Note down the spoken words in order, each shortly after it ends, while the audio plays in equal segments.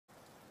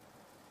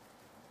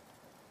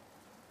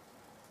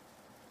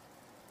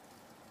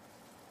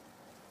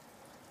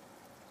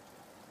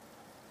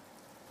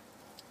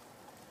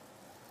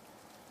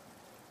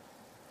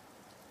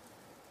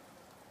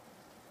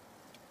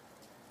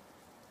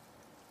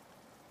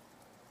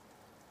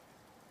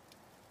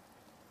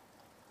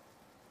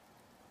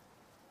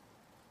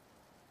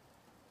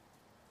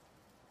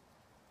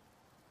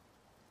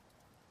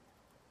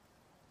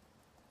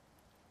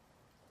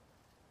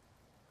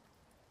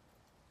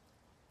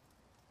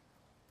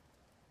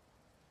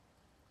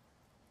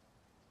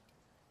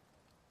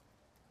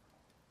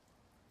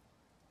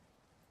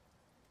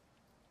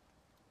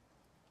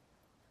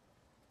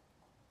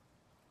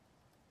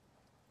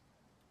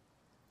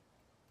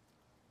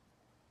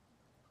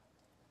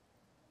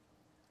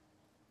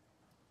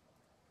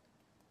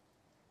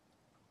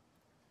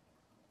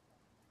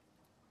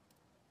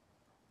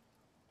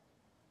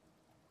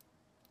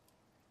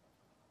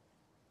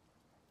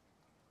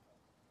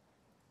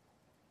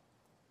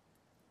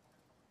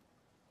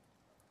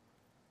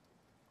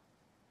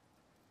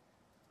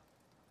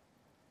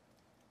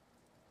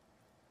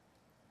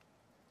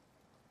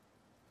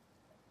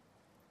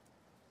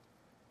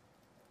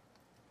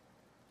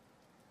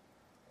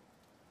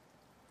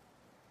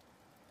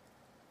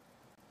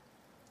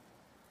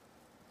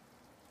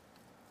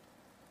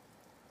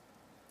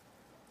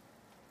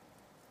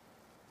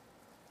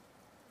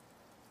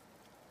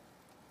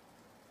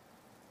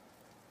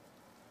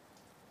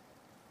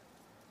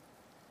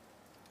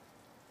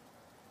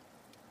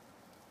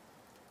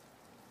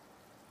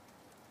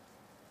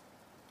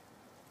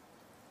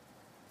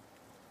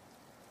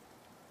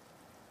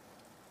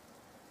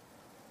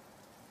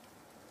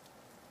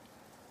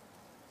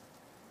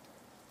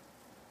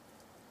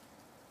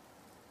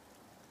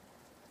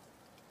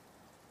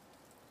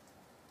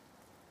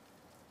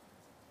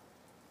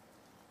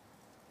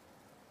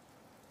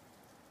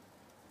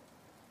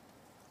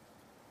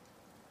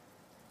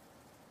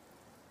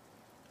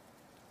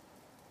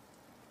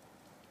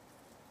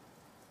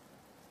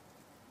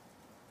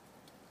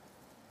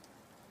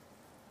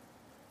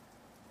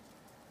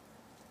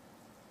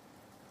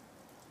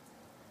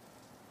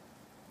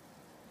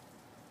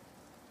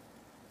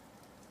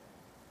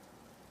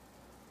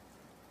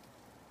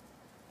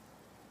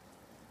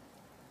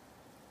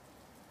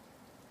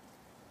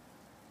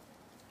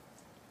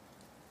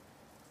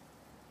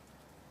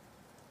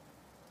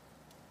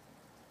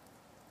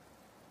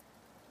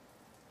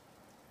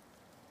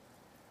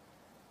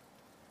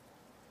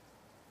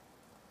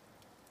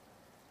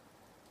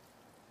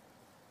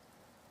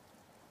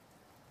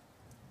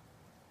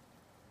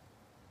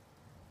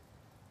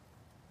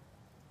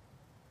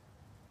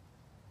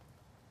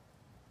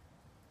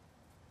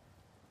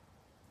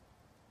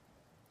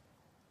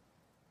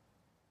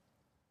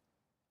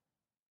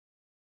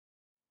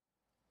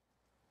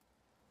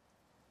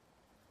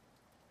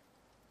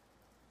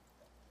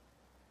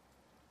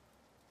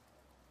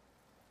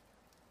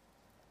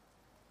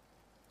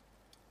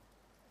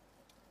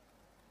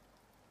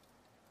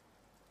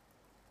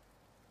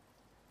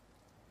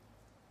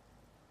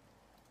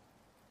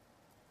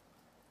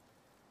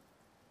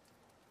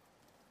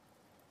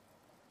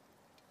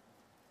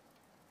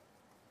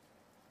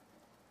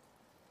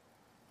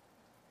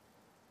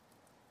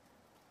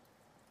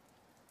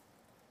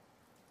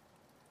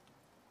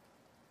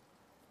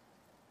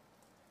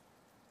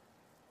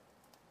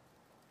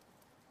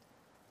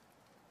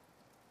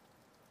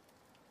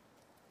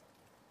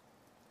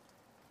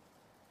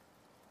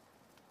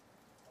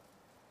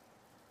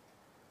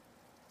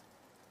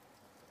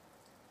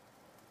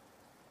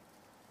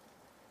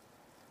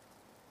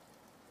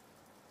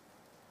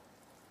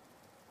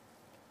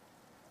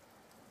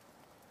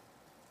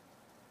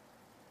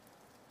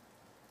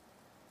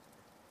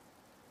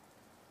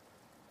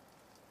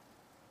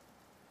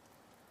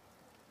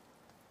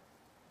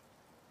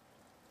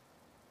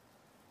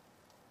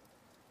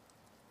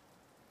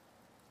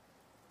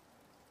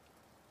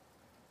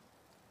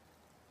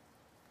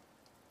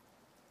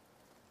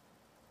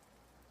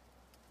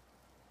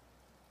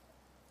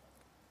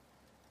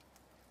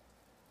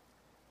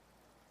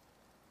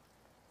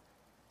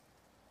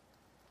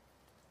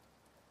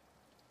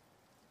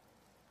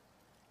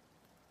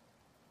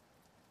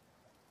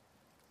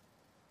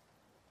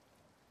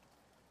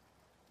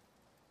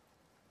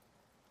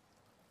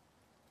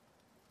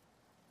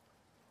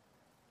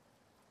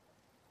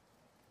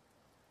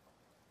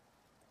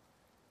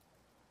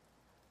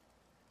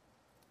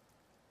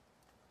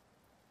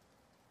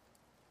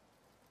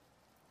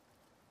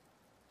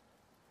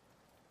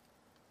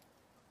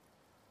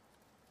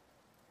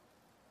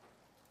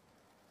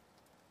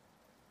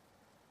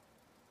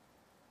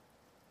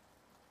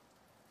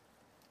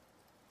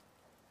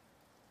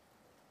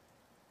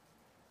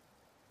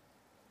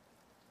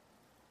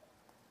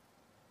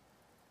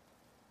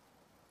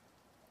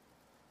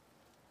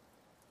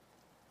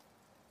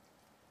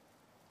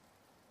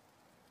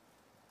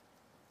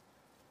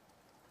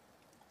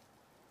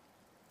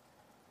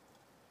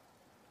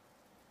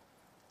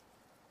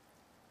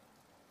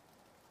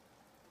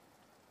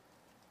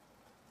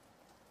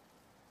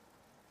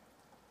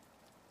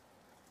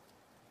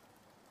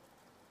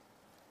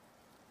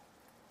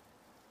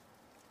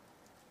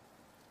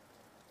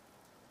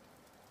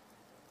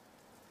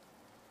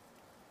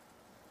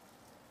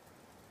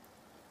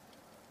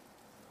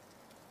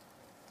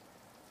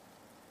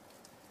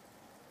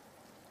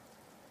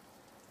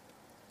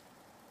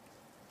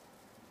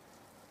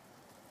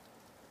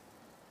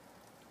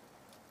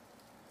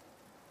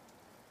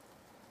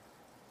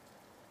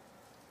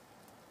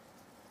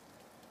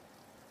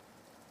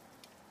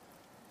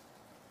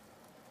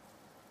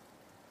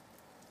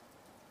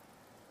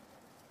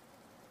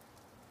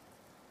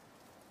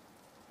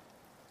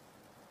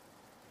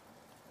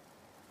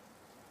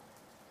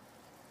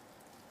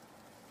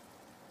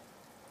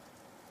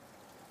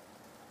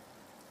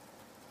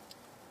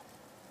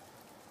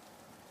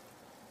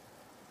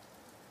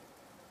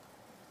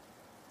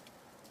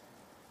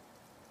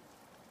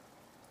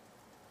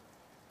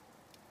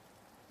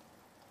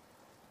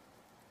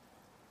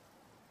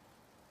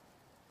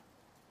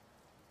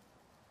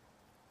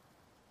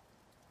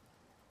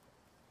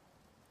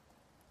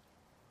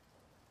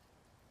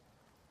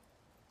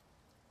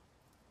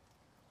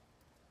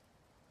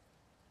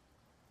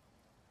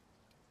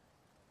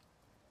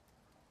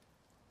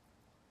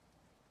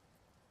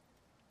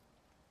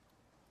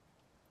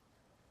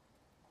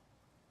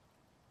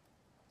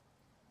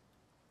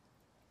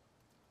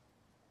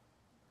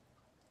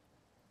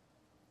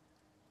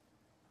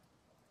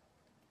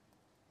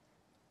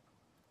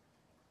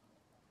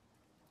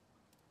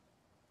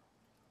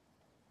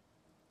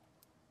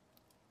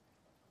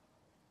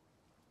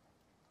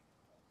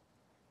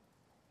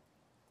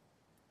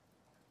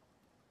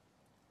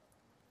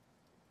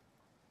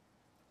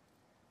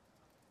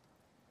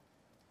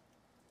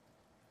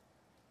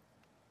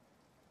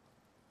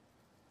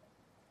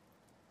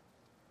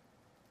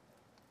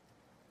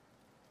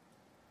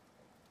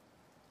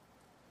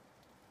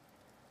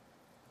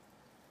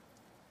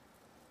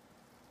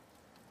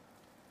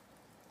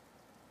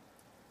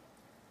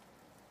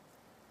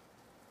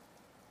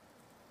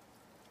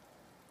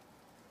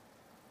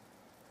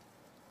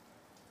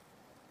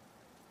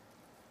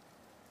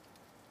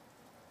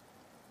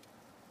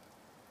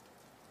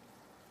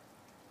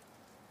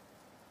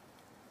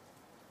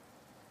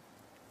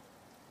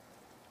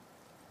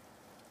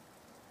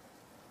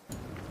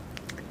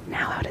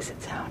Now how does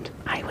it sound?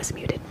 I was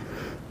muted.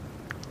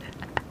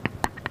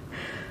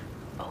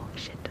 Oh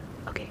shit.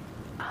 Okay.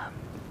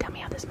 Tell me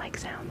how this mic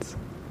sounds.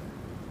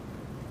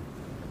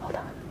 Hold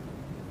on.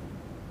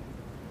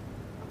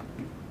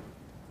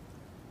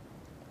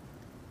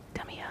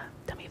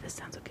 Tell me if this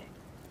sounds okay.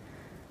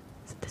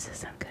 Does this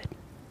sound good?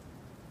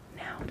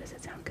 Now, does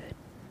it sound good?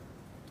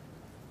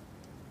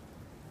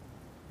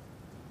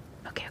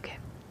 Okay, okay.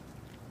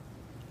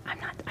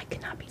 I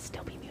cannot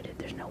still be muted.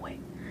 There's no way.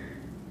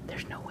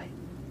 There's no way.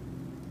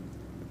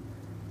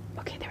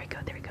 Okay, there we go,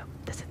 there we go.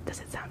 Does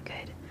it sound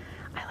good?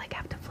 I like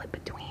have to flip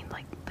between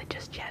like the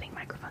just chatting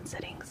microphone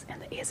settings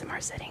and the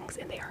ASMR settings,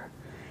 and they are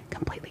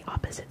completely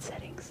opposite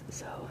settings.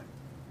 So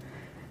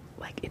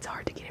like it's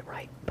hard to get it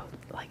right both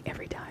like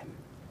every time.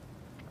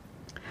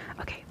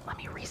 Okay, let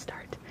me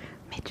restart.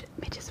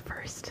 Mitch is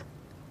first.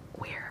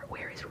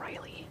 Where is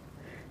Riley?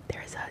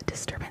 There is a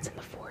disturbance in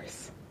the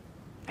force.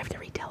 I have to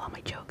retell all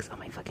my jokes, all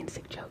my fucking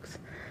sick jokes.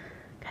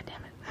 God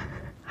damn it.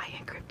 Hi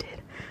Encrypted.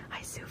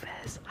 Hi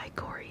Sufez. Hi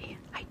Corey.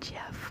 Hi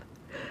Jeff.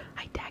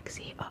 Hi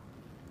Taxi. Oh,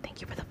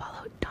 thank you for the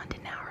follow. Don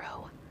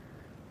DeNaro.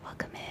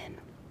 Welcome in.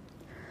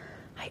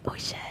 Hi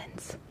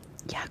Oceans.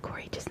 Yeah,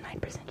 Corey, just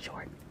 9%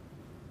 short.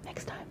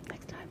 Next time,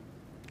 next time.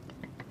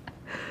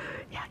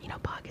 Yeah, you know,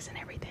 Pog is in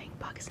everything.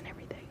 Pog is in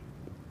everything.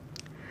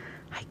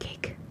 Hi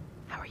Cake.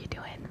 How are you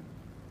doing?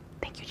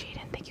 Thank you,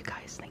 Jaden. Thank you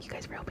guys. Thank you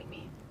guys for helping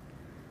me.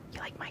 You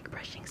like mic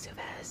brushing,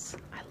 Suvez?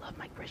 I love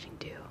mic brushing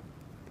too.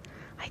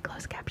 Hi,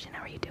 closed caption.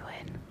 How are you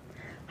doing?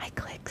 Hi,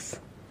 Clicks.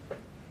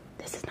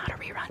 This is not a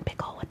rerun,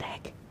 Pickle. What the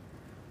heck?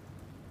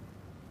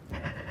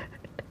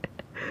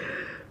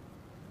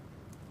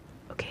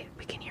 Okay,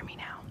 we can hear me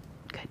now.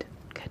 Good,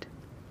 good.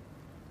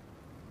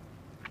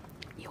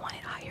 You want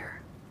it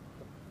higher?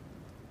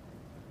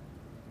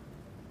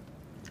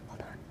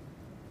 Hold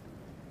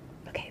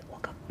on. Okay, we'll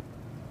go.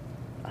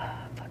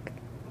 Fuck.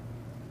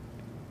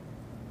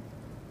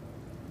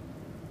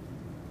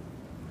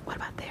 What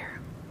about there?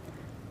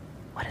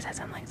 What does that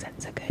sound like? Is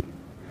that good?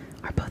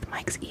 Are both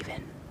mics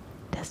even?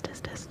 Test,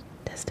 test, test,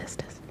 test, test,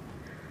 test.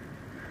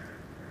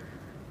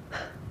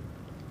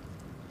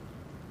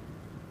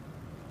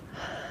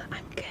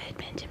 I'm good,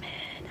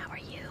 Benjamin. How are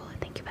you?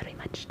 Thank you very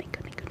much. Thank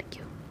you, thank you, thank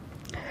you.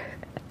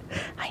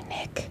 Hi,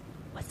 Nick.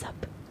 What's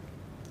up?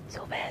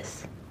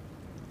 Sylvester.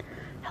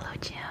 Hello,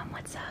 Jim.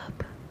 What's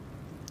up?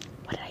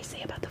 What did I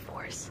say about the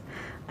force?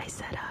 I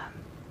said,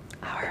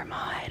 our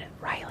mod,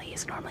 Riley,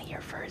 is normally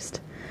here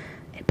first,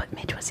 but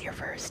Mitch was here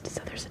first,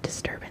 so there's a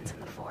disturbance in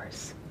the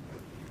force.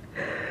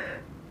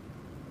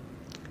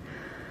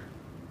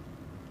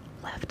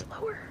 Left,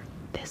 lower.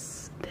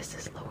 This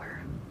is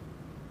lower.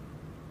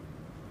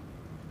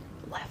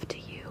 Left to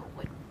you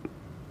would...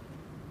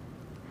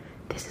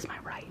 This is my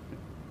right.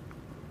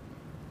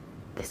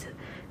 This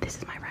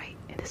is my right,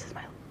 and this is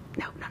my...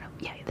 No,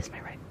 yeah, this is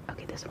my right.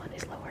 Okay, this one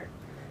is lower.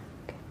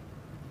 Okay.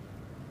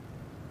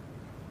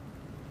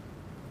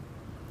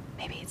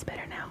 Maybe it's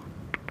better now.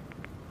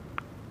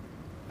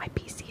 My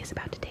PC is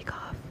about to take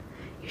off.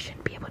 You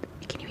shouldn't be able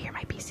to... Can you hear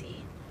my PC?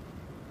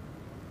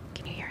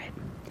 Can you hear it?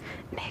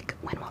 Nick,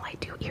 when will I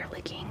do ear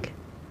licking?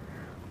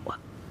 What?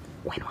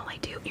 When will I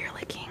do ear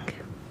licking?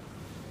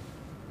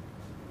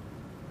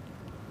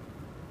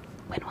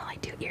 When will I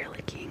do ear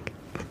licking?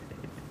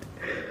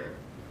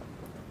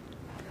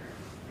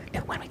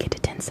 When we get to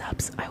 10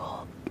 subs, I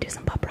will do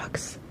some pop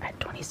rocks. At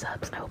 20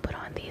 subs, I will put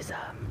on these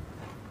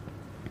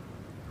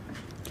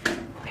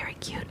very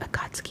cute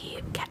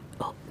Akatsuki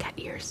cat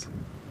ears.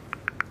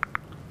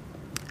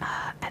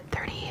 At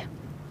 30,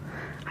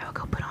 I will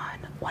go put on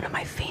one of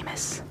my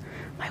famous,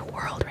 my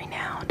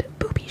world-renowned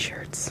booby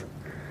shirts.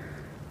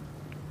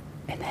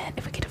 And then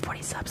if we get to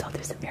 40 subs, I'll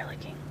do some ear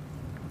licking.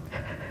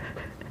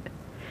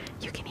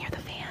 You can hear the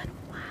fan.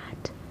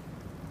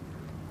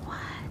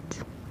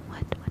 What?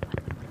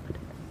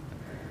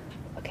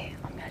 Okay,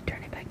 I'm gonna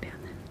turn it back down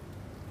then.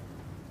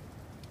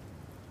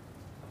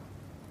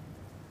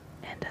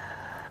 And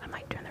I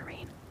might turn the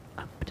rain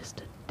up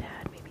just a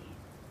tad, maybe.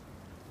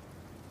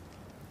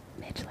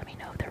 Mitch, let me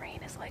know if the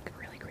rain is like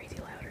really crazy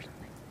loud or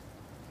something.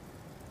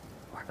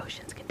 Or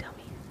Oceans can tell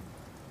me.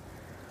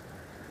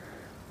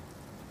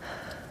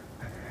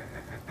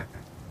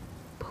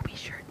 Booby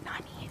shirt,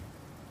 Nani.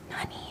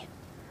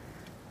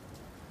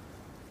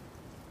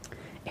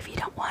 If you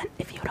don't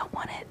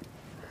want it,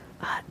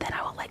 then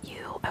I will let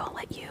you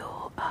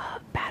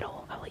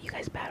battle. I'll let you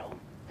guys battle.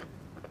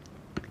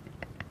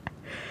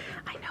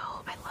 I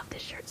know, I love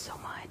this shirt so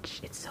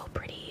much. It's so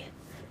pretty.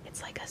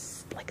 It's like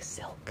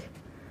silk.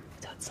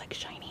 So it's like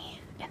shiny,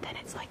 and then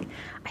it's like,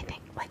 I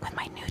think like with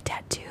my new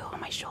tattoo on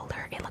my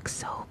shoulder, it looks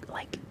so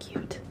like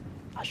cute.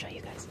 I'll show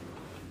you guys.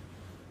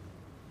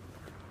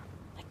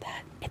 Like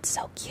that. It's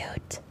so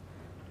cute.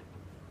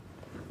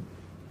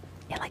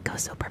 It like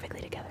goes so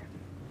perfectly together.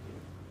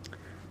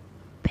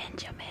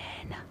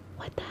 Benjamin,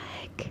 what the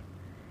heck?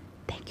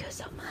 Thank you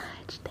so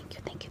much. Thank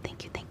you, thank you,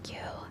 thank you, thank you.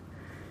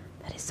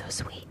 That is so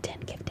sweet. 10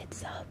 gifted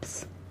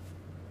subs.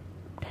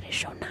 That is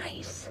so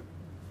nice.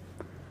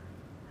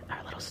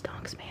 Our little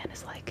stonks man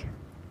is like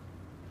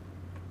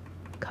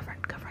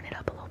covering it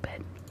up a little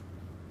bit.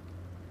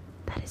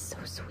 That is so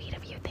sweet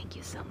of you. Thank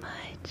you so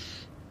much.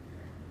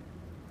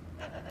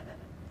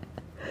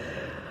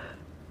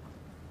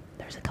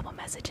 There's a couple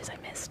messages I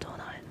missed. Hold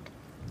on.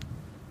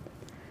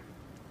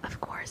 Of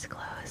course,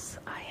 close.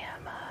 I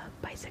am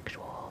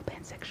bisexual,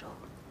 pansexual.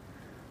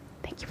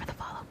 Thank you for the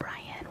follow,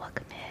 Brian.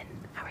 Welcome in.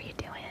 How are you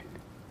doing?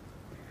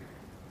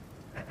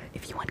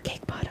 If you want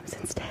cake bottoms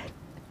instead.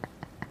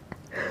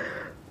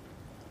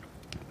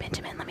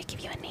 Benjamin, let me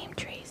give you a name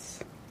trace.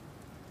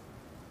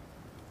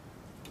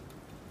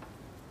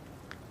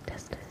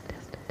 Test.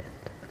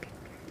 Okay.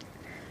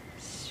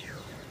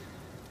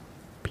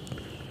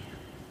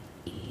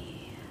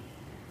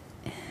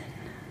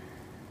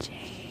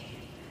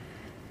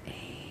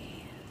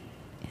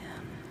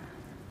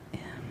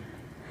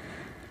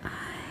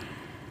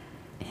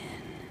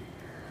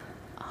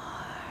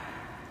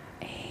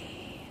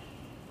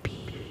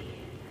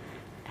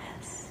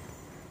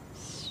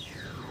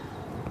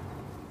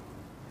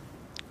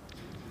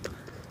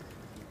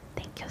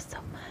 Thank you so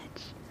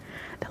much.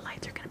 The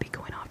lights are gonna be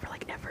going off for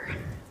like ever.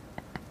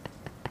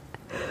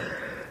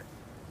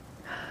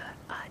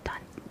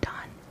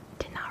 Don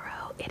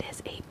Denaro, it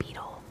is a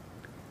beetle.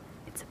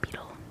 It's a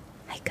beetle.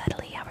 Hey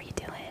Cuddly, how are you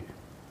doing?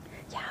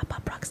 Yeah,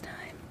 Pop Rocks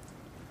time.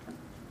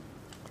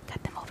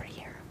 Got them over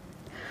here.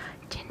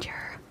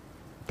 Ginger,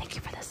 thank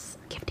you for this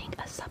gifting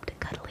a sub to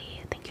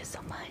Cuddly. Thank you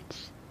so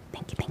much.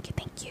 Thank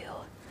you.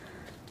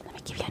 Let me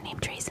give you a name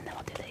trace and then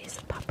we'll do these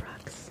Pop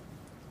Rocks.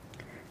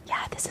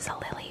 Yeah, this is a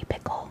lily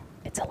pickle.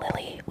 It's a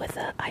lily with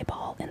an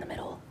eyeball in the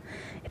middle.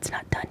 It's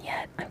not done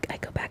yet. I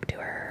go back to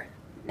her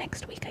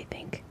next week, I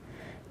think,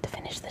 to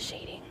finish the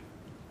shading.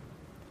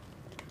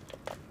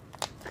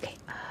 Okay,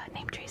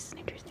 name trace.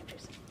 THEINGER.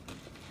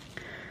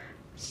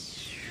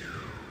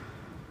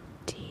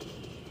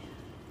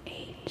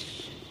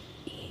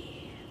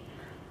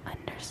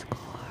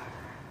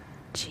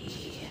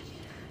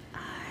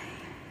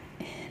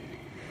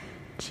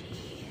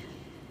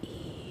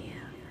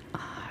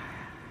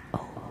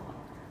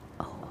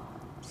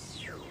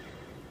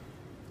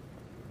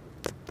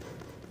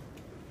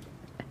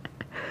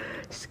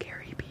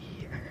 Scary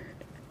bee.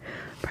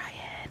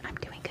 Brian, I'm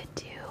doing good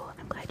too.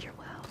 I'm glad you're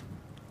well.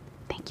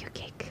 Thank you,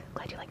 Cake.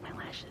 Glad you like my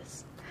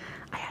lashes.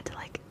 I had to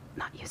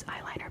not use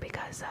eyeliner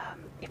because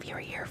if you were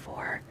here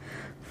for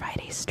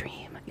Friday's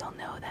stream, you'll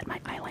know that my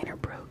eyeliner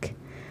broke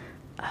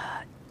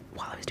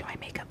while I was doing my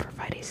makeup for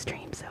Friday's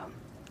stream, so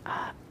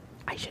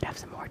I should have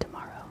some more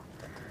tomorrow.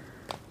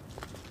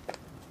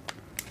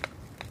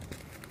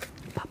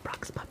 Pop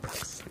rocks.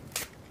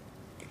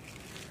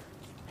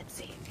 Let's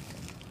see.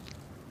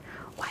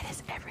 Why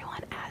does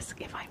everyone ask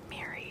if I'm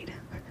married?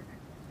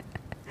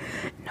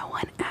 No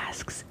one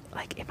asks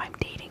if I'm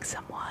dating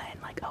someone,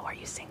 oh, are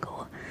you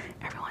single?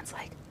 Everyone's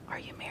like, are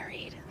you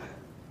married?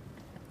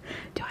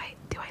 Do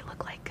I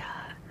look like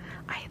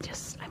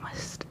I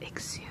must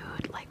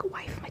exude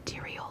wife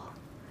material?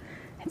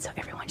 And so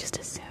everyone just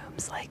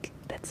assumes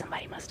that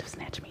somebody must have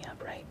snatched me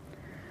up, right?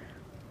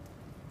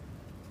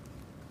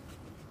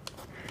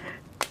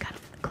 Got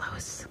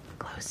close,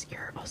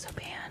 you're also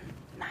banned.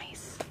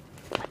 Nice.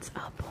 What's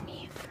up,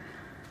 homie?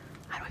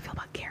 How do I feel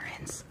about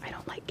Karens? I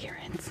don't like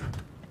Karens.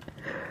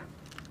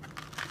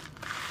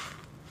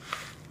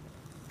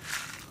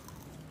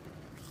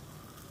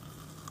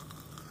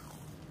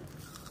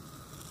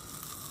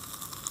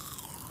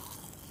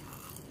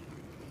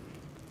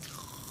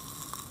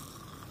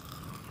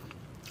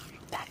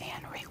 That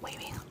hand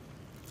waving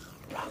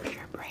rocks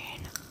your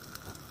brain.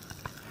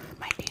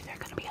 My teeth are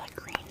gonna be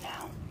green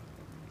now.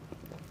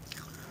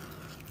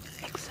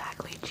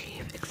 Exactly,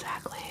 Chief,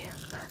 exactly.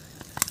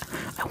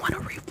 I want a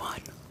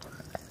refund.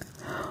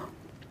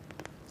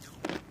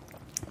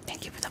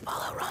 Thank you for the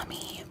follow,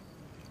 Rami.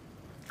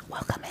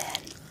 Welcome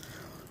in.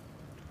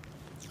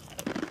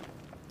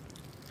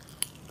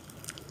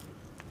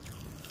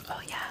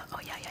 Oh yeah.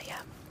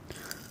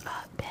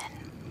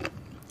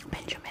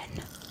 Benjamin,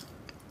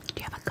 do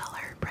you have a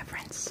color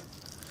preference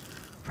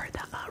for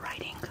the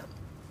writing?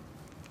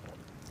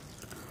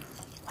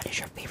 What is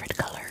your favorite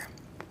color?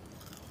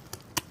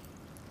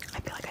 I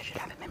feel like I should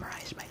have it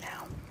memorized by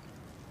now.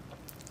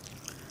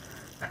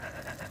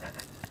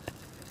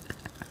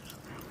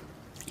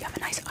 You have a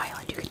nice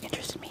island you can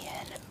interest me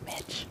in,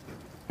 Mitch.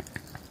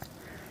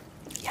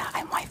 Yeah,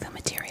 I'm waifu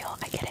material.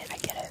 I get it.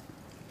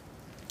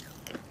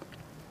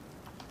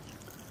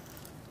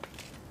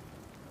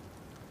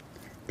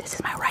 This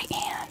is my right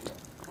hand.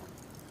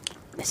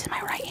 This is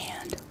my right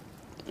hand.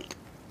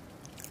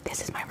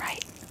 This is my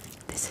right.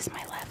 This is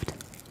my left.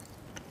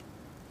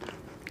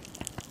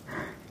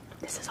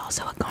 This is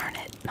also a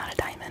garnet, not a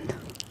diamond.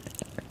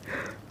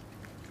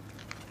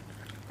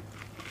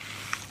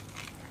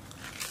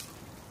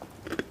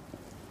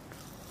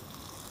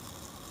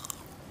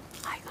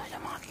 Hi,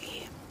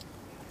 Kudamaki.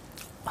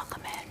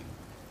 Welcome in.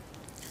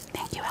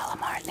 Thank you,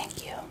 Alamar.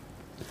 Thank you.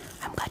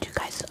 I'm glad you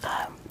guys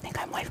think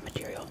I'm wife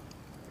material.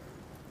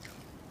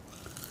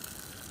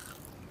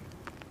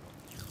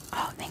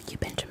 Oh, thank you,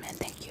 Benjamin.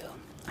 Thank you.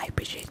 I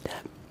appreciate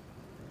that.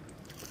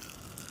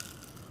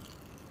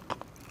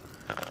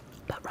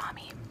 But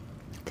Rami,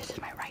 this is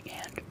my right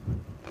hand.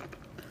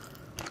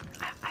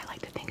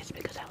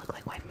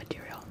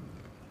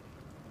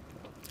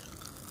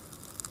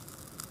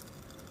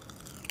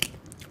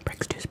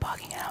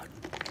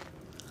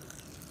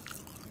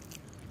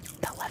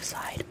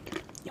 side.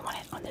 You want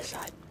it on this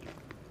side.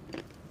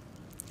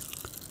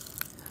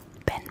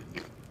 Ben,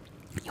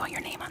 you want your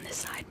name on this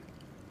side.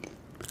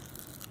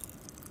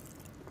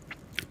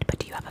 But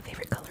do you have a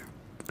favorite color?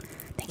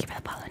 Thank you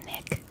for the follow,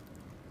 Nick.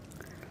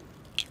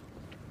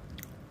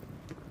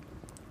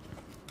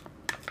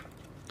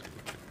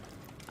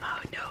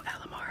 Oh no,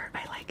 Alamar.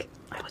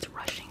 I was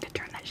rushing to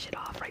turn that shit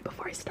off right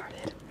before I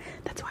started.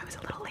 That's why I was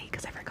a little late,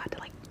 because I forgot to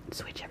like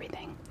switch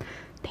everything.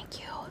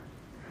 Thank you.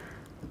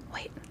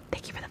 Wait,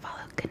 thank you for the follow.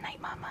 Good night,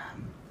 Mama.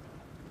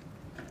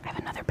 I have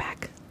another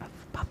pack of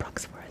Pop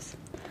Rocks for us.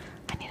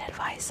 I need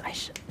advice.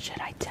 Should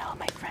I tell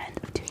my friend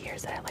of 2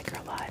 years that I like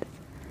her a lot?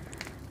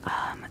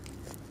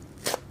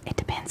 It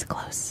depends,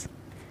 Close.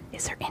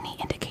 Is there any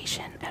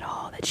indication at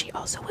all that she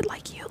also would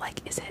like you?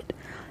 Like, is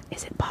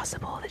it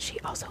possible that she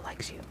also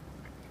likes you?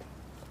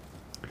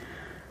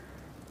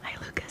 Hi,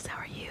 Lucas. How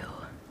are you?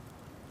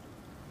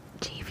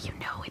 Chief, you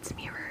know it's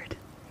mirrored.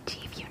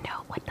 Chief, you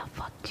know what the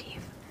fuck,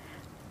 Chief?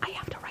 I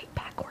have to write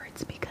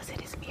backwards because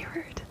it is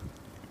mirrored.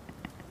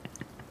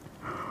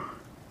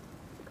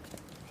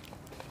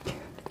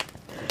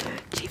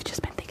 Chief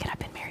just been thinking I've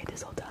been married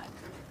this whole time.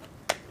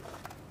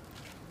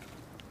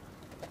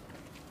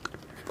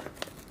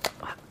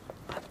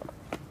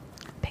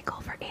 Big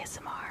goal for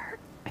ASMR.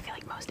 I feel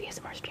like most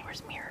ASMR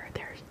streamers mirror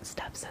their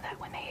stuff so that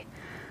when they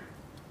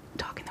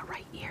talk in the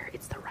right ear,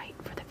 it's the right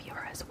for the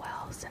viewer as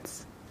well,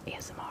 since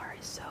ASMR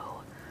is so,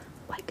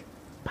 like,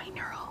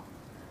 binaural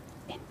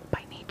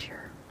by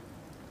nature.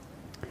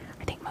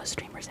 I think most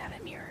streamers have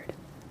it mirrored.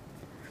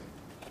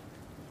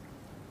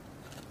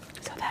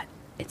 So that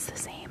it's the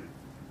same.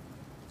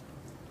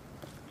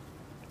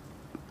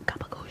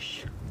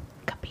 Kapagoosh.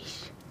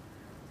 Capiche.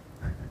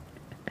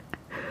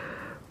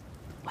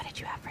 What did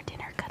you have for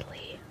dinner,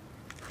 Cuddly?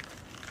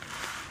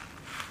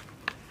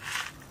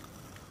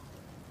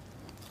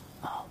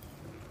 Oh.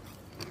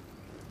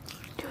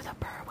 Do the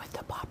purr with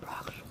the Pop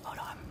Rocks. Hold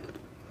on.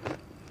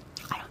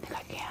 I don't think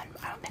I can.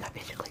 I don't think I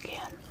physically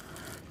can.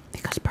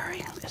 Because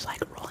purring is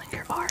like rolling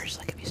your R's,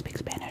 like if you speak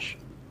Spanish.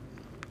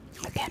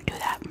 I can't do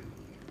that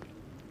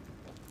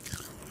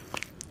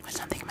with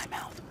something in my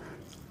mouth.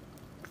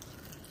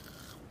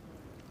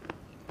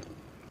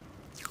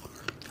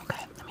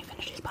 Okay, let me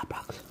finish these Pop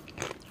Rocks.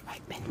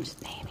 Right, Ben's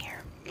name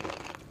here.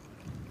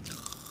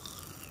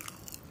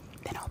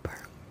 Then I'll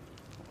purr.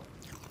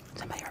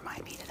 Somebody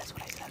remind me that that's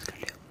what I said I was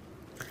gonna do.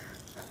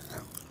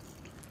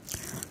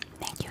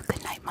 Thank you.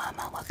 Good night,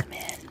 Mama. Welcome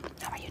in.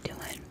 How are you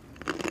doing?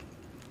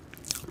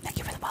 Thank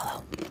you for the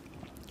follow.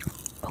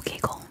 Okay,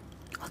 cool.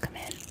 Welcome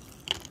in.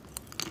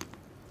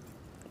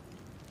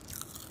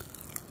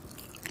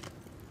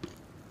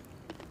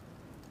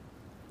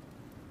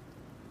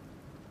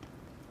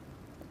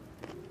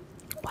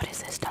 What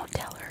is this? Don't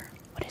tell her.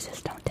 What is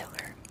this? Don't tell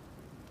her.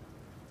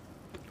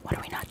 What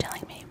are we not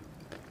telling me?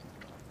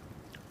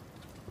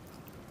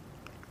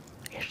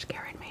 You're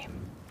scaring me.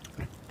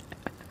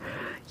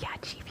 Yeah,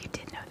 Chief, you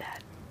did know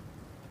that.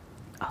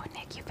 Oh,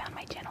 Nick, you found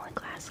my channel in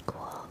class.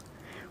 Cool.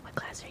 What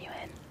class are you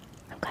in?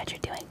 I'm glad you're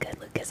doing good,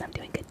 Lucas. I'm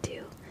doing good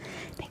too.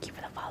 Thank you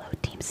for the follow.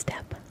 Team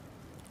Step.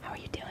 How are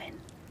you doing?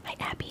 Hi,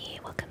 Abby.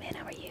 Welcome in.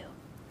 How are you?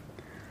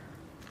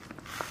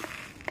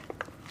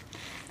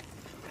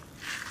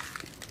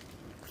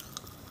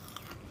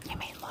 You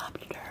made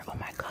lobster. Oh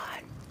my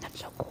god. That's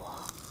so cool.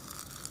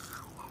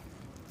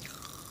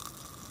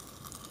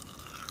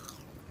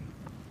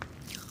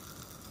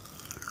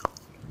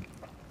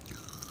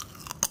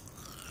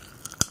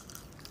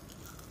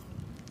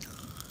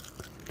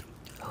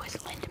 Who is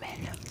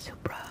Lindman?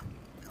 Supra.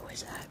 Who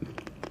is that?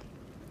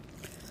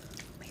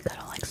 We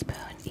gotta like spoon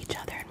each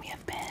other and we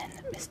have been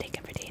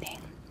mistaken for dating.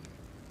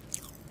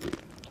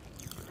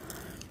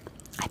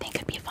 I think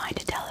it'd be fine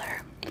to tell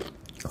her.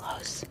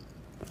 Close.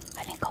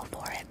 I think go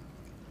for it.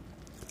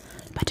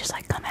 But just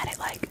like come at it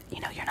like, you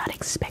know, you're not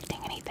expecting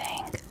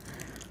anything.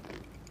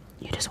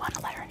 You just want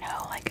to let her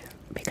know, like,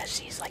 because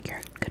she's like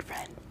your good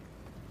friend.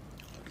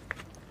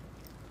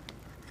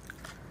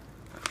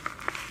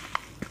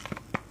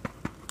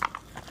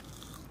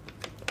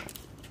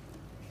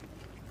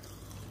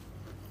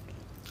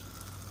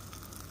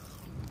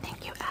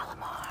 Thank you,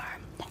 Alamar.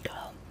 Thank you.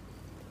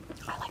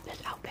 I like this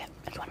outfit.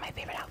 It's one of my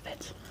favorite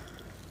outfits.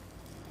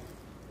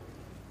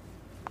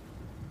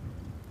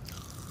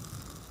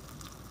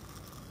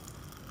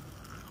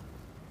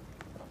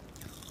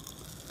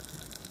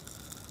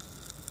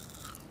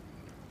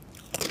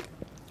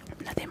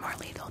 Nothing more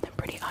lethal than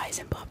pretty eyes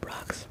and Pop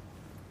Rocks.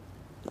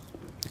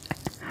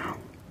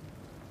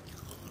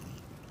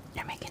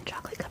 You're making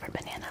chocolate covered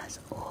bananas.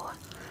 Oh,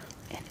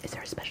 and is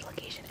there a special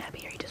occasion,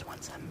 Abby, or you just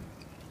want some?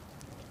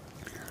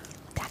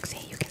 Taxi,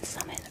 you can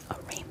summon a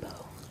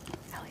rainbow.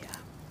 Hell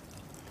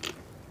yeah.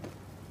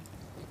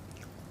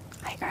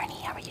 Hi,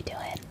 Ernie. How are you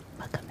doing?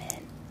 Welcome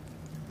in.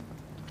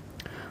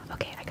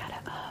 Okay, I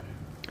gotta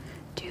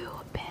do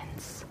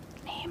Ben's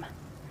name.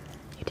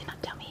 You did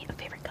not tell me a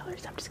favorite color,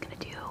 so I'm just gonna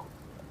do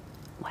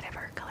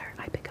whatever color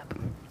I pick up.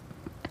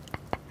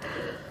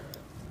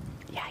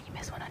 Yeah, you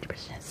miss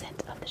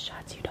 100% of the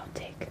shots you don't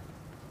take.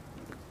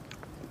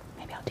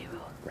 Maybe I'll do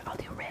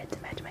red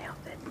to match my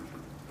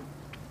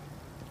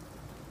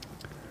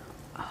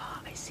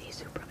I see,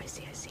 super, I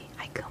see, I see.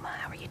 Hi, Kuma,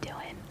 how are you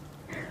doing?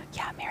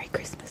 Yeah, Merry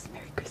Christmas,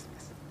 Merry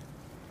Christmas.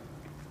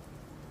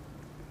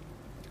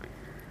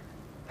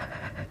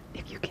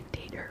 If you can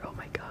date her, oh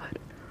my god.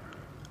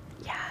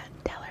 Yeah,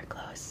 tell her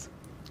close.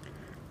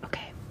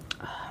 Okay,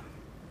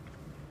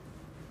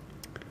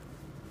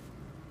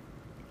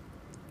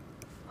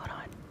 hold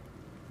on.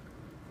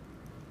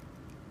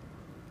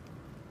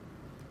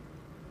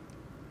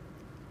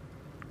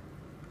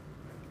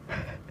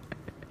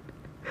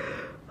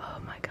 Oh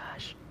my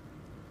gosh.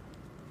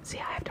 See,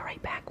 I have to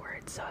write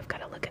backwards, so I've got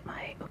to look at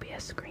my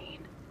OBS screen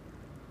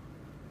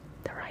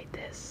to write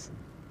this.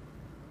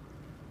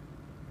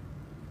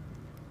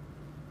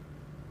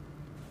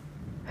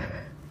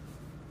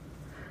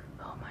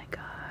 Oh my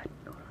god.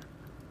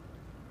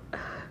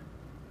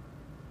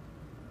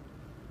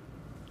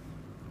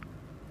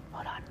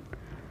 Hold on.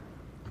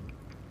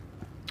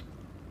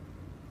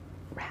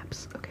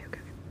 Wraps. Okay, okay.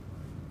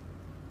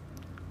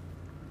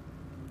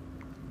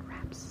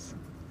 Wraps.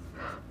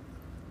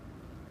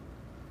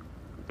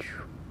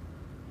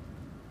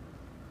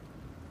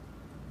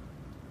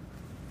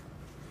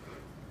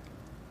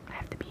 I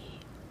have to be...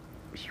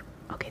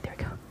 Okay, there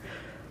we go.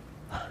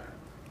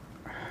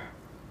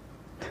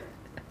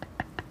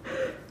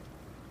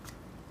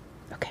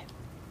 Okay.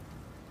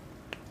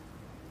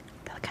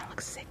 That kind of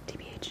looks sick,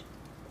 TBH.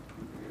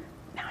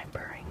 Now I'm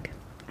purring.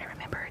 I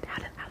remembered.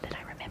 How did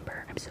I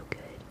remember? I'm so good.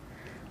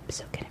 I'm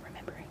so good at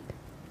remembering.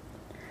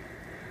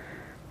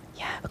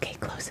 Yeah, okay,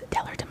 close.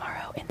 Tell her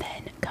tomorrow, and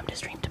then come to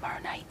stream tomorrow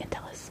night and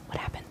tell us what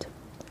happened.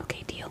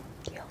 Okay, deal?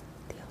 Deal.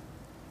 Deal.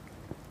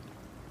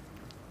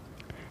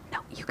 No,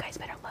 you guys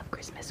better love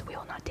Christmas. We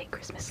will not take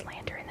Christmas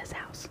slander in this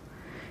house.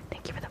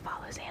 Thank you for the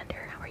follow,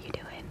 Xander. How are you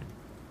doing?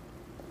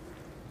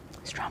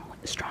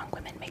 Strong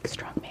women make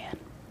strong man.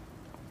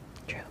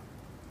 True.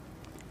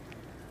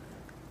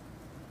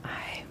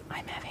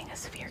 I'm having a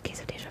severe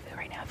case of deja vu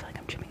right now. I feel like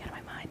I'm tripping out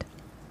of my mind.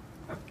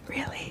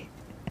 Really?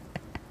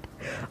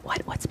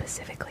 What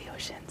specifically,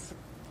 Oceans?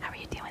 How are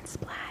you doing,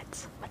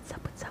 Splat? What's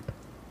up, what's up?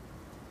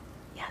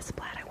 Yeah,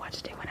 Splat, I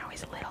watched it when I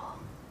was little.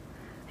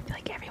 I feel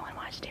like everyone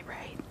watched it,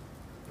 right?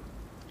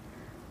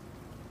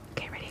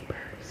 Okay, ready?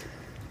 Burrs.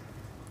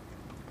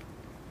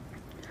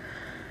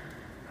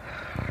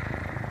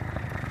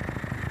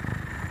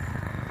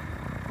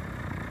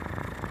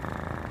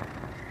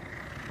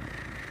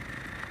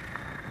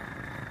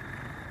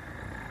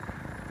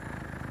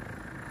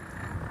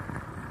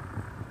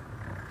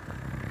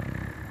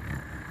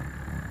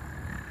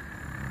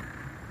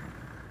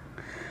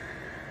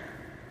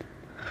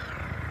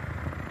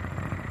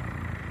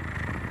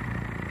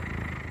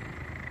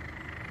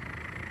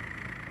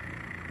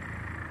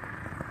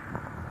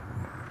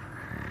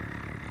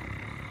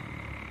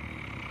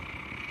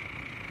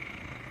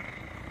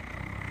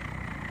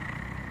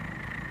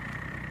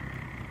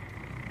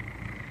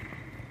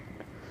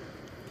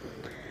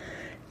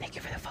 Thank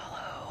you for the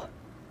follow.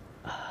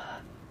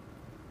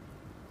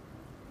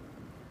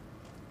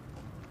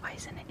 Why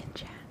isn't it in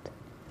chat?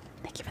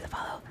 Thank you for the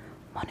follow.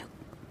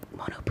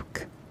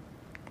 Monopook.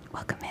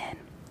 Welcome in.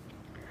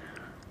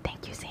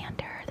 Thank you,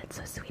 Xander. That's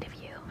so sweet of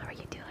you. How are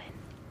you doing?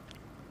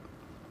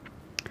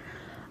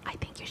 I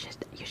think you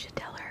should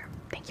tell her.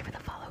 Thank you for the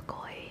follow,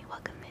 Koi.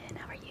 Welcome in.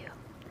 How are you?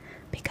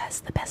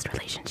 Because the best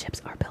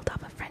relationships are built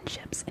off of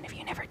friendships, and if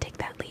you never take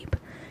that leap,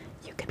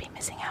 you could be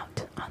missing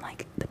out on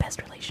like the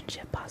best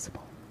relationship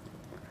possible.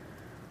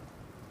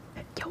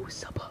 Yo,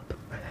 sub up.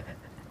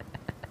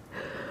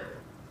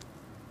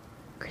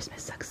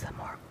 Christmas sucks the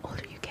more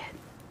older you get.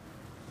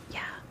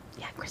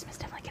 Yeah, Christmas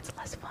definitely gets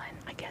less fun,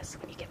 I guess,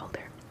 when you get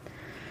older.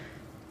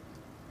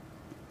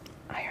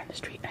 I on the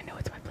street, I know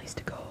it's my place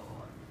to go.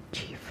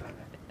 Chief.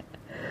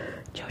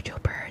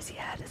 Jojo Purrs,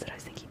 yeah, that's what I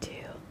was thinking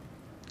too.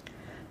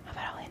 How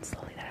about I'll hint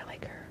slowly that I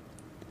like her?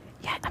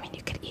 Yeah, I mean,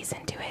 you could ease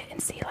into it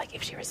and see, like,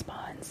 if she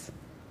responds.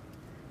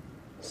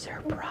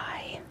 Sir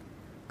Bry.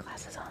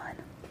 Glasses on.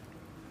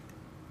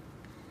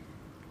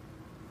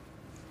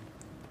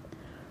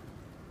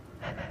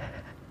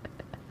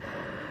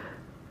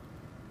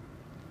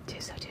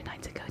 Two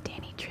nights ago,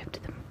 Danny tripped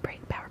the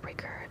power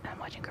breaker. I'm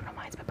watching Criminal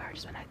Minds, my power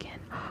just went out again.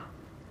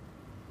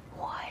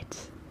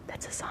 What?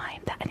 That's a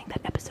sign. I think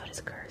that episode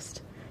is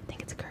cursed. I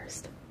think it's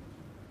cursed.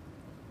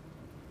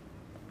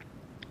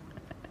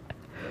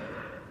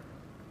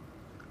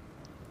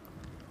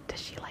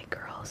 Does she like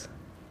girls?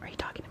 Are you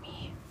talking to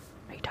me?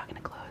 Are you talking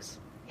to Close?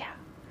 Yeah,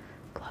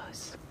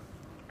 Close.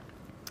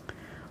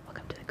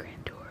 Welcome to the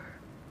grand tour.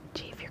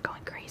 Chief, you're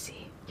going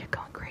crazy. You're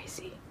going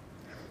crazy.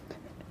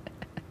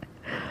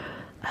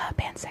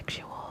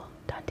 Pansexual.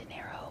 Don De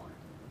Niro.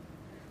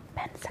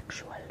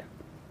 Pansexual.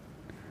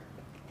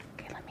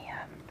 Okay, let me,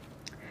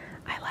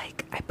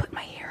 I put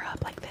my hair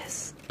up like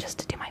this just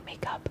to do my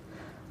makeup.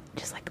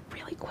 Just like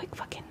really quick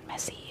fucking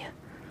messy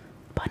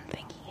bun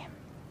thingy.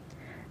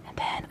 And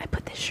then I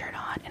put this shirt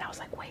on and I was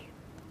like, wait,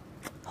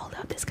 hold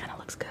up, this kind of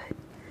looks good.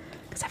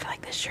 Because I feel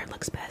like this shirt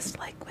looks best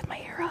like with my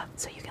hair up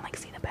so you can like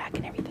see the back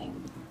and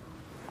everything.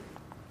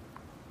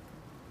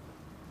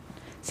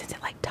 Since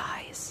it like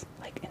ties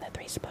like in the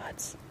 3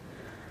 spots.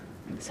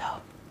 So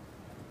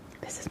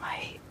This is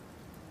my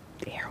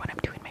hair when I'm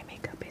doing my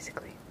makeup,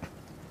 basically.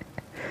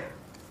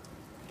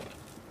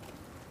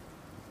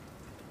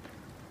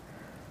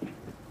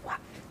 What?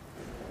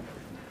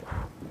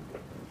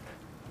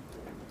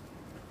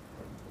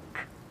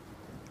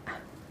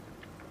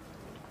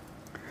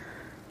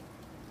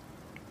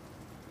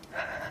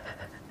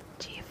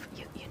 Chief,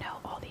 you know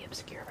all the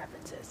obscure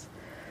references.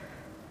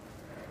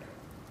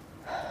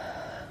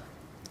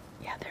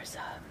 Yeah, there's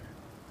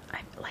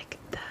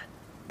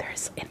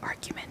there's an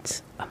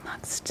argument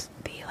amongst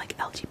the like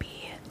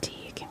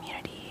LGBT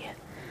community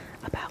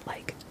about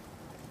like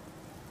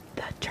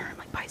the term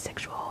like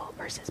bisexual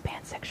versus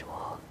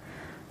pansexual.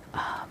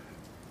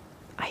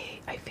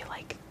 I feel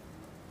like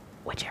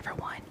whichever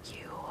one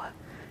you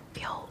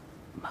feel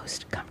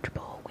most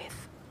comfortable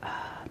with,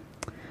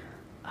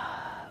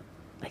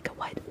 like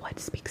what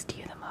speaks to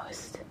you the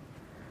most.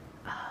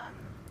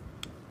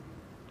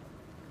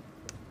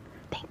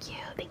 Thank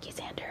you,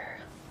 Xander.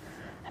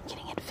 I'm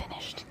getting it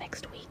finished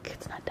next week.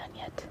 It's not done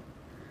yet.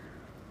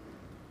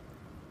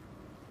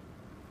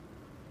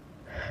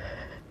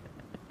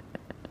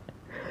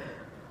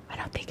 I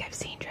don't think I've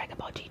seen Dragon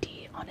Ball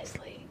GT,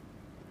 honestly.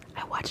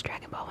 I watched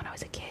Dragon Ball when I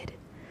was a kid,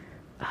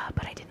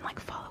 but I didn't like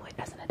follow it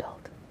as an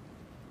adult.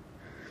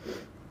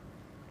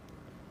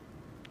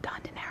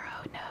 Don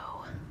Dinero,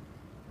 no.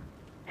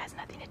 Has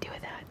nothing to do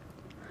with that.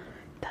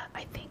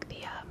 I think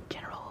the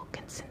general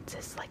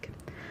consensus, like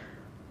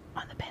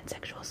on the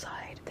pansexual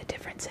side, the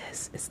difference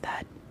is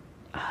that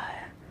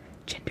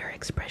gender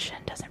expression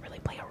doesn't really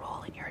play a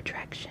role in your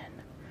attraction,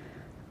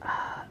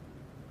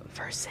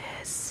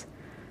 versus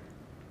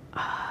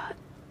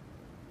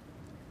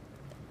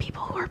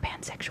people who are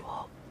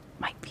pansexual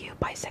might view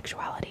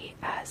bisexuality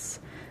as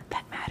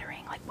that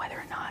mattering, like whether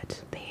or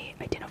not they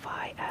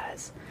identify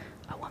as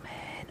a woman,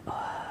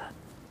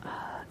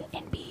 an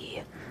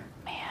NB,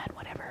 man,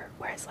 whatever.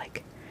 Whereas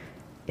like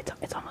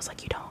it's almost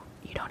like you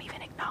don't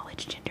even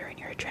acknowledge gender in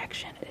your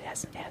attraction. It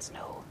has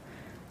no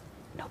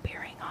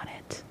bearing on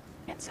it.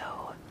 And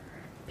so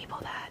people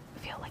that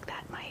feel like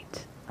that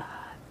might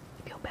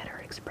feel better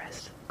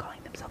expressed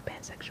calling themselves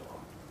pansexual.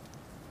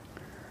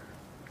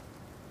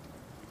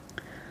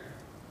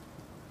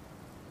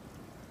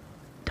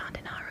 Don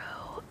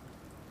Denaro,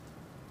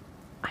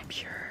 I'm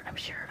sure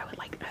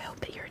I hope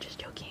that you're just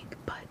joking,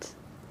 but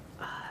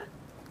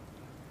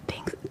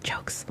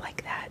jokes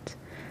like that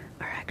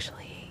are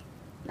actually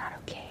not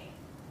okay.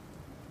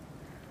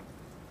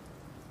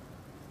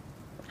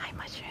 Hi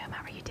Mushroom,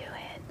 how are you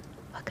doing?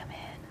 Welcome in.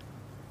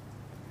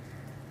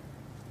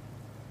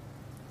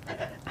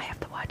 I have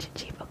to watch it,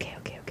 Chief. Okay.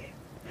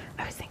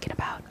 I was thinking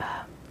about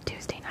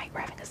Tuesday night, we're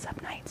having a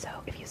sub night, so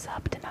if you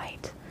sub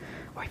tonight,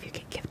 or if you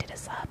get gifted a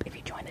sub, if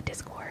you join the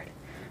Discord,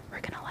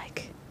 we're gonna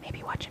like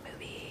maybe watch a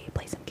movie,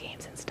 play some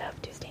games and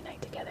stuff Tuesday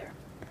night together.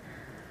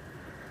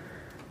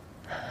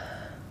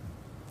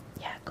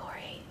 Yeah,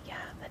 Corey,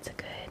 yeah, that's a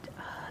good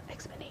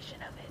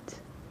explanation of it.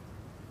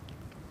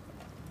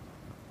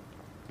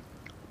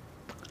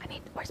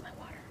 Where's my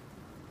water?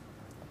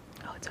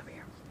 Oh, it's over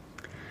here.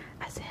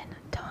 As in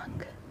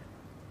tongue.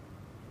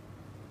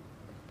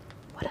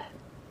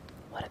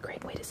 What a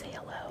great way to say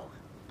hello.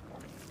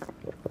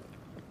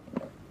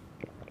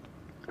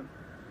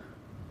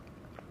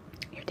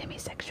 You're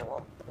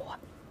demisexual. What?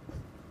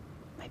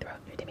 My throat.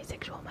 You're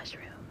demisexual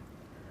mushroom.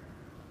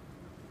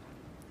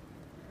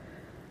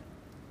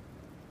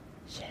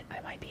 Shit,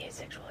 I might be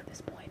asexual at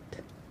this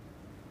point.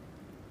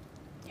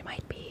 You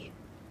might be.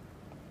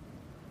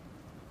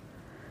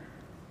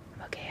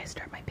 Okay, I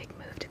start my big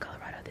move to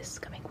Colorado this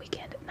coming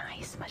weekend.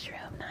 Nice,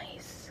 Mushroom,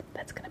 nice.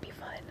 That's gonna be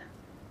fun.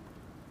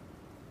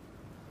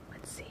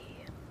 Let's see.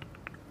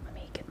 Let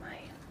me get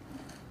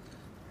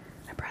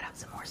I brought out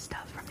some more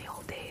stuff from the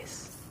old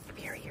days.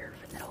 If you're here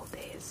from the old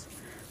days,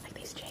 like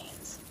these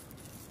chains.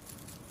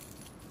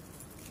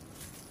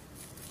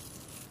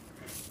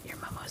 You're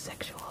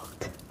momosexual.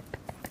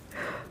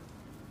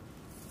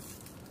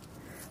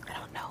 I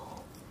don't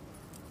know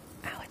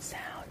how it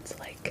sounds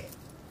like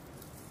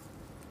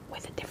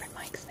with the different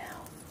mics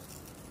now.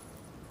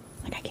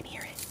 Like I can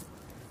hear it,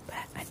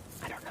 but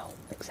I don't know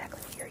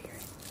exactly what you're hearing.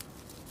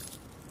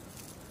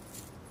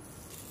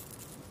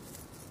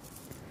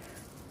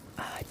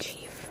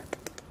 Chief,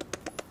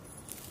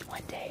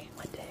 one day,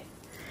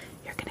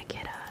 you're gonna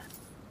get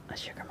a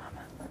sugar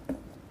mama, and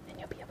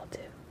you'll be able to.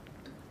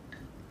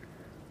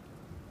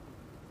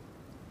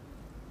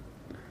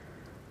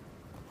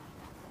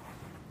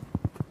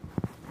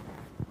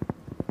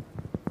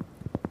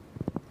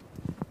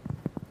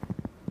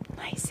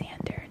 Nice,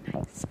 Sander,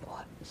 nice.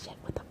 What? Shit,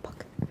 what the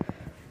fuck?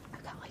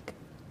 I've got like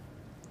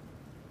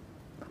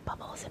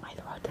bubbles in my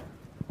throat.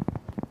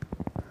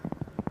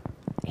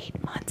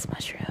 8 months,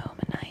 Mushroom.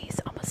 Nice.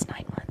 Almost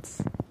 9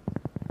 months.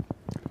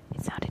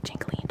 It sounded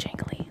jingly and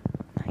jangly.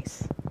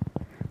 Nice.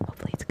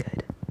 Hopefully it's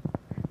good.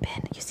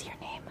 Ben, you see your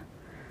name?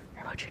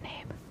 I wrote your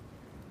name.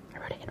 I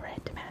wrote it in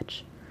red to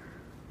match.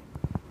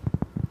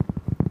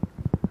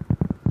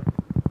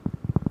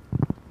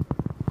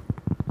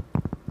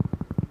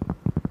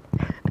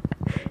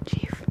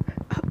 Chief.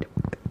 Oh,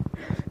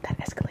 that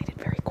escalated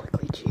very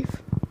quickly, Chief.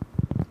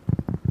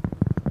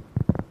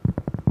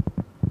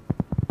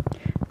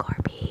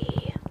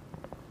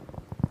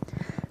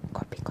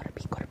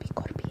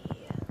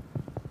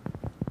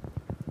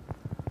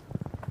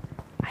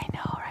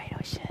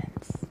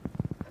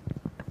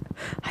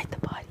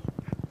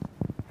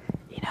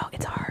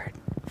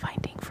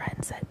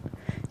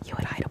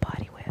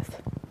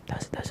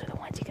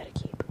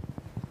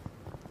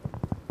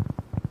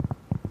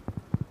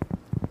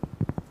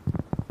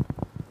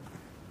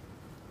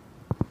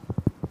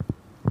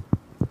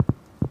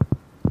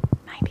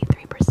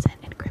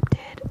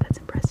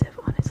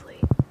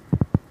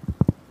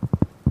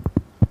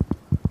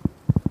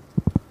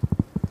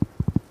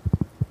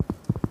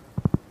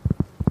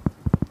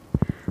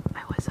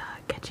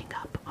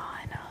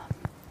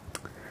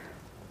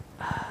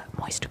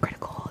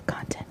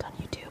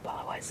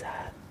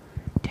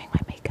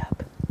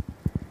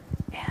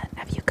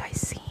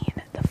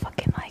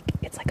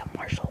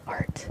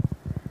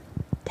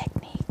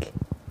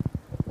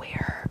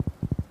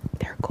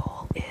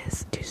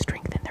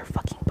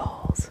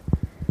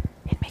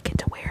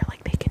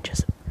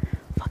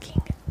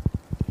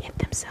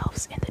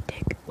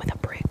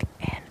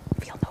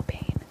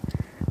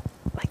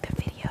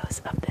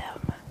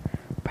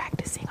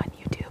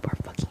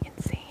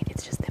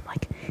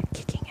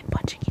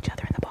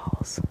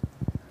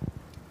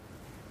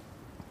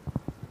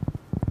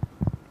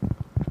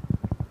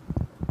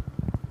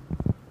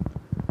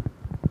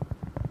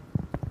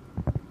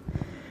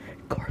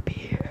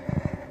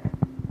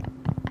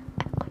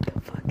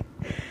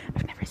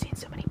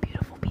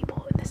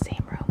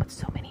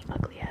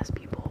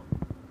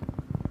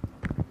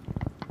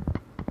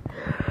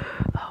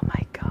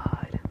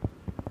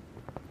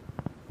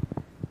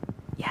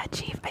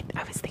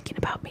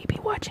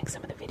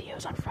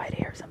 videos on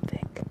Friday or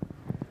something.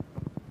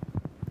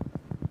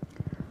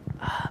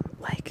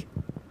 Like,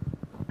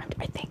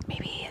 I think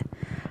maybe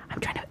I'm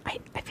trying to.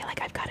 I feel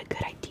like I've got a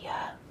good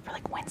idea for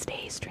like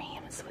Wednesday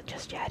streams with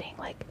just chatting.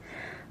 Like,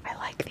 I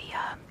like the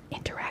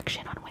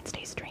interaction on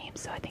Wednesday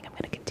streams, so I think I'm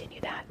gonna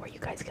continue that, where you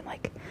guys can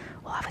like,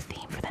 we'll have a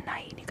theme for the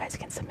night, and you guys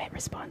can submit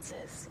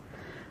responses.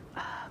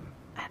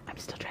 I'm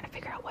still trying to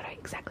figure out what I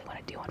exactly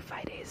want to do on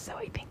Fridays, so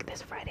I think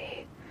this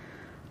Friday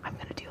I'm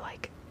gonna do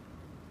like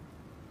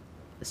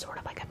sort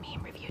of like a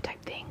meme review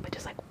type thing, but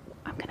just like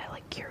I'm gonna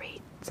like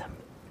curate some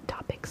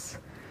topics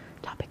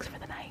for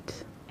the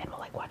night, and we'll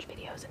like watch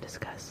videos and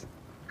discuss.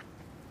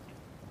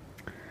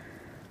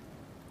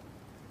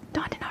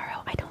 Don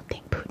Denaro, I don't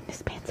think Putin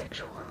is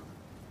pansexual.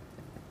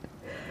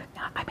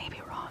 I may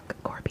be wrong.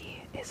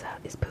 Corby is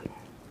Putin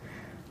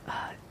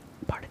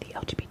part of the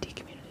LGBT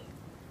community?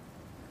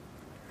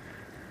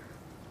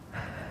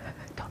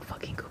 Don't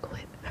fucking Google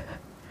it.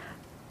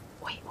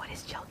 Wait, what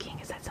is jelking?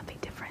 Is that something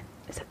different?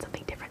 Is that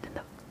something different than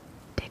the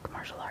dick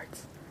martial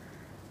arts?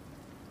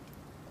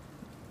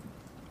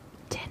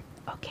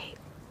 Okay.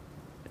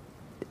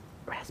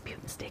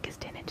 Rasputin's dick is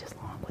 10 inches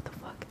long. What the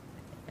fuck?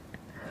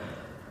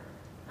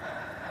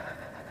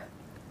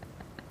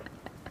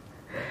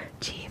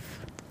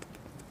 Chief.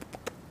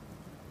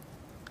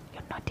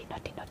 You're naughty,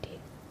 naughty, naughty.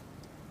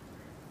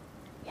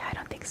 Yeah, I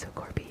don't think so,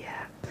 Corby,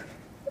 yeah.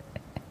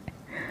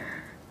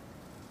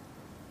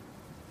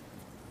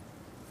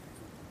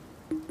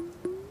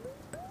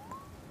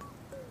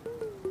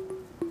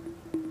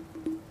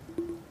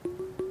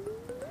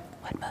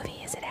 What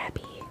movie is it,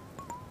 Abby?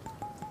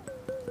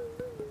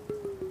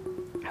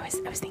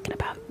 I was thinking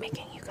about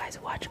making you guys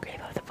watch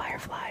Grave of the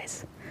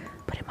Fireflies,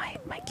 but it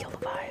might kill the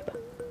vibe.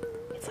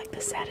 It's like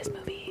the saddest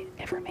movie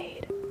ever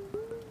made.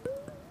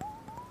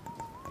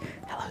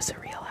 Hello,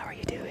 Surreal. How are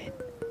you doing?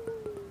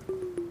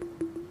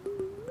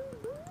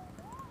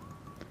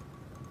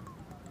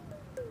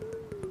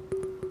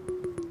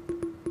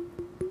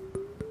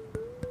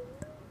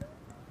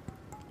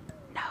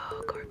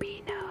 No,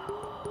 Corby,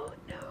 no.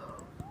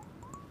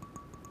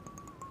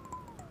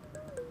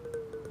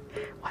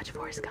 Watch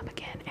Forrest Gump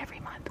again every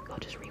month. Go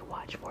just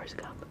rewatch Forrest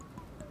Gump.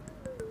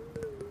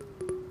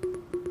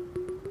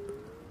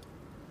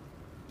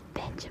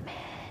 Benjamin.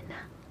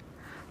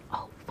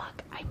 Oh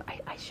fuck!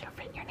 I should have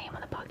written your name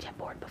on the PogChamp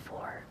board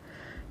before.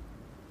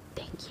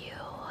 Thank you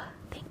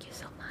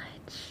so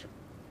much.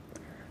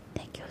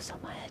 Thank you so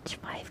much.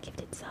 5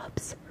 gifted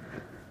subs.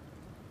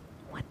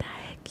 What the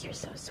heck? You're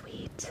so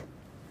sweet.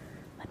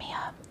 Let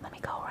me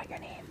go write your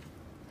name.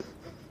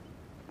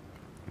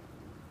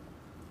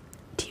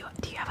 Do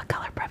you have a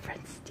color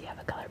preference? Do you have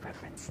a color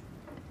preference?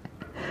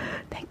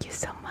 Thank you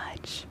so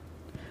much.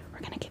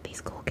 We're gonna get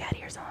these cool cat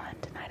ears on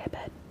tonight, I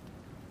bet.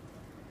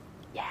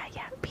 Yeah,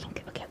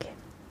 pink. Okay.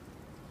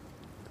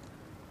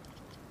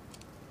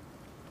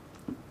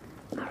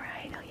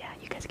 Alright, oh yeah,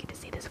 you guys get to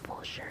see this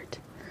full shirt.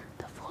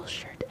 The full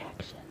shirt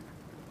action.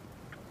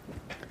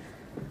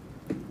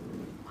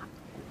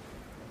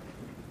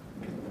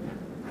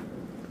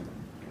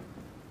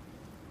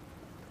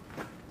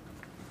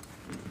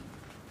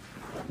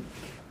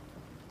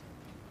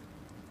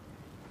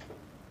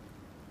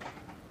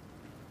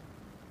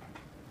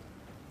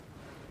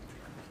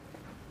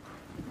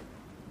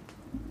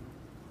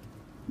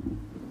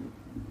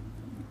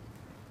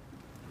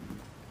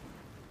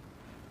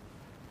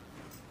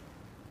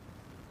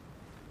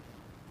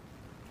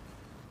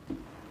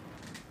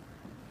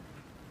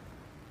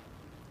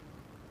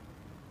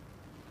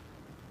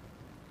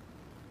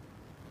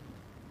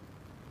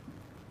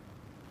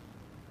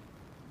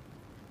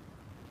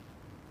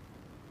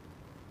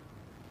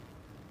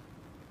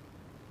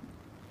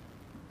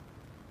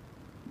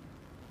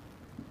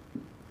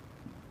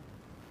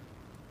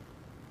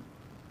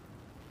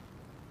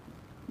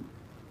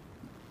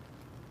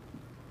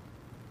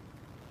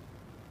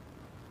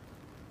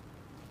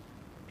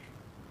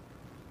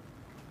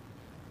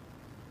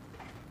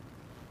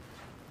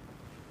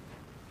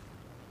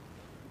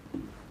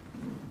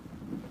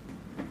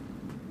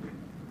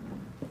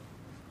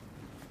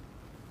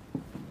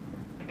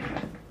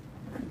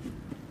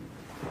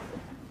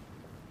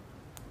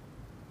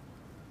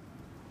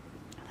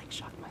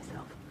 Shocked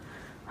myself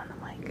on the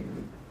mic.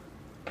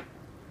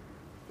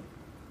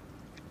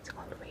 It's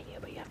called a radio,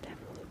 but you have to have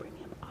Hulu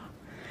Premium.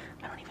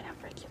 I don't even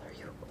have regular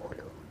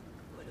Hulu.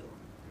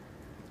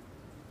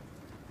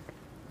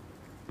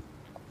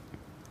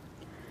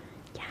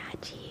 Yeah,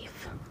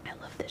 Chief. I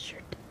love this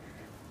shirt.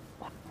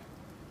 Wow.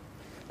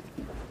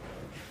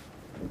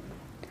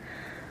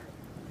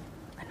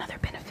 Another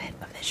benefit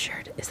of this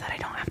shirt is that I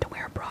don't have to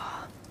wear a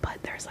bra,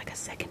 but there's like a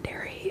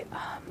secondary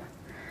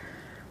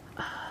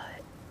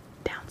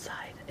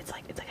downside. It's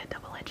like a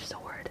double-edged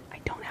sword. I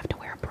don't have to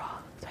wear a bra,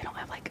 so I don't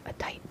have like a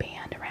tight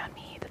band around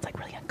me that's like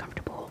really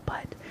uncomfortable.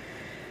 But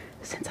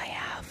since I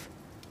have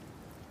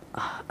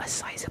a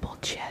sizable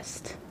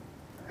chest,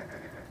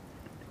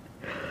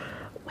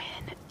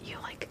 when you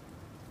like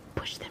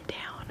push them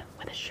down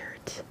with a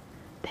shirt,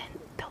 then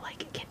they'll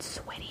like get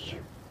sweaty,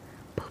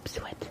 boob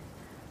sweat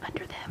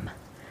under them.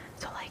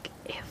 So like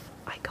if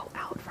I go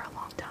out for a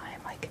long time,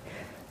 like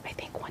I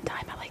think one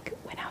time I like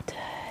went out to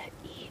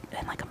eat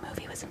and like a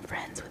movie with some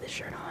friends with a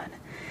shirt on,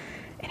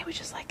 and it was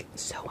just like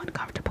so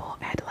uncomfortable.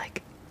 I had to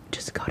like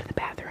just go to the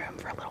bathroom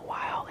for a little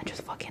while and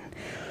just fucking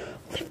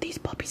lift these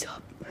puppies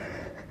up.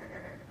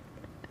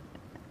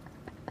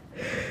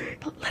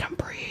 Let them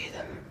breathe.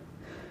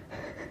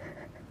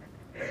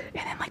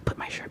 And then like put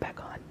my shirt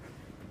back on.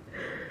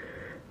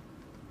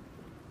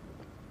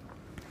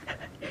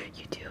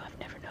 You too, I've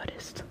never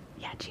noticed.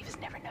 Yeah, Chief has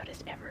never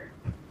noticed ever.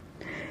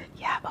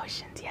 Yeah,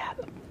 Oceans, yeah.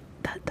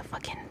 The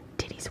fucking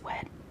titty's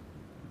wet.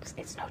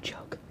 It's no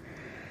joke.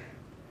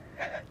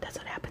 That's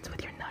what happens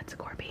with your nuts,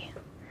 Corby.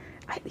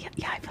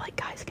 Yeah, I feel like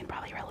guys can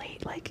probably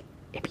relate. Like,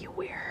 if you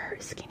wear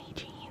skinny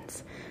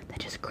jeans that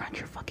just crunch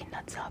your fucking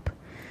nuts up,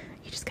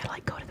 you just gotta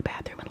like go to the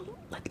bathroom and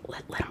let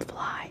them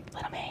fly.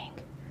 Let them hang.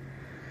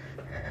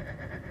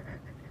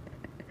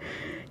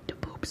 The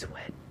boob's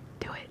wet.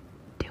 Do it,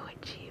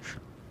 Chief.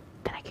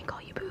 Then I can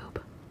call you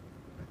Boob.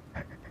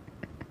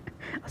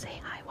 I'll say,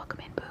 hi, welcome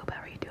in, Boob.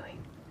 How are you doing?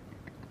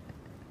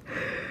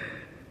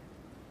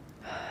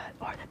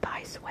 Or the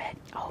thigh sweat.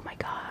 Oh my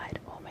god.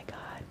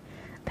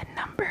 The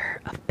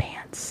number of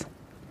pants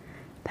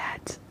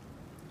that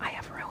I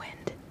have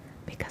ruined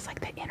because like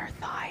the inner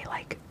thigh,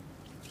 like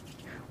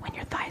when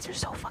your thighs are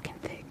so fucking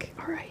thick,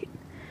 alright?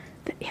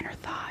 The inner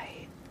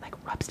thigh like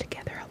rubs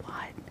together a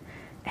lot,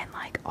 and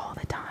like all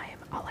the time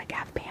I'll like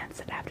have pants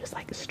that have just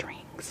like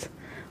strings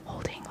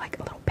holding like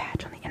a little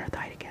patch on the inner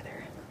thigh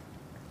together.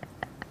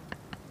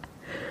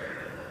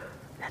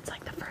 That's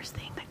like the first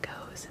thing that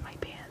goes in my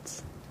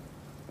pants.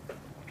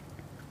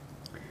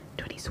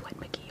 Twitty Sweat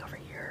McGee over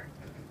here.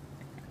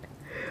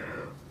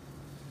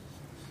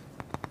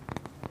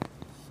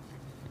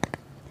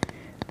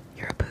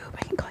 You're a boob.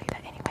 I can call you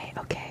that anyway.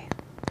 Okay.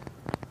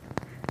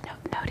 No,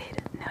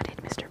 noted,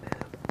 Mr.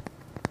 Boob.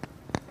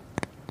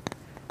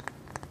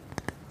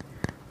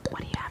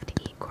 What do you have to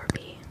eat,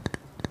 Corby?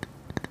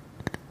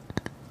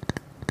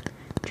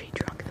 Tree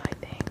drunk thigh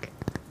think.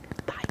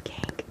 Thigh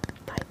gank.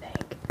 Thigh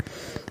think.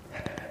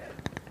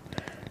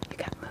 You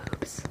got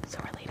moves. So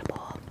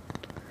relatable.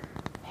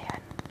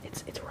 Man,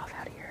 it's rough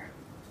out here.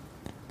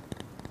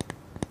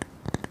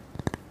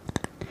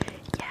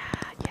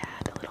 Yeah,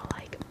 the little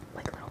like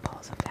little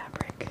balls of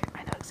fabric.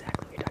 I know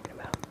exactly what you're talking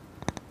about.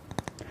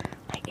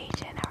 Hi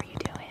Asian, how are you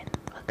doing?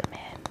 Welcome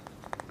in.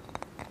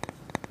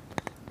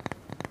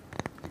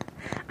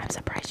 I'm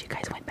surprised you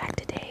guys went back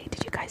today.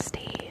 Did you guys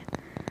stay?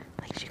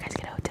 Like, did you guys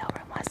get a hotel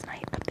room last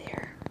night up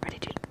there? Or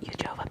did you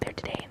drove up there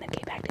today and then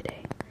came back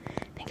today?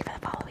 Thank you for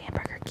the follow,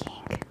 Hamburger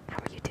King. How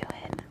are you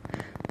doing?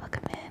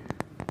 Welcome in.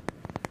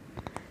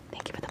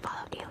 Thank you for the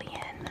follow,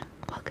 Alien.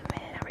 Welcome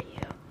in. How are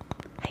you?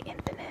 Hi,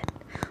 Infinite.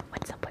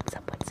 What's up?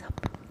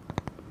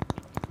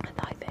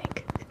 I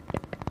think.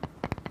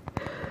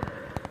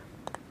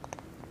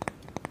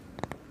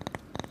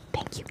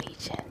 Thank you,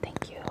 Asian.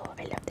 Thank you.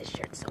 I love this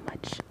shirt so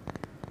much.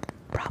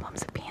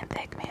 Problems of being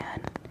thick,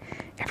 man.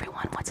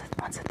 Everyone wants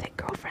a thick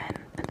girlfriend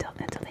until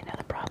they know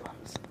the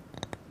problems.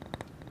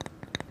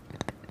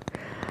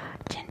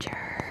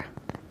 Ginger.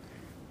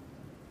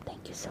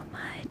 Thank you so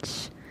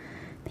much.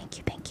 Thank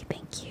you.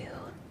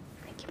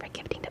 Thank you for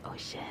gifting to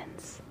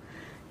Oceans.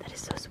 That is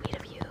so sweet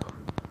of you.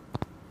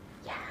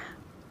 Yeah.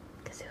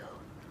 Kazoo.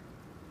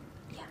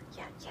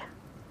 Yeah.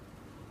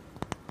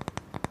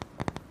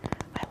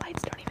 My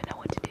lights don't even know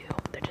what to do.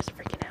 They're just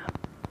freaking out.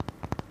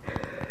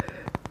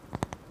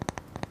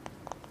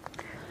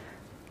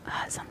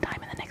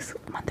 Sometime in the next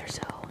month or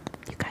so,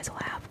 you guys will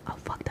have a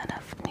fuck ton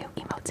of new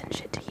emotes and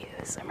shit to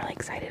use. I'm really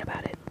excited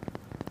about it.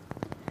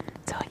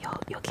 So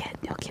you'll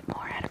get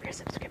more out of your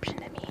subscription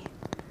to me.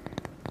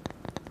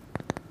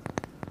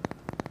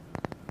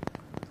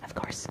 Of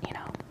course, you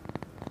know,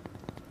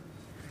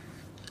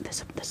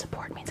 the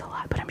support means a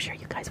lot, but I'm sure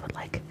you guys would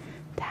like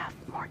to have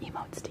more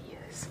emotes to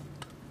use.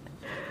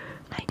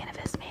 Hi,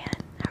 Innovis Man.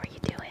 How are you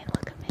doing?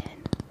 Welcome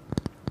in.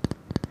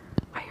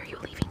 Why are you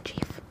leaving,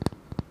 Chief?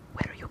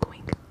 Where are you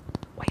going?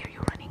 Why are you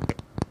running?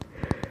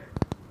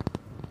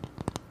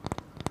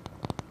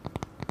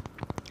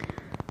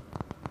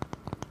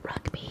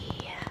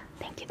 Rugby.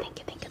 Thank you.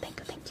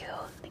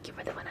 Thank you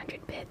for the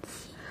 100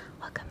 bits.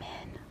 Welcome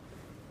in.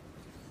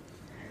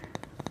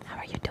 How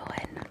are you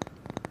doing?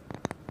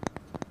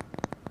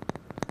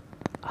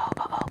 Oh,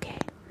 okay.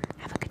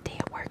 Have a good day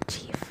at work,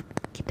 Chief.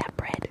 Keep that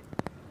bread.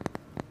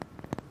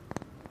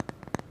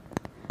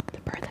 The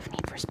birth of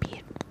Need for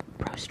Speed,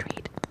 Pro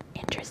Street.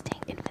 Interesting,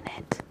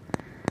 Infinite.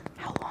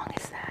 How long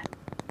is that?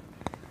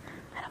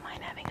 I don't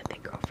mind having a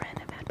thick girlfriend.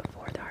 I've had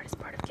before. The hardest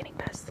part of getting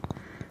past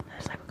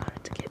the cycle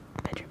comment to get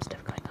bedroom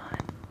stuff going on.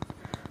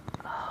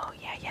 Oh,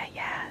 yeah.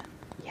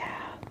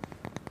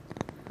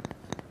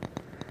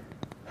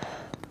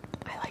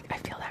 I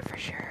feel that for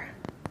sure.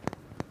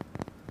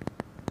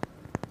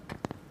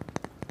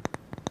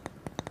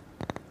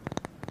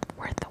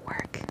 Worth the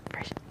work.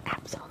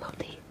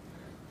 Absolutely.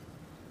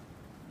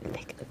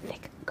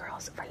 Thick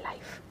girls for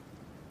life.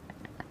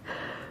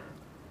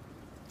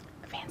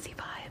 Fancy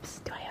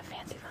vibes. Do I have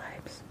fancy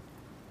vibes?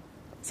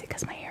 Is it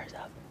because my hair's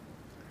up?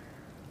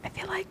 I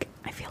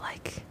I feel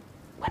like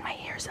when my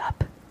hair's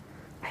up,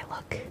 I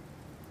look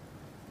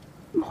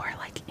more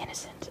like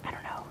innocent. I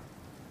don't know.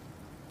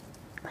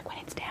 Like when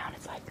it's down,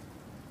 it's like.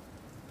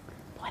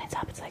 When it's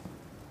up, it's like.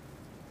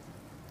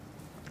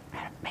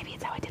 Maybe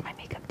it's how I did my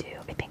makeup too.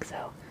 I think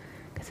so,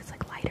 because it's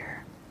like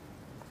lighter.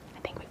 I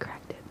think we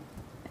cracked it.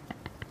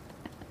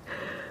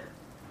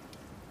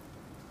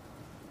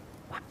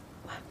 Wow.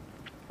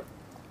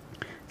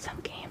 Some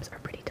games are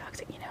pretty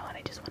toxic, you know, and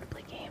I just want to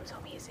play games.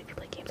 Homies, if you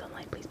play games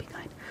online, please be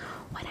kind.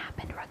 What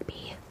happened,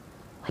 Rugby?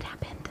 What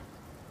happened?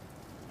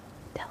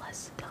 Tell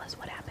us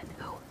what happened.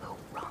 Who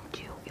wronged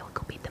you? You'll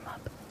go beat them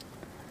up.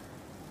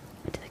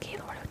 Went to the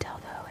Gaylord Hotel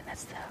though, and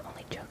that's the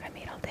only joke I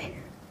made all day.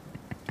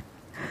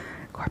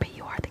 Corbett,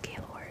 you are the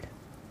Gaylord.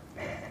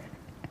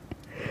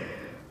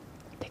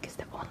 Dick is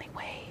the only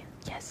way.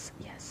 Yes.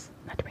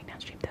 Not to bring down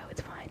stream though,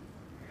 it's fine.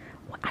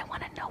 I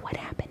want to know what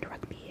happened,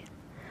 Rugby.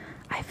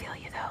 I feel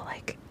you though,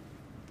 like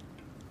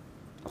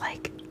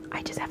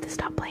I just have to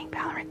stop playing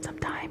Valorant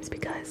sometimes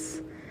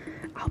because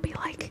I'll be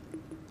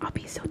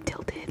so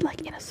tilted,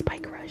 like in a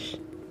spike rush.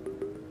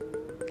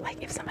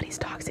 Like if somebody's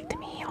toxic to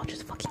me, I'll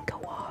just fucking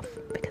go off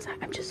because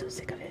I'm just so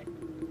sick of it.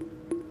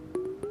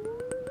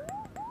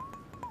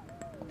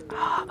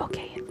 Ah,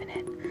 okay,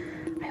 Infinite.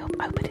 I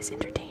hope it is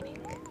entertaining.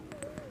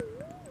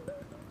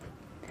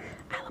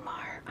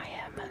 Alamar, I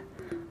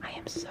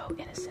am so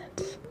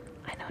innocent.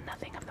 I know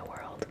nothing of the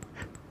world.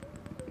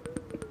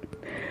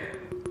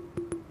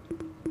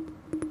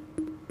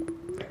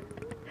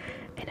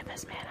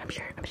 NFS man, I'm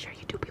sure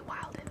you do be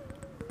wildin'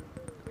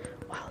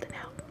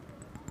 out.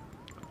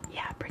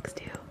 Yeah, bricks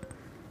do.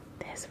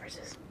 This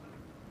versus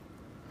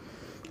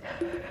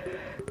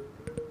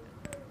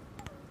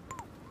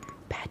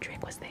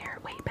Patrick was there.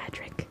 Wait,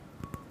 Patrick.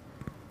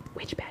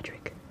 Which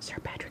Patrick? Sir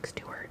Patrick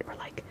Stewart, or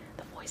like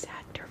the voice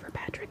actor for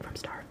Patrick from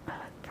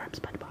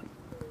SpongeBob?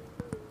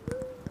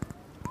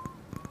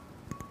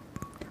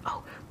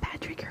 Oh,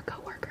 Patrick, your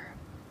coworker.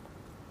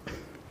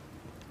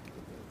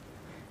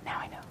 Now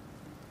I know.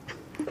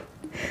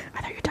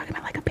 I thought you were talking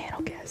about like a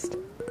panel guest.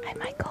 Hi,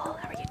 Michael.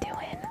 How are you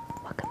doing?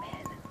 Welcome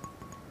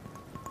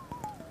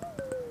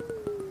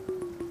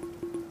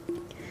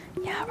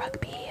in. Yeah,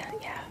 Rugby.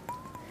 Yeah.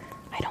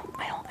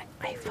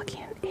 I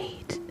fucking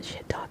hate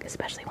shit talk,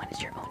 especially when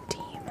it's your own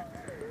team.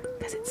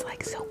 Because it's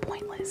like so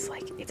pointless.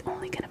 Like, it's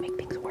only gonna make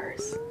things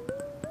worse.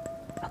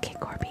 Okay,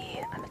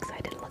 Corby, I'm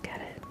excited to look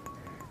at it.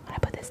 When I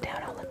put this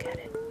down, I'll look at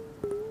it.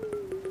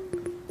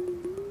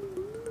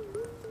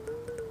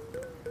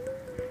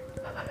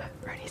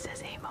 Ernie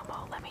says, hey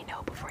Momo, let me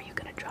know before you're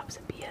gonna drop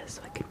some BS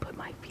so I can put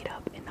my feet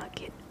up and not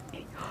get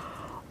any.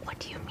 What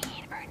do you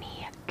mean,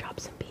 Ernie? Drop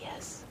some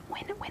BS?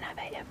 When have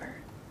I ever?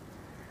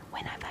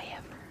 When have I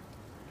ever?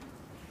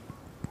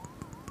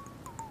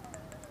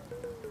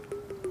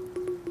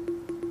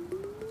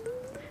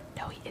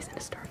 No, he isn't a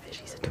starfish,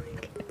 he's a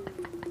twink.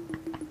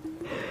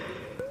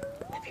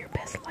 Live your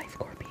best life,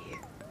 Corby.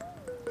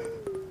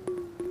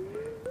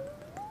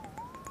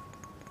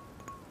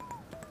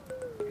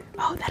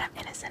 Oh, that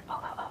I'm innocent.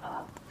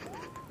 Oh.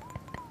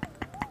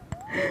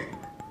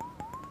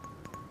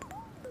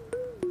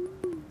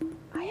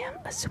 I am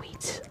a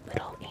sweet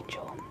little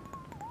angel.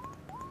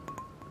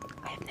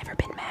 I have never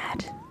been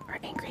mad or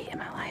angry in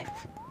my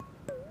life.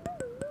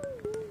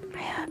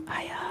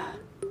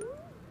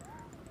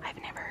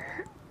 I've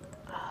never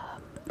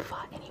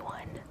fought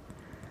anyone.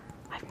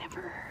 I've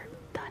never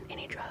done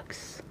any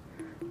drugs.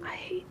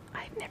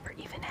 I've never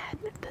even had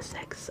the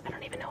sex. I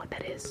don't even know what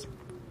that is.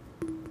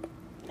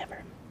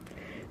 Never.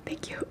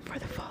 Thank you for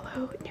the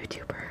follow,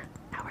 YouTuber.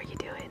 How are you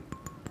doing?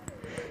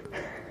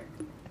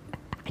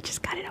 I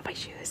just got it off my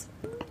shoes.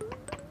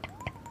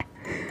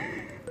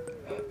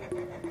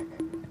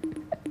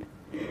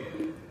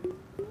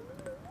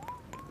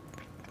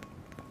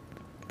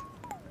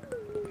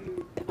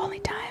 The only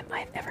time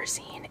I've ever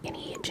seen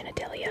any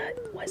genitalia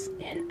was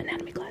in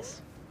anatomy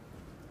class.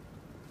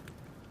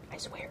 I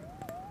swear.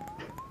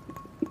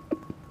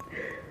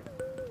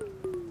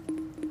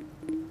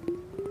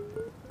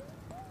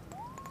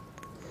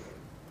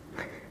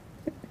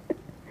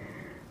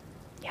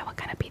 Yeah, what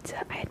kind of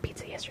pizza? I had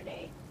pizza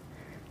yesterday.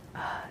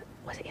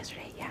 Was it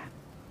yesterday? Yeah.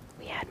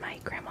 We had my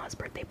grandma's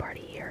birthday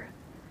party here.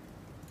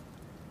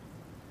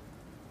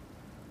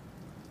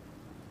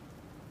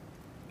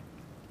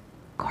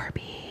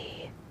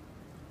 Corby.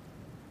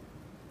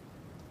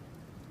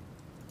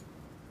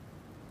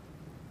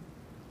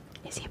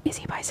 Is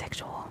he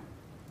bisexual?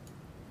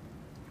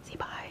 Is he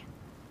bi?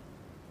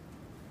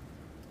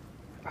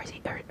 Or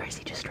is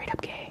he just straight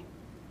up gay?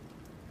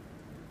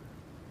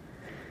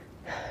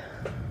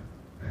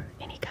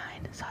 Any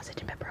kind.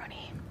 Sausage and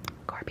pepperoni.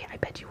 Corby, I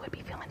bet you would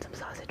be feeling some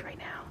sausage right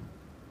now.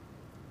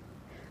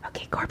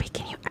 Okay, Corby,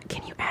 can you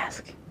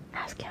ask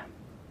him?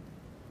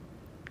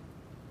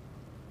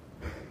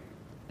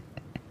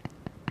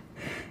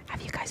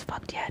 Have you guys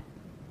fucked yet?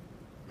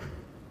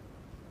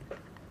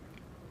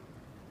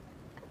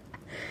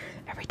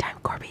 Every time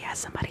Corby has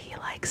somebody he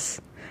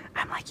likes,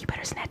 I'm like, you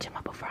better snatch him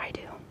up before I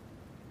do.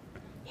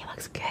 He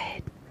looks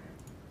good.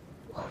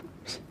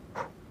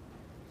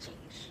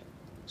 Sheesh.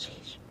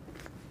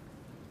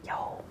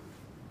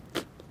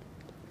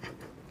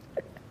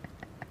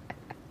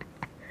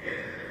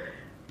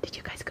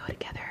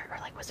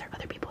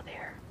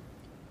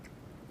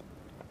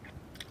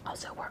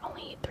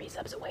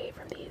 close-ups away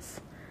from these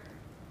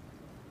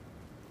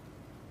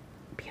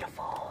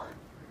beautiful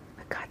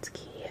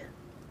Akatsuki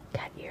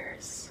cat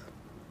ears.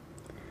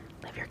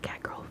 Live your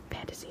cat girl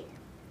fantasy.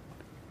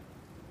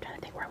 I'm trying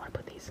to think where I want to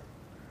put these.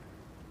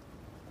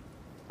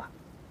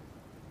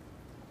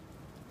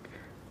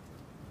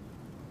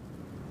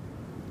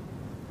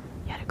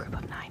 You had a group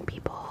of 9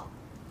 people.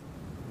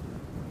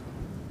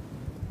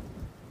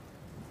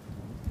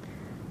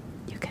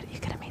 You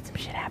could have made some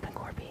shit happen,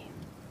 Corby.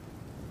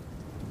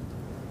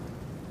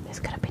 This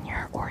could have been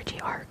your orgy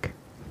arc.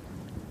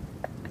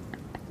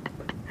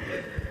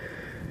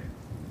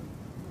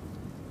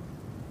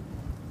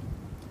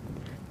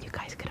 You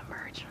guys could have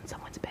merged on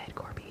someone's bed,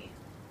 Corby.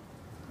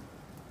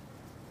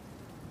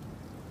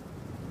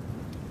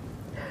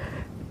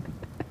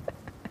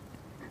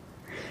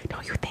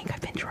 Don't you think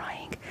I've been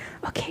trying?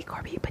 Okay,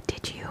 Corby, but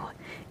did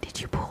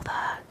you pull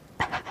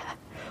the...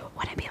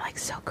 Wouldn't it be like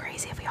so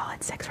crazy if we all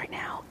had sex right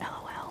now?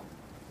 LOL.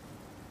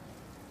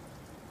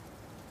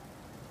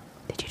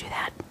 Did you do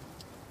that?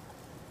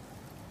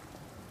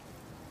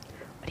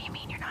 What do you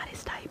mean you're not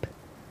his type?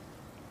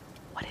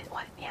 What?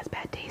 He has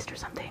bad taste or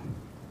something?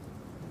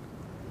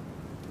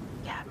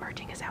 Yeah,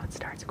 merging is how it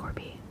starts,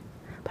 Corby.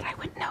 But I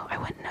wouldn't know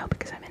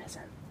because I'm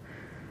innocent.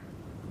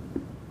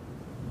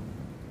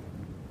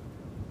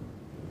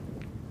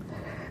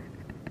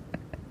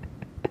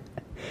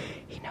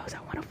 He knows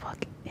I want to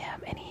fuck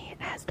him, and he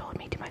has told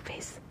me to my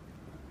face.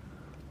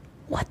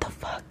 What the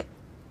fuck?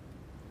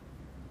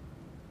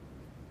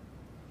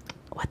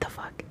 What the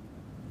fuck?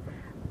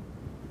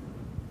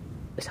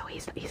 So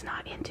he's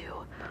not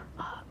into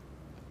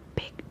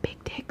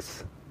big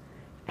dicks,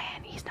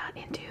 and he's not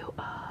into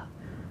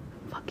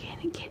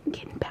fucking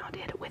getting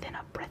pounded within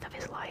a breath of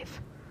his life.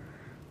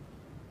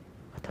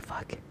 What the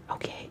fuck?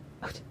 Okay.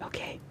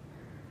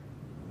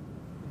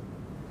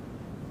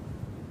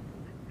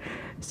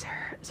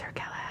 Sir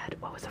Galahad,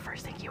 what was the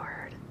first thing you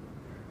heard?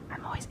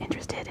 I'm always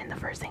interested in the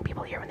first thing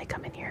people hear when they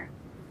come in here.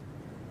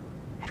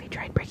 Have you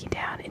tried breaking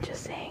down and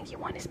just saying you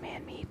want his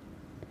man meat?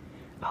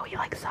 Oh, you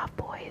like soft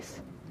boys.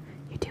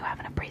 You do have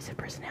an abrasive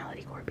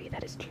personality, Corby.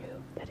 That is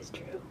true. That is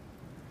true.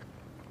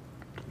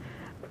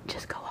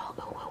 Just go all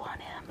ooh-woo on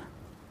him.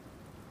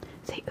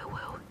 Say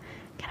ooh-woo.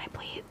 Can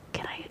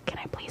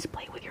I please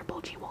play with your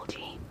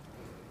bulgy-wulgy?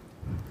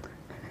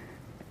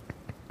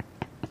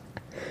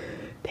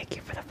 Thank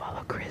you for the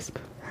follow, Crisp.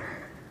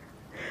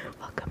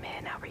 Welcome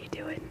in. How are you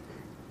doing?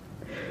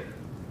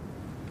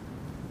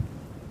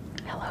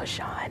 Hello,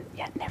 Sean.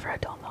 Yeah, never a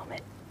dull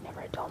moment.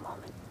 Never a dull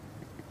moment.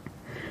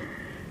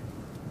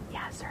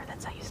 Yeah, sir,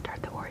 that's how you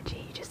start the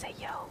orgy. You just say,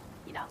 yo,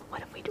 you know,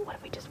 what if we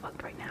just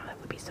fucked right now? That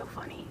would be so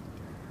funny.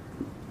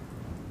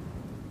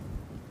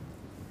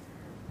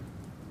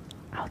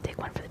 I'll take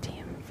one for the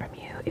team from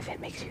you if it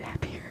makes you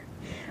happier.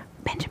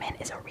 Benjamin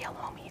is a real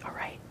homie,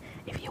 alright?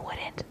 If you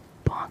wouldn't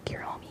bonk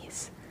your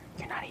homies,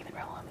 you're not even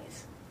real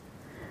homies.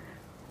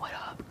 What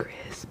up,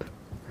 Crisp?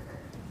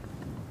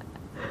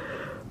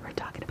 We're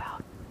talking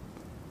about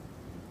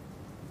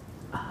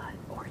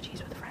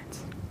orgies with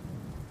friends.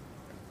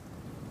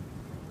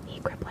 Hey,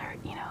 Crippler,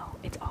 you know,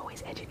 it's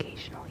always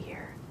educational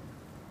here.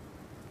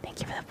 Thank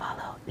you for the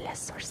follow,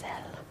 Les Sorcel.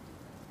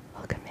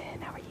 Welcome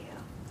in, how are you?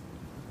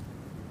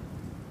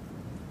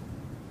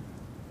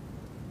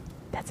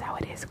 That's how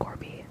it is,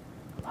 Corby.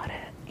 A lot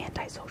of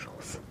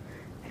anti-socials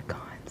and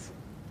cons.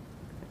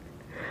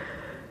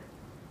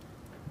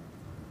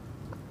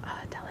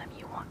 Tell him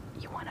you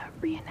want to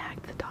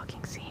reenact the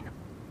talking scene.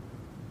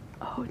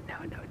 Oh, no.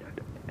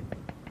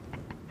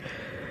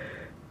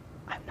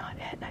 I'm not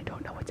in. I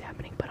don't know what's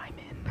happening, but I'm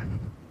in.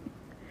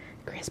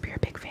 Crisp, you're a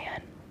big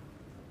fan.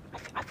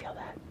 I feel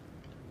that.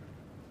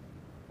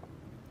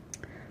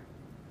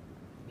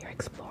 You're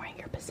exploring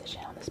your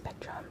position on the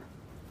spectrum.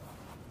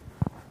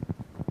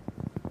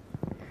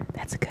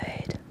 That's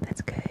good.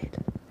 That's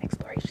good.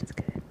 Exploration's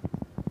good.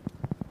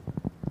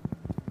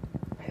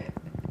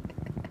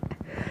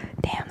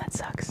 Damn, that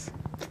sucks.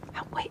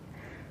 Oh, wait.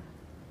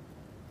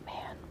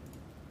 Man.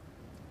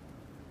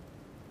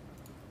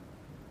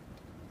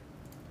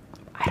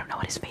 I don't know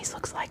what his face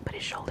looks like, but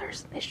his shoulder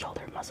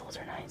muscles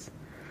are nice.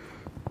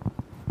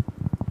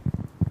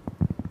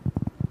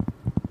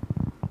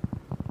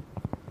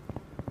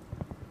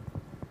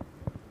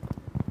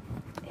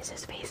 Is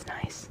his face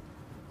nice?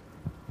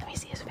 Let me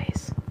see his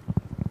face.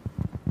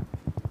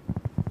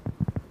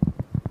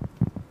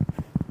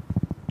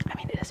 I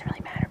mean, it doesn't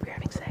really matter if you're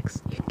having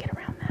sex. You can get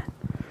around that.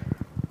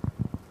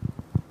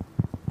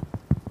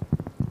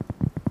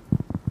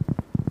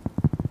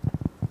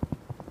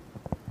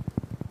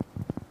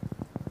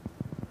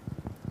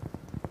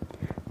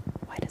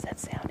 Why does that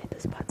sound hit the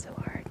spot so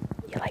hard?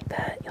 You like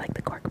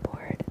the cork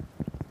board?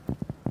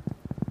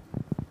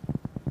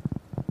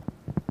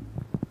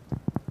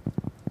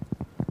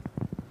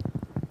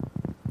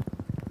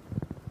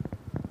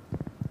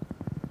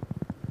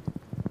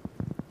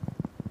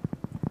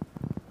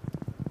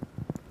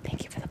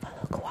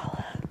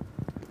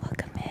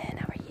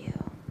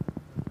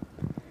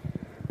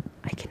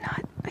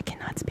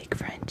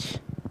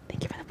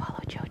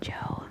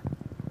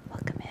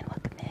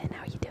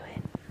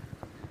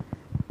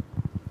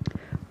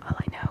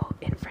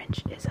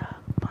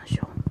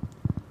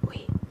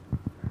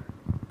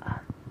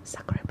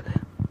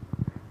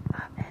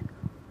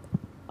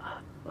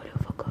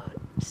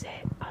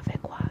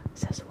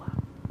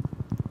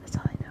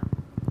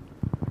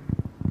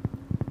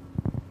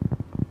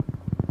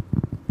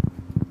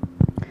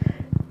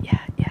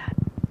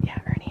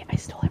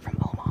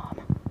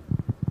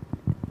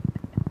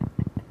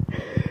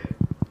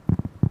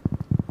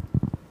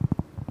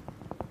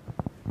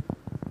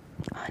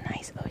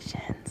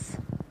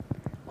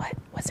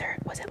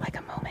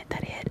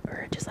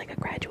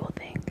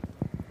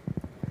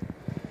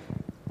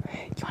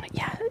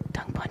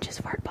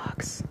 fart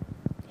box.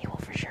 He will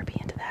for sure be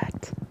into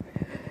that.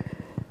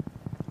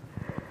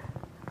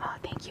 Oh,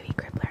 thank you,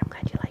 eCrippler. I'm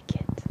glad you like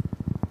it.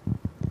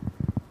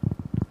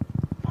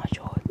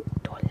 Bonjour,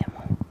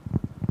 Dolemo.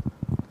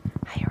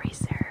 Hi,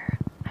 Eraser.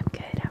 I'm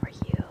good. How are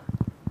you?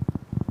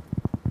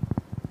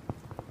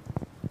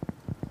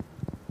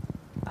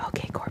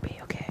 Okay, Corby.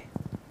 Okay.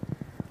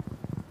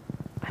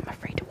 I'm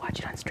afraid to watch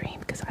it on stream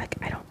because I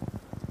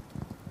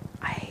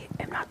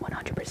am not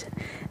 100%.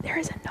 There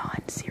is a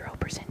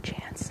non-0%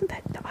 chance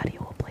that the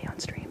audio will play on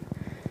stream.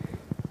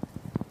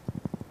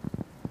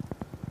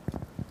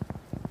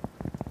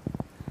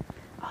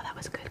 Oh, that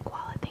was good,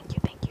 Koala. Thank you,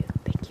 thank you,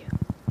 thank you.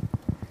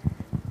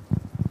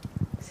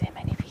 C'est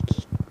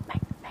magnifique.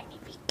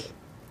 Magnifique.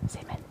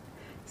 C'est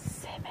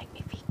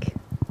magnifique.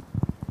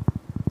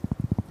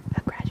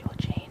 A gradual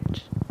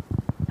change.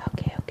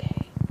 Okay,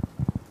 okay.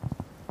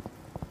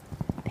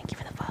 Thank you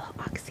for the follow,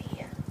 Oxy.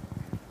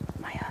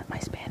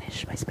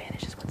 My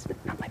Spanish is what's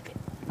not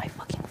my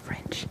fucking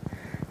French.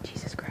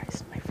 Jesus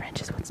Christ, my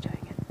French is what's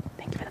doing it.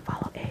 Thank you for the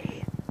follow,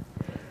 A.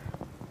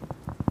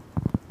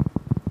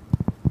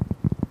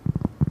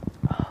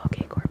 Oh,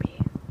 okay, Corby.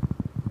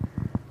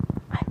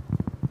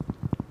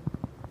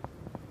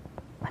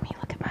 Let me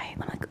look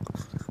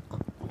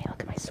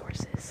at my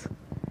sources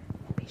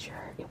and be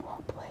sure it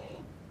won't play.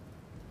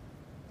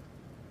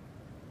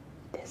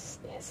 This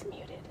is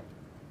muted.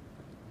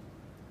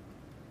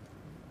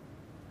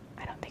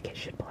 I don't think it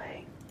should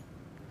play.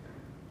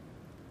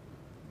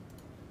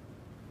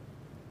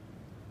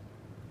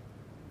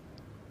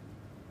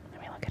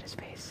 Let me look at his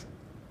face.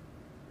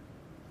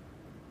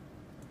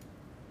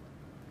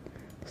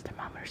 This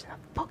thermometer's in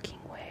the fucking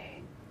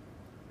way.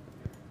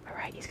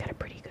 Alright, he's got a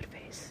pretty good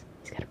face.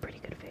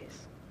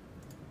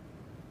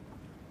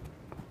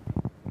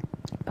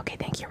 Okay,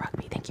 thank you,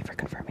 Rugby. Thank you for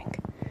confirming.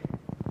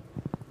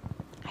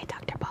 Hi,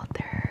 Dr.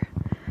 Balter.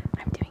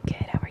 I'm doing good.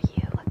 How are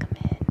you? Welcome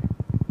in.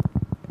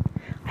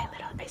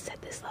 I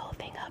set this little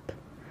thing up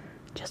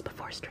just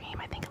before stream.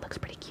 I think it looks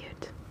pretty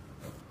cute.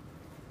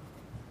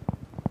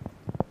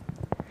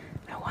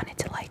 I wanted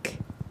to like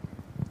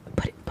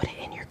put it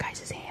in your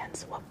guys'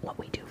 hands what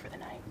we do for the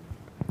night.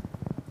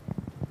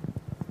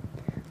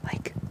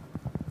 Like,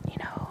 you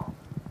know,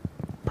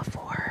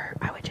 before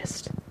I would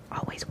just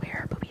always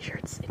wear booby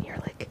shirts in here,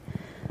 like,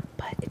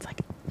 but it's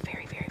like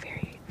very, very,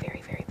 very,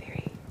 very, very,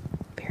 very,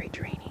 very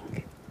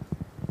draining.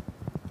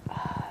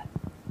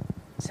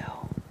 So,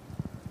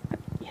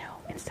 you know,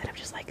 instead of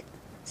just like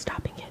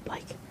stopping it,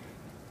 like,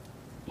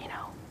 you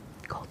know,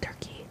 cold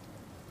turkey,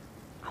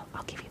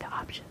 I'll give you the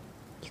option.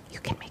 You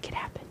can make it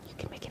happen. You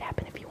can make it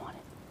happen if you want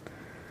it.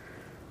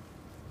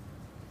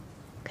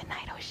 Good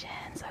night,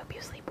 Oceans. I hope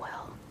you sleep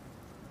well.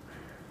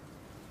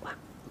 Wow,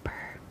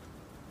 purr.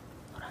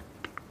 Hold on.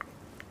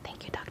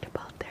 Thank you, Dr.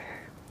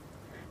 Balter.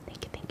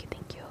 Thank you, thank you,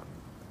 thank you.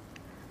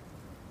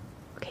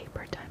 Okay,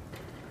 bird time.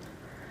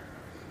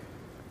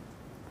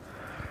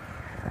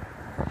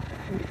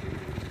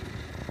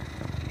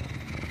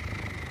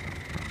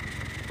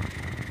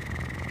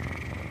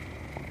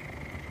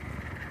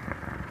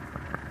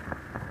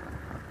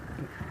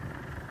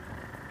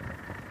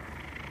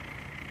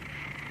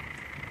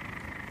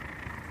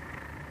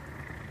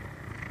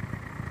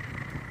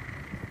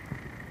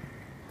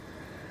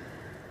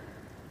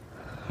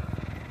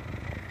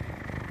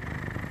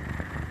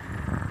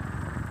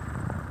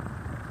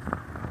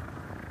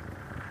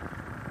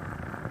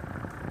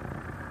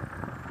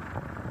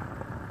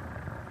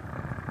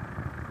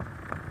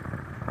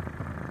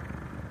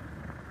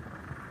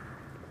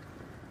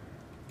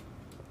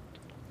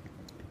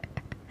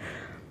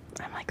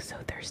 I'm like so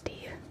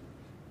thirsty.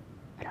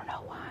 I don't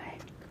know why.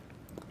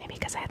 Maybe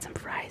because I had some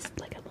fries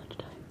like at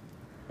lunchtime.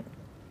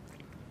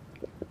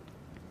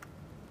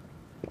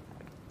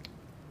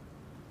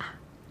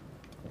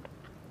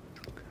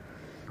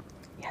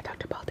 Yeah,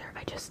 Dr. Balder,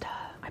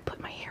 I put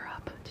my hair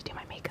up to do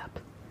my makeup.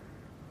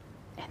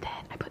 And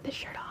then I put this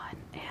shirt on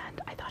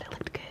and I thought it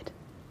looked good.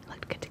 It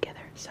looked good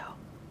together, so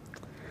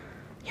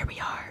here we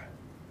are.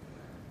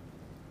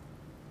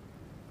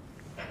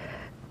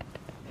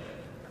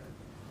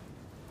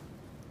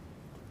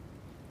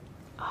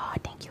 Oh,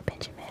 thank you,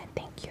 Benjamin.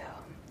 Thank you.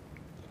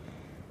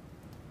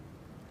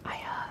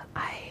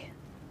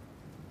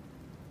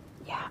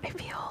 I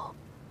feel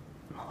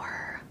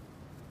more,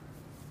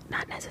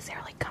 not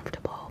necessarily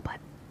comfortable, but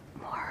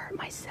more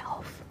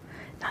myself.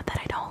 Not that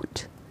I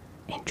don't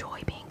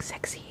enjoy being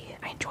sexy.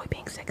 I enjoy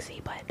being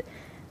sexy, but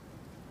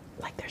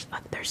like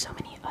there's so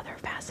many other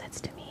facets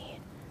to me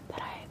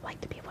that I like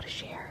to be able to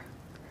share,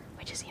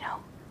 which is, you know,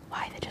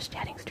 why the Just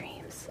Chatting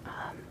streams.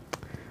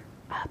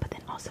 But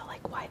then also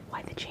like why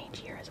the change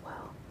here as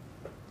well.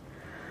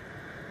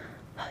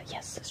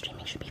 Yes,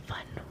 streaming should be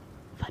fun.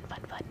 Fun.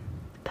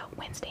 The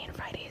Wednesday and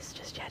Fridays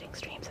Just Chatting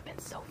streams have been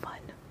so fun.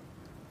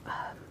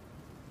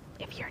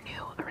 If you're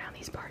new around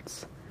these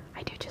parts,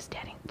 I do Just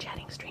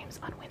Chatting streams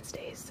on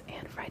Wednesdays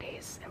and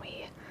Fridays, and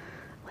we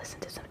listen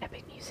to some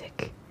epic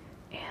music,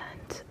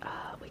 and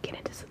we get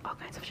into all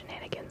kinds of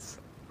shenanigans.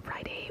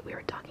 Friday, we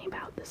were talking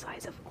about the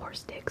size of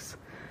horse dicks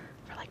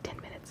for like 10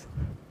 minutes.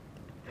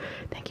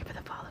 Thank you for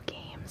the follow, game.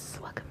 DMs.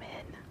 Welcome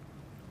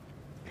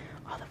in.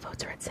 All the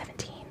votes are at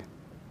 17.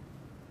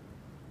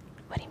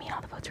 What do you mean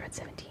all the votes are at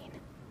 17?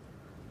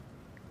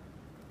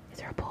 Is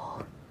there a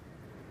poll?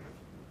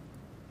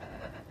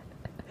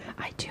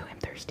 I too am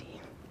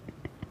thirsty.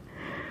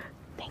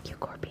 Thank you,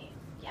 Corby.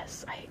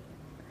 Yes,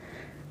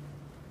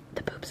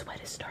 the boob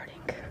sweat is starting.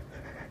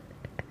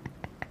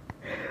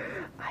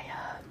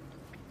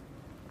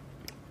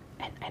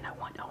 And I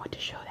want to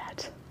show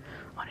that.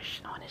 I want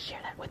to share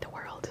that with the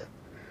world.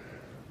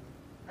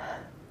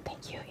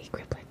 Thank you,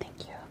 eCrippler.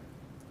 Thank you.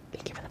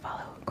 Thank you for the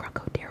follow,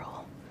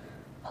 Crocodile.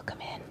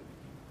 Welcome in.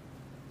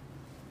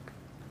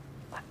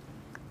 What?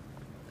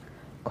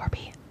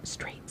 Corby,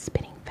 straight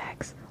spitting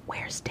facts.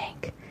 Where's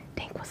Dank?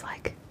 Dank was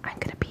like, I'm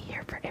gonna be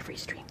here for every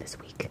stream this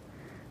week.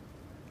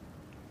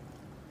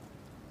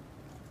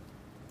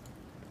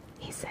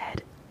 He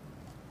said,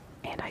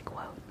 and I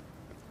quote,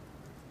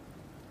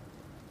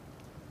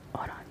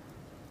 hold on.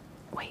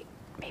 Wait,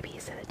 maybe he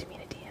said it to me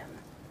in a DM.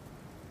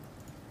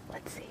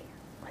 Let's see.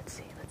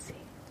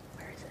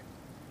 Where is it?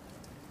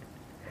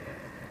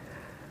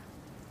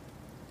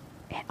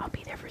 And I'll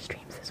be there for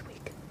streams this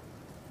week.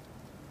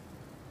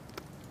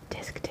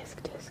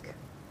 Disc.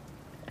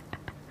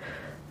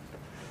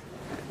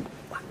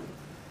 Wow.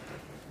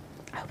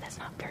 I hope that's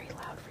not very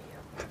loud for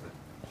you.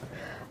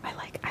 I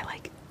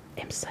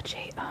am such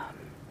a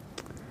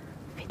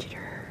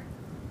fidgeter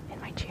in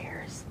my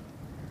chairs.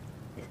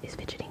 Is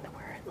fidgeting the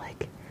word?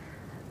 Like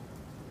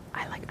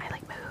I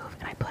move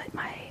and I put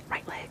my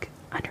right leg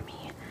under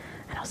me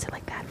and I'll sit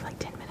like that for like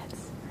 10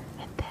 minutes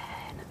and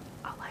then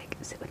I'll like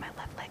sit with my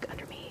left leg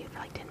under me for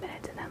like 10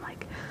 minutes and then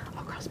like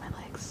I'll cross my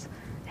legs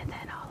and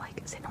then I'll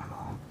like sit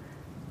normal.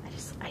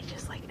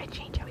 I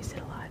change how I sit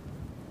a lot.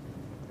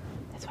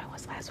 That's why I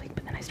was last week,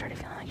 but then I started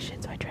feeling like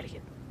shit, so I try to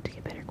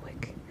get better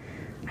quick.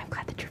 I'm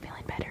glad that you're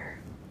feeling better.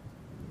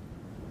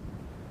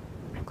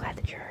 I'm glad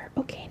that you're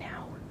okay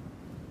now.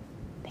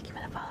 Thank you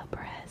for the follow,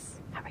 Perez.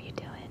 How are you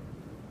doing?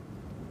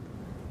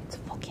 It's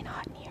fucking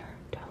hot in here.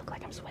 Do I look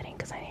like I'm sweating?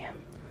 Because I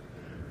am.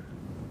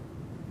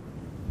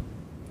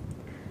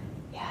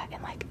 Yeah,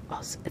 and like,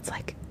 also, it's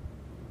like,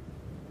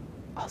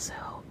 also,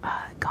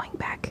 going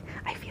back,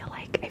 I feel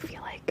like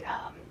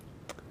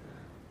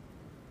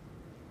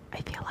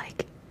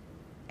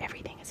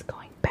everything is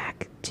going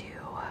back to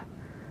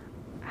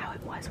how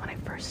it was when I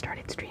first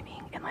started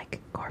streaming, and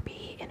like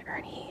Corby and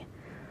Ernie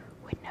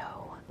would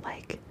know,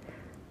 like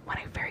when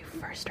I very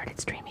first started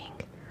streaming,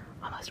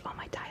 almost all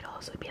my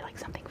titles would be like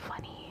something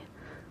funny,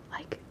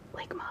 like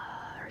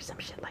Ligma or some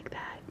shit like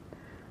that.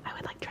 I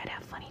would like try to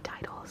have funny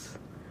titles,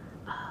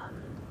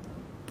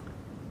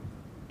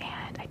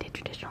 and I did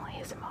traditional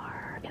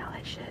ASMR and all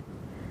that shit,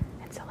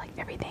 and so like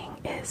everything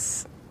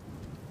is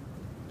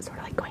sort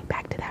of like going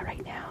back to that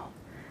right now,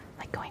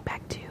 like going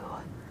back to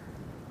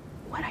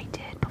what I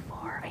did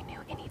before I knew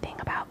anything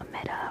about a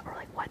meta or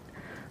like what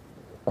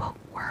quote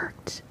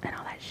worked and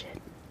all that shit.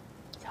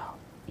 So,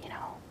 you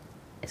know,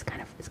 it's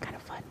kind of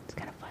fun. It's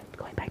kind of fun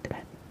going back to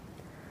that.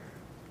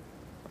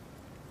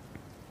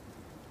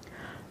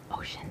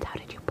 Oceans, how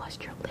did you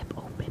bust your lip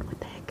open? What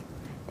the heck?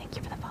 Thank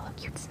you for the follow,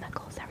 Cute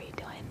Snuggles. How are you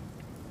doing?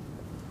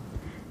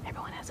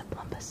 Everyone has a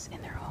plumbus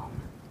in their home.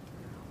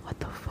 What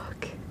the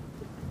fuck?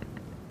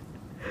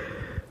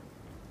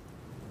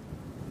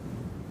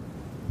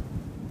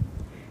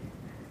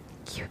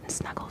 Cute and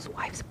Snuggles'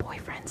 wife's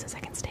boyfriend says I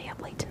can stay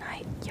up late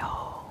tonight.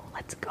 Yo,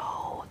 let's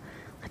go.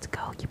 Let's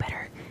go. You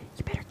better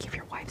give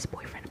your wife's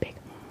boyfriend a big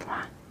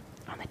mwah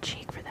on the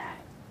cheek for that.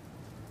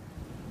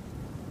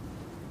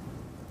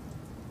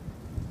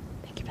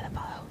 Thank you for the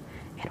follow,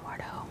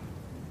 Eduardo.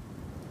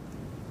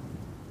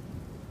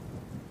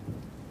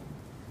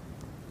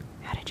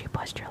 How did you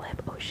bust your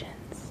lip,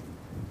 Oceans?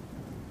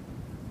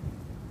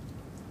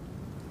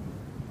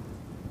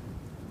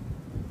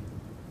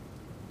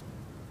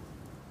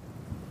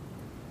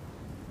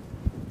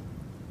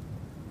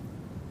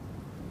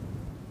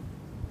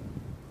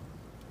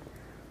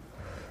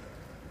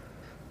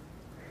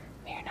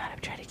 May or not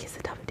have tried to kiss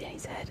the top of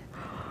Danny's head.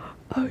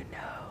 Oh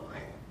no.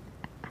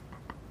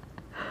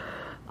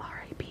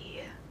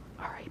 R.I.P.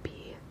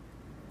 R.I.P.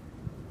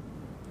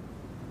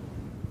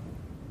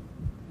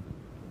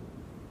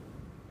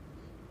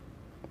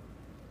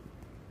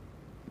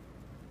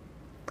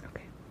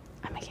 Okay.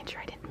 I'm making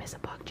sure I didn't miss a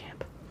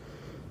PogChamp.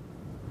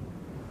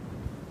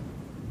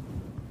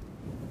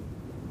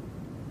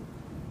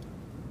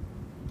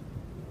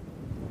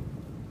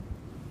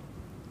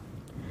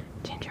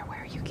 Ginger,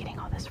 where are you getting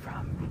all this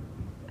from?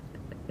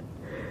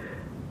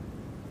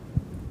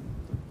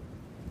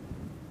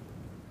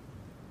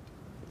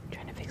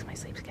 Trying to fix my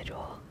sleep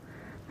schedule.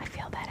 I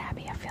feel that,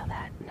 Abby. I feel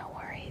that. No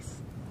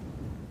worries.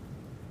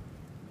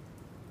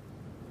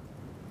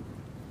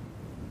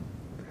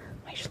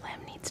 My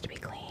schlem needs to be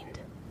cleaned.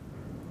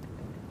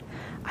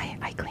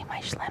 I clean my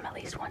schlem at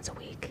least once a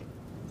week.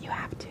 You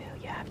have to.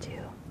 You have to.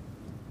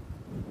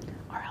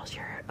 Or else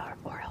your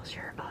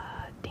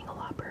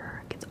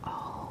dinglehopper gets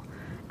all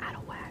out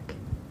of whack.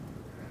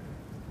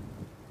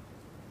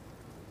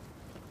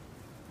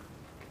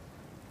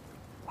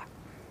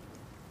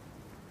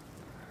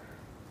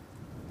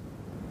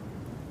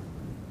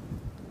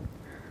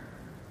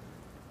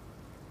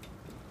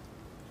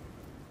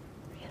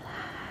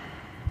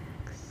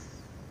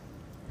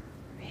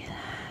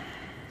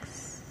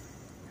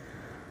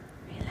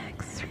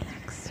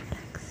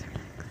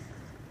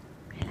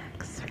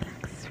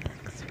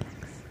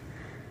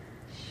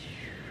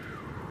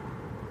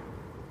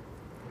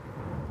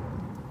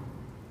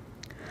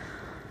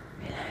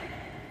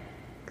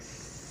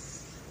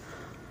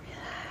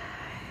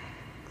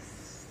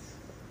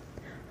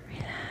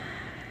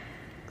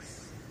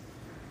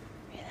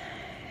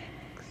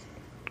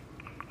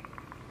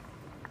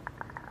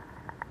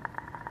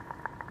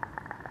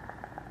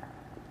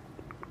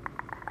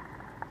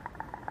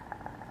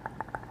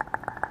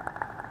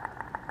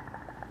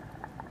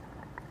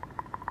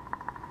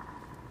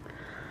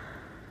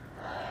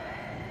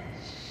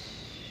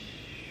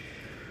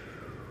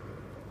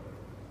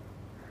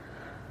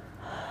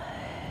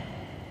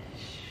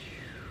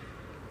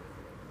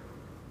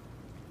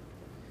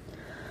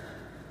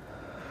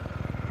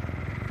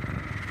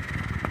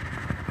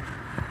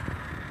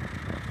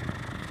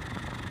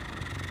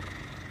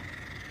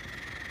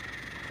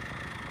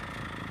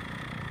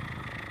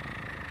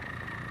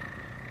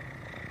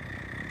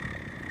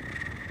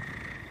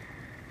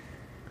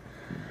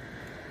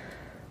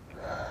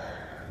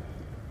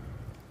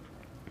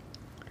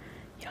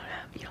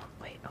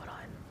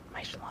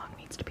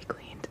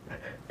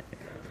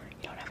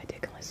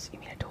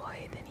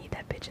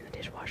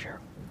 dishwasher.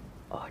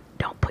 Oh,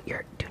 do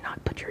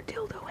not put your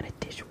dildo in a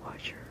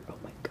dishwasher. Oh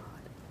my god.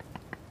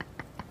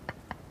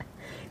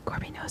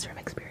 Corby knows from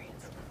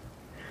experience.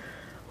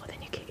 Well,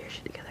 then you get your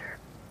shit together.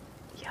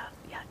 Yeah,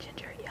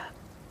 Ginger, yeah.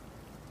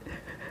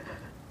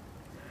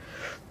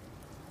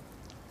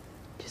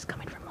 Just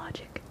coming from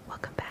logic.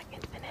 Welcome back,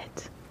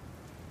 Infinite.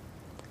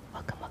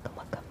 Welcome.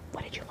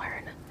 What did you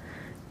learn?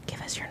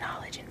 Give us your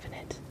knowledge,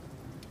 Infinite.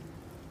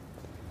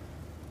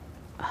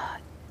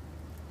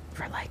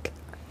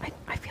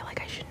 I feel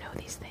like I should know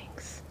these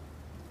things.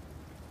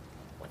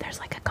 Well, there's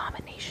like a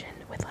combination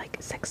with like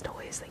sex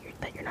toys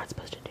that you're not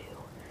supposed to do.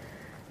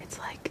 It's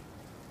like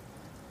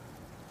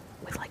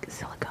with like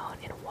silicone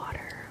and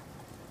water,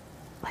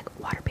 like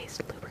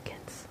water-based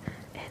lubricants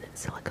and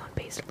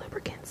silicone-based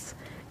lubricants,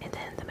 and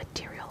then the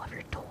material of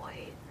your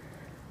toy.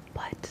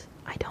 But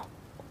I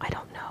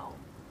don't know.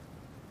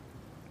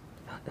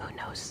 Who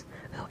knows?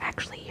 Who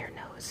actually here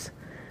knows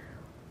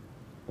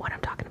what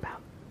I'm talking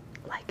about?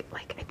 Like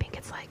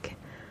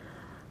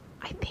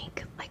I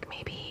think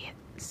maybe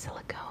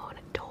silicone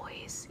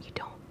toys you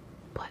don't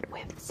put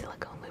with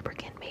silicone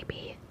lubricant.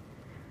 Maybe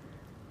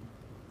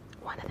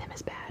one of them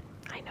is bad.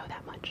 I know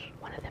that much.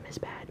 One of them is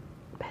bad.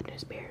 Bad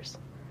news bears.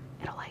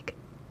 It'll like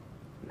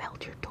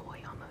melt your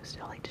toy almost.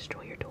 It'll like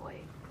destroy your toy.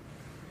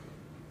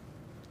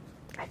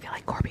 I feel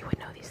like Corby would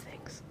know these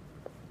things.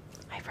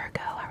 Hi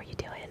Virgo, how are you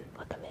doing?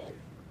 Welcome in.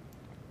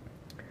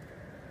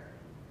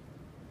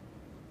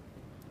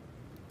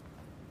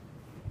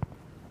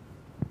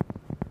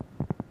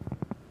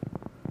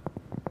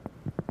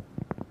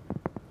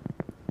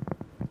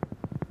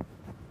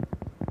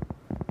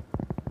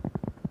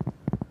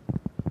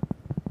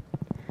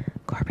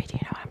 Corby, do you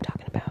know what I'm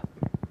talking about?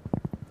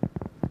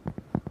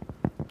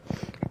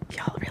 If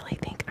y'all really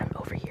think I'm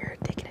over here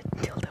taking a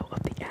dildo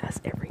up the ass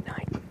every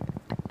night.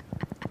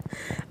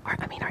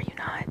 Are you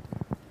not?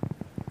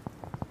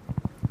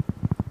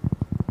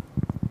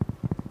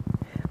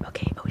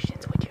 Okay,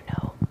 Oceans, would you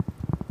know?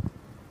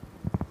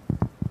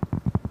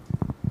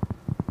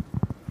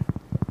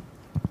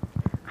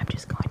 I'm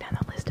just going down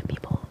the list of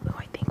people who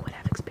I think would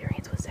have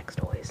experience with sex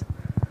toys.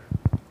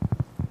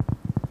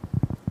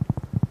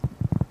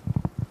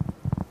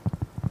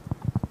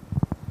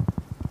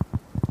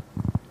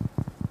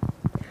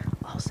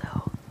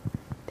 Also,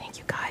 thank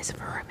you guys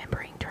for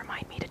remembering to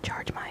remind me to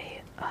charge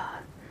my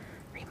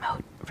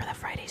remote for the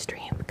Friday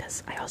stream,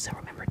 because I also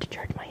remembered to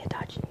charge my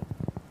Hitachi.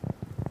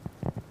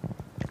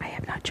 I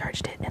have not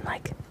charged it in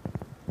like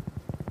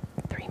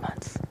 3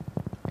 months.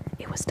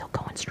 It was still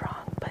going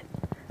strong, but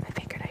I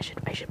figured I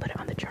should put it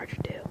on the charger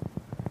too.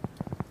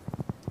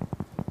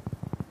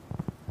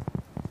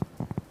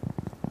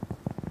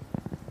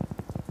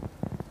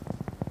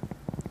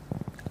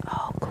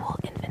 Oh, cool,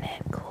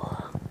 Infinite, cool.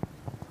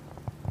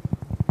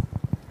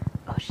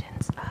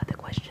 Oceans, the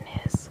question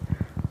is,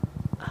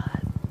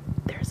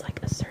 there's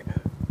like a certain,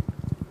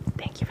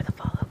 thank you for the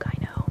follow,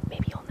 Gyno,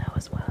 maybe you'll know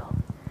as well.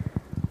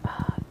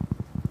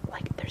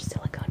 Like there's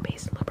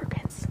silicone-based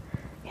lubricants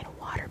and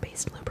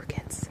water-based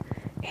lubricants,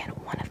 and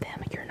one of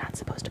them you're not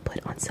supposed to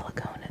put on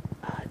silicone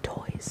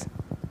toys.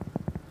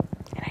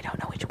 And I don't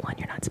know which one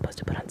you're not supposed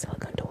to put on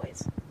silicone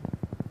toys.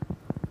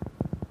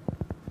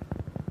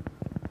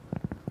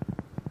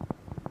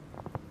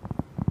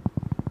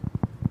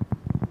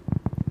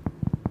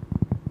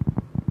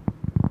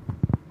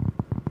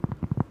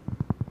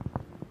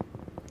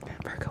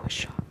 Virgo is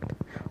shocked.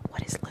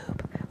 What is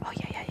lube? Oh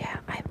yeah.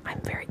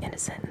 I'm very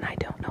innocent and I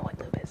don't know what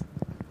lube is.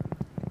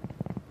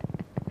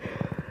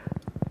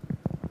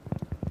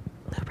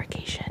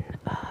 Lubrication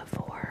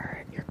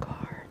for your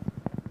car.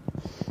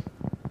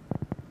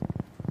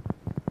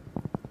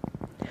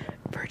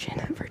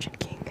 Virgin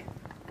King.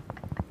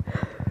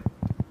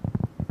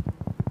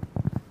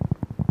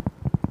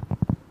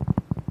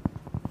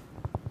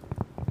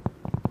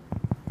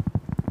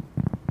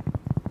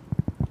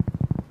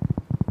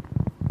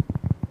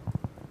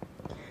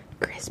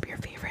 Crisp, your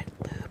favorite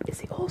lube is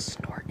the old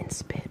snort and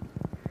spit.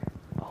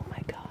 Oh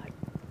my god.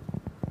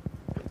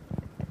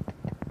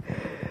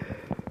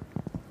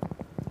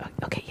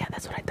 Okay, yeah,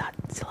 that's what I thought.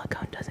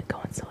 Silicone doesn't go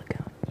on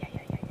silicone. Yeah.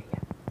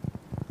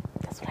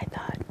 That's what I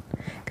thought.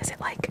 Because it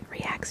like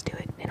reacts to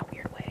it in a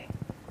weird way.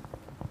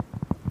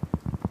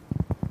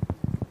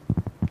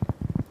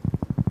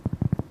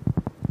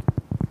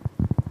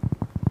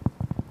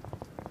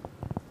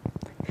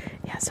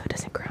 Yeah, so it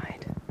doesn't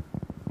grind.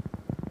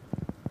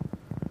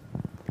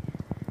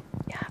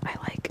 Yeah,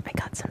 I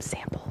got some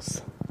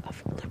samples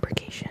of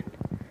lubrication.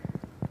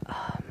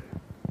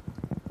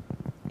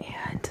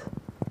 And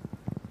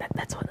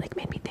that's what like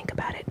made me think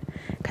about it,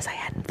 because I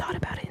hadn't thought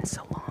about it in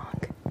so long.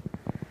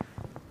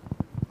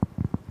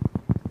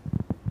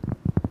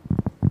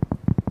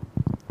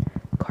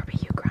 Corby,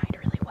 you grind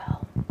really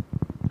well.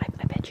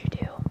 I bet you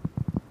do.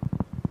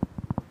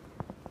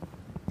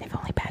 If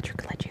only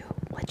Patrick let you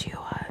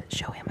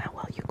show him how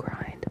well you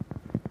grind.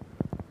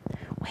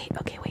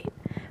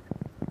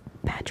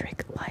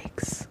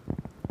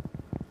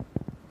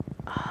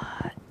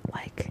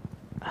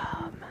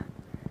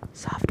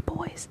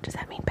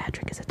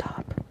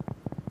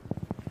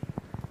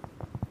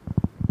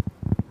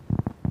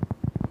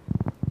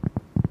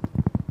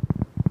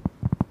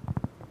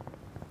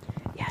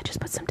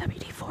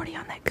 40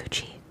 on that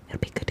Gucci. It'll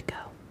be good to go.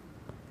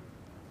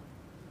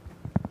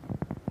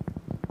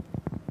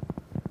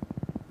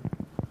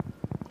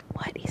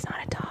 What? He's not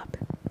a top.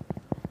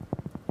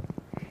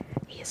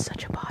 He is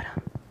such a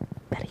bottom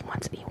that he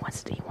wants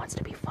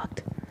to be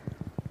fucked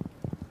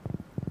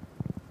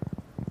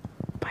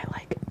by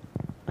like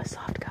a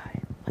soft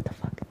guy. What the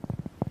fuck?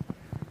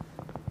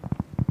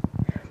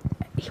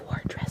 He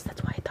wore a dress.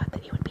 That's why I thought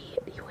that he would.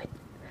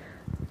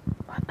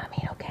 I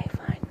mean, okay,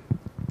 fine.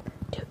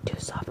 Two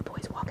soft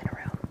boys walk in a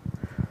room.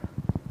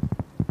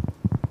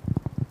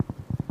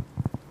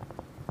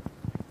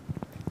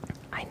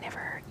 I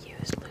never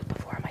used lube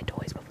before on my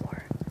toys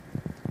before.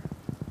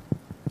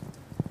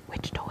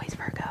 Which toys,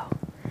 Virgo?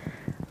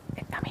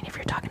 I mean, if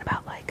you're talking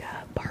about like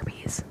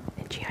Barbies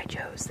and G.I.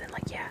 Joes, then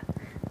like yeah,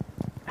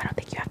 I don't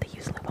think you have to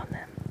use lube on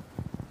them.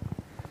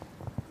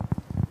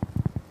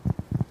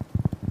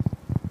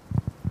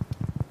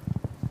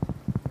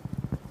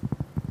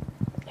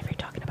 If you're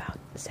talking about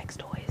sex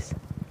toys,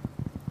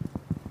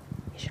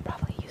 you should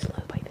probably use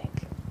lube, I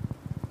think,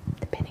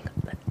 depending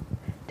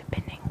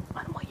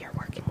on what you're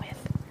working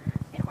with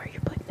and where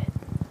you're putting it.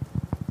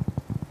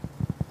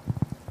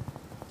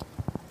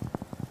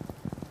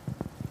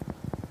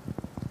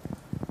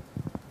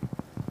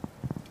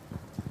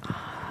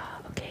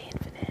 Okay,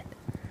 Infinite.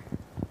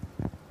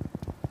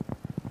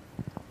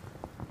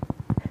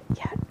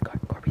 Yeah,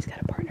 Corby's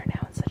got a partner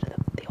now instead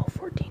of the old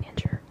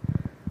 14-incher.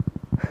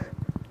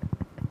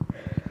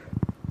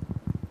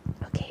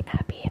 Okay,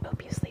 Abby, I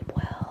hope you sleep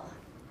well.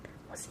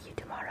 We'll see you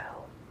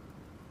tomorrow.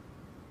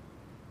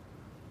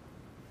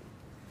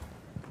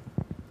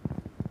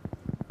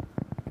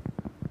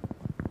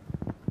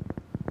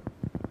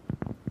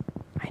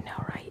 I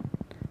know, right?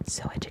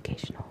 So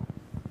educational.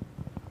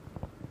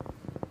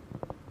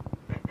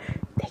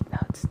 Take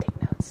notes,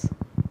 take notes.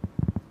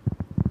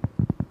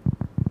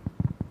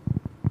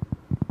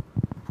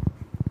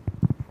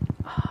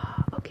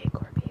 Okay,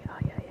 Corby. Oh,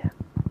 yeah.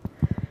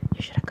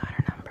 You should have got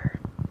her number.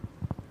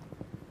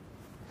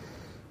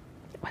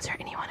 Was there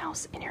anyone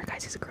else in your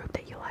guys' group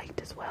that you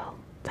liked as well?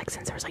 Like,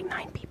 since there was like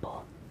 9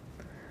 people.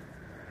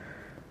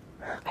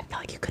 I feel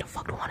like you could have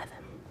fucked one of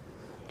them.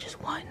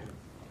 Just one.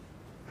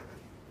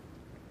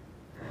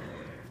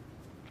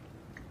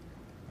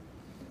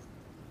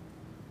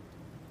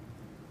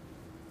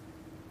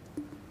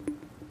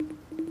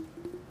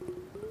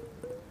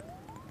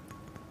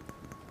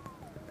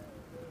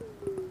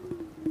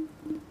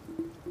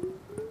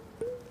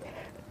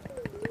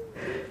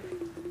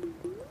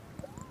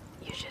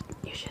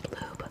 You should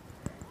lube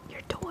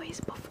your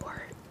toys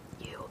before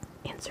you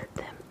insert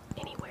them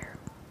anywhere.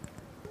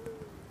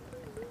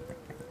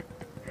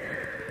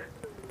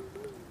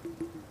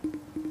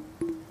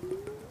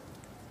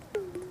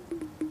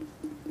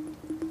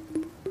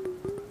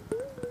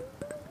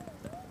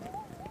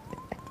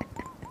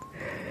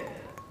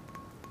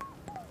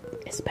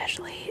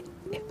 Especially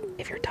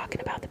if you're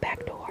talking about the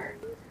back door.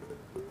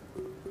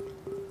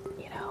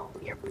 You know,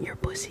 your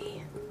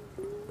pussy.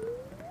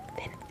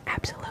 Then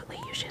absolutely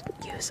you should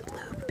use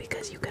lube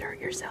because you could hurt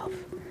yourself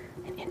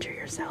and injure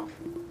yourself.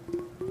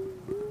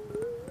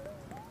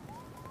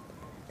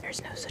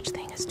 There's no such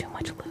thing as too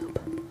much lube.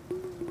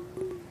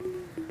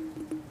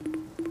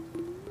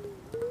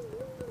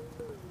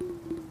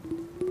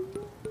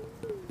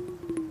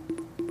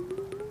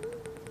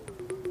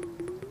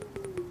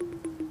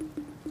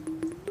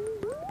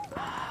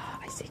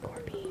 I see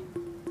Corby.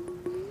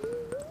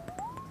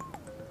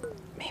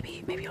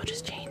 Maybe I'll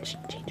just change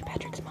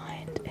Patrick's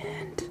mind,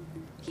 and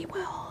he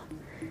will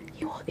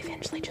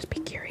eventually just be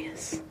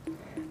curious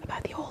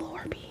about the whole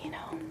Orby, you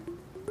know.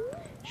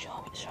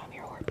 Show him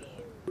your Orby.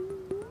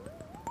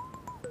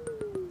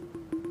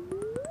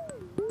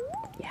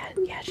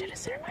 Yeah, I should have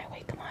sent her my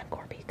way. Come on,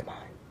 Corby, come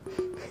on.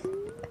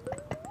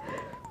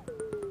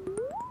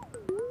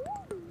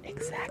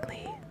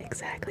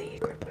 Exactly,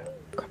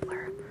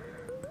 Crippler.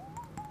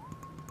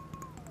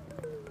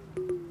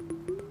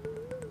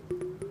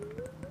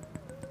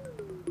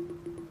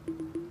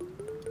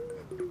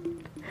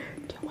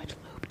 Too much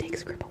lube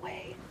takes grip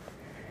away.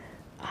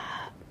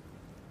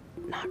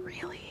 Not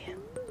really.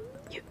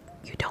 You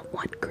don't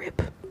want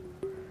grip.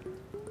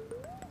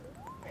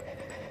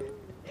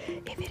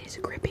 If it is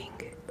gripping,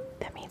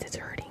 that means it's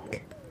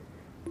hurting.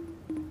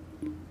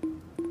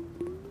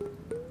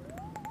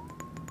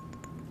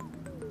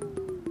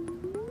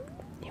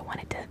 You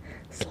want it to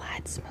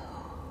slide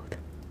smooth.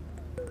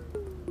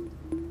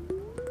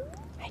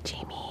 Hi,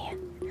 Jamie.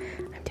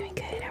 I'm doing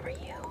good. How are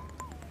you?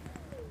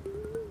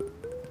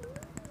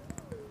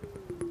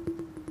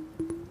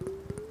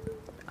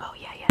 Oh,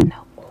 yeah,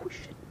 no. Oh,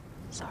 shit.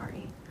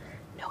 Sorry.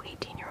 No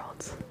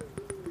 18-year-olds.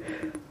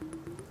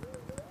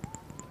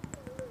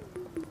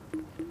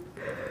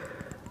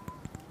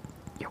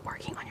 You're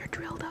working on your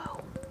drill,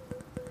 though.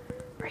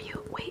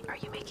 Are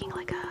you making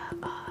like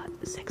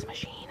a sex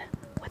machine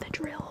with a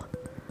drill?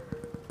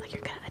 Like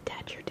you're gonna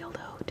attach your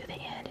dildo to the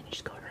end and you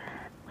just go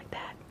like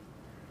that.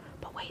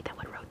 But wait, that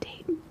would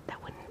rotate.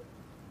 That wouldn't.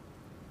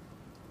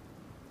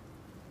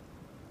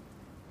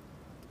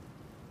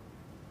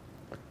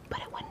 But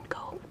it wouldn't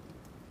go.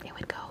 It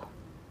would go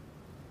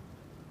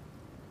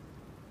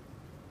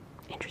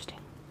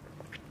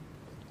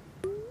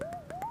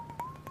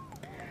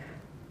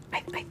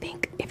I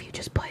think if you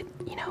just put,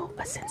 you know,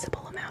 a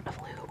sensible amount of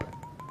lube,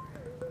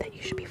 that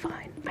you should be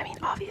fine. I mean,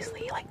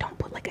 obviously, like, don't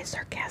put like a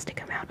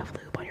sarcastic amount of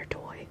lube on your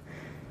toy.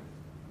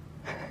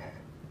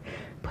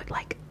 Put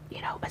like,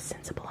 you know, a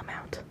sensible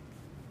amount.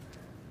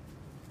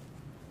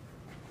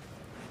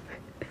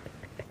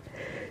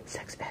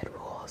 Sex ed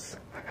rules.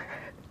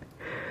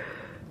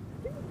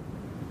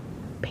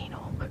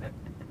 Banal.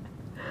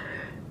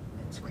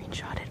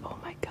 Screenshot it. Oh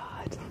my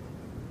god.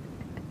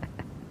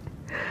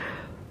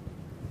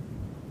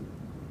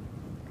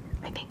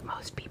 I think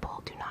most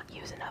people do not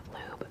use enough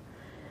lube,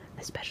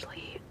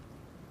 especially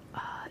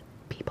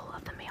people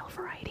of the male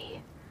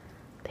variety.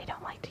 They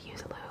don't like to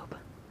use lube,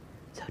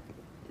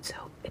 so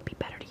it'd be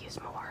better to use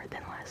more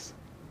than less.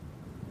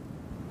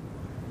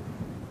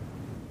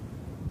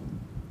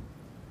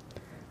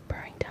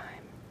 Brewing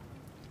time.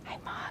 Hi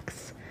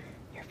Mox,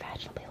 you're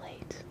fashionably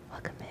late.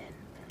 Welcome in.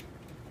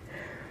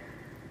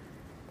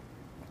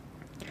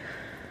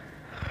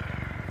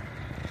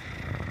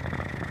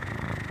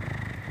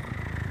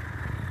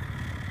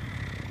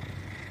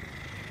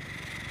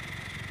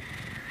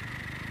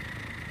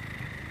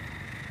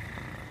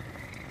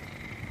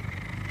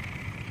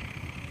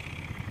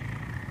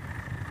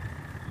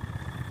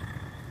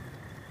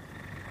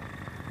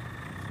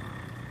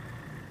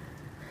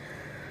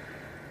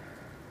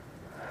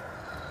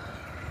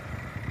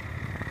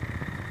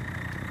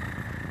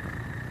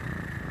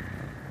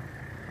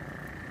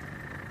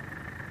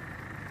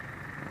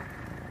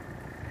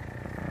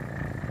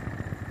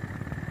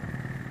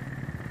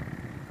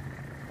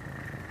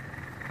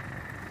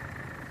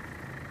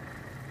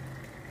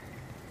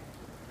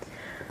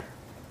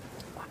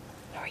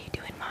 How are you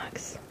doing,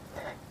 Mox?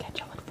 Catch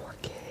y'all in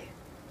 4K.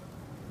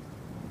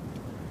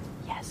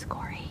 Yes,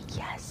 Corey.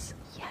 Yes,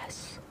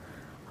 yes.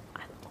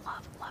 I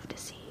love to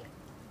see,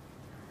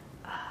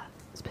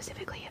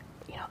 specifically,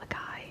 you know, a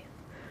guy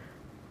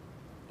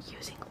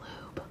using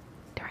lube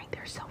during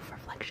their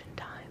self-reflection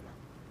time.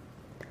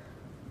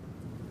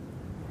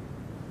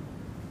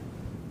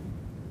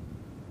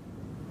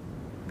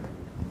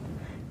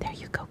 There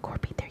you go,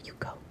 Corby. There you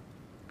go.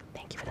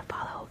 Thank you for the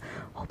follow.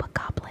 Oba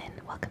Goblin,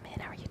 welcome in.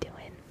 How are you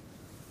doing?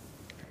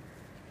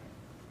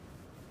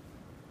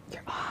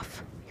 You're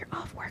off. You're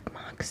off work,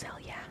 Mox. Hell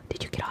yeah.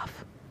 Did you get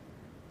off,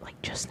 like,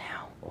 just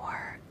now?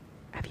 Or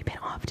have you been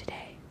off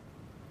today?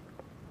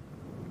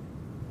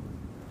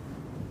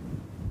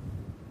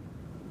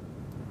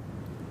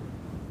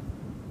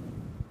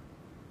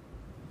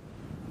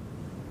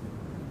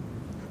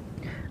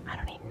 I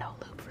don't need no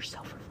lube for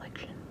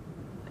self-reflection.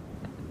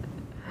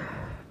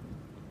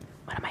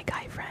 One of my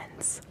guy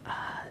friends,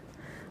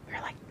 we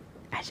were like,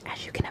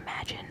 as you can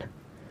imagine,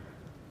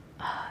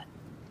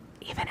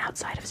 even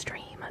outside of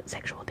stream,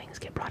 sexual things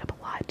get brought up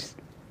a lot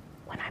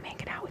when I'm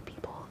hanging out with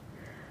people.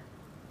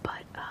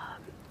 But,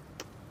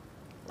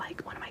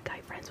 like, one of my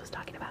guy friends was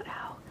talking about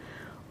how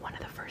one of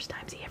the first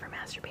times he ever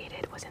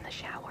masturbated was in the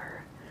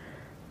shower,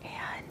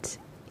 and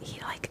he,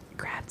 like,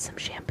 grabbed some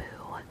shampoo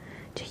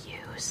to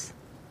use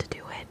to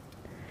do it,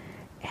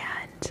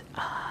 and,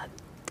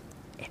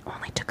 it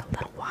only took a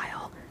little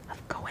while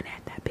of going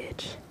at that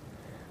bitch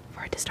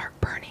for it to start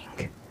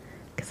burning,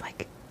 because,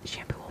 like,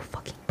 shampoo will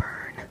fucking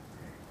burn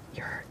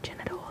your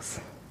genitals.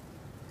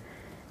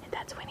 And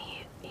that's when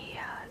he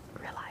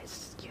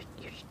realized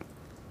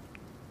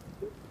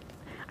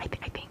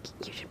I think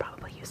you should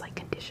probably use, like,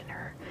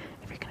 conditioner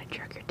if you're gonna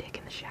jerk your dick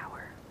in the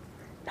shower.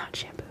 Not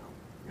shampoo.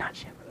 Not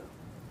shampoo.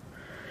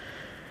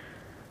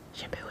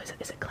 Shampoo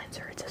is a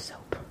cleanser, it's a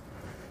soap.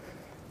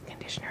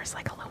 Conditioner is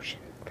like a lotion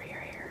for your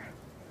hair.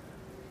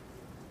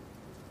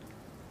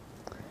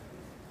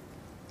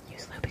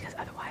 Use lube because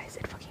otherwise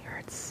it fucking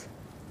hurts.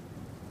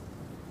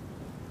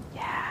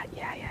 Yeah.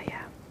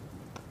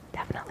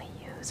 Definitely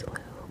use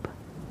lube.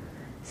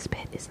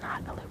 Spit is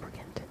not a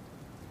lubricant.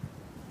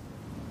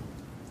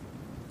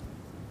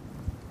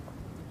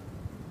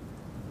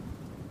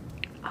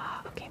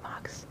 Okay,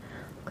 Mox.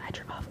 I'm glad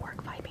you're off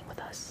work vibing with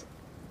us.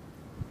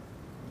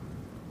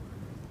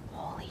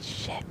 Holy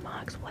shit,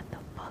 Mox, what the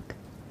fuck?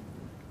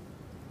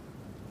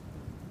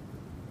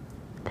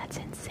 That's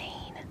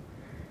insane.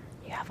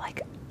 You have,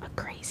 like, a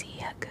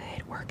crazy,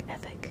 good work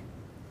ethic.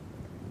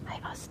 Hi,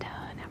 Austin.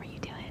 How are you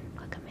doing?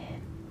 Welcome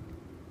in.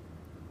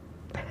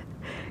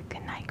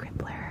 Good night,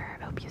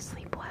 Crippler. Hope you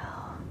sleep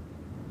well.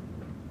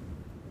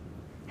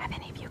 Have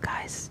any of you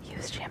guys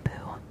used shampoo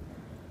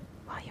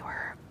while you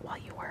were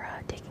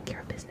taking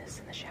care of business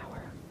in the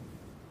shower?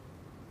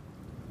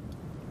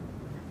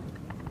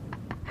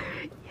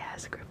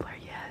 Yes, Crippler.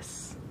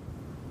 Yes.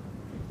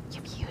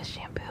 You've used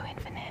Shampoo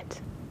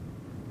Infinite.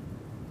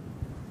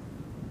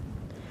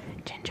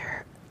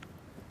 Ginger,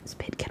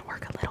 spit can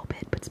work a little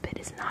bit, but spit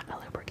is not a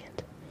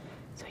lubricant.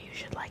 So you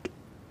should, like,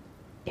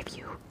 if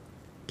you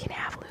can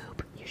have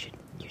lube, you should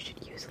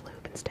use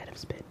lube instead of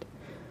spit.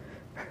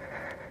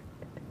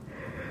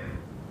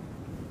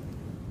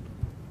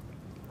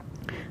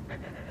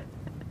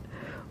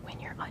 When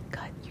you're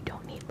uncut, you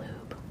don't need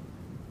lube.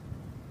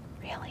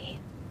 Really?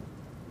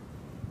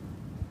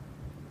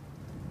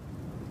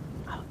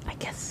 Oh, I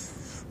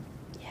guess,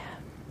 yeah,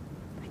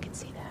 I can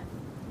see that.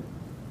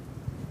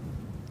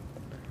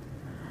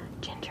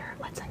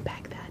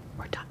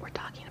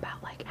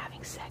 like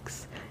having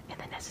sex and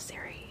the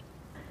necessary,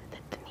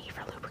 the need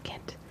for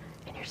lubricant,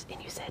 and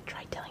you said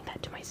try telling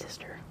that to my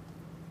sister.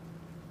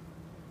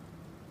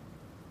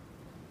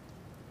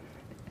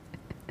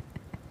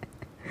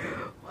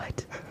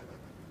 What?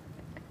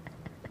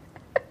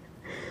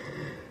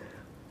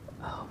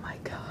 Oh my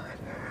god.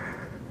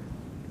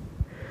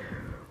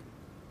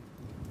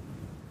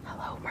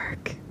 Hello,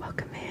 Merc.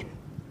 Welcome in.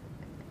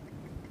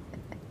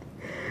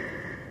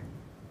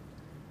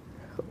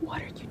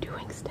 What are you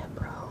doing, Step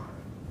Bro?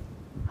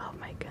 Oh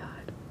my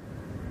god.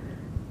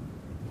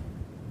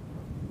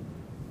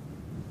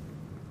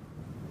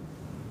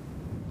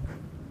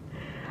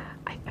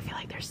 I feel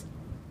like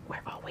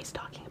we're always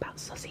talking about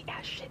sussy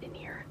ass shit in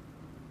here.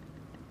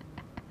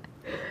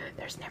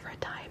 There's never a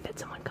time that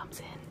someone comes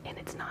in and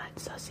it's not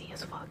sussy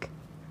as fuck.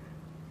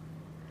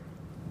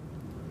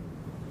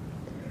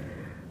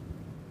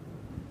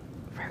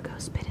 Virgo,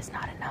 spit is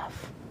not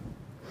enough.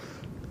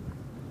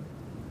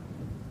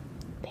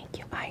 Thank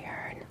you,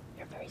 Iron.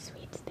 You're very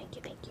sweet. Thank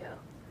you, thank you.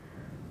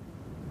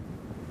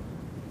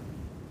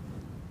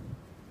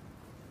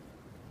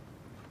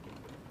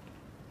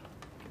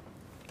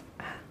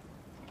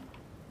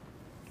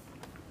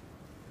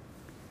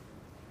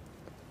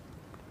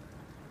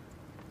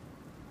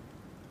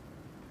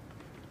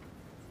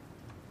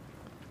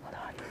 Hold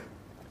on.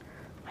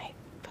 My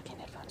fucking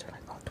headphones are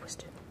like all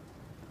twisted.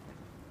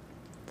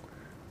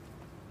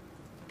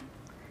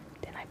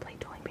 Didn't I play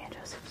dueling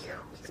banjos a few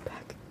weeks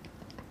back?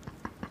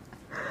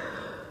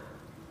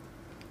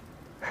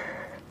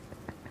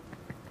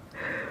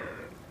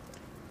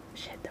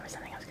 Shit, there was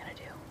something I was gonna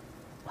do.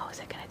 What was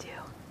I gonna do?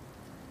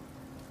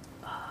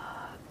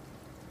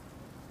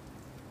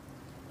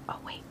 Oh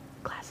wait,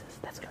 classes.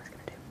 That's what I was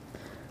gonna do.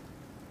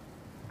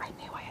 I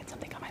knew I had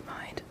something on my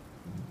mind.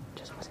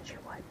 Just wasn't sure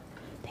what.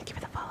 Thank you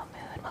for the follow,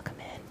 Moon. Welcome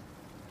in.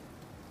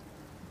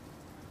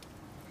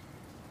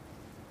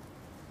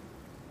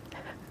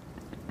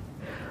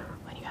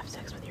 When you have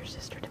sex with your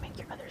sister to make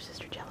your other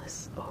sister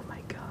jealous. Oh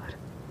my god.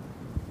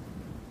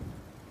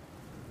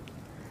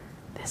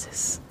 This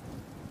is...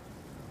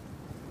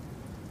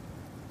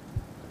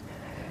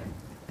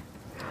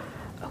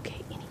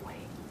 Okay, anyway.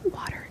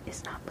 Water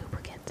is not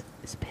lubricant.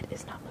 Spit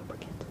is not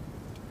lubricant.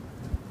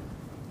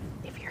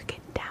 If you're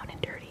getting down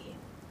and dirty,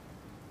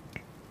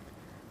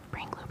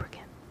 bring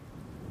lubricant.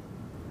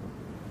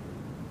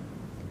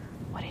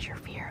 What is your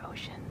fear,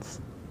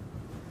 Oceans?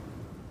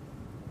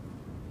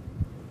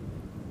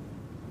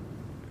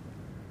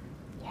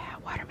 Yeah,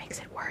 water makes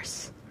it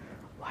worse.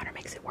 Water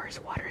makes it worse.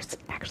 Water is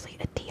actually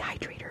a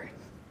dehydrator.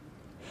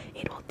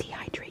 It will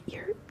dehydrate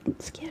your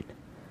skin.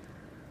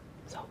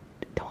 So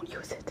don't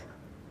use it.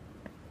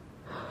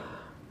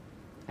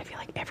 I feel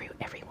like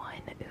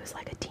everyone who's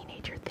like a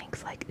teenager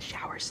thinks like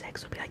shower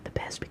sex would be like the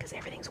best because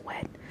everything's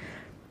wet.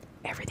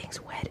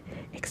 Everything's wet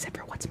except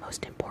for what's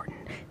most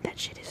important. That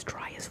shit is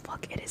dry as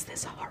fuck. It is the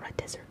Sahara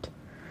Desert.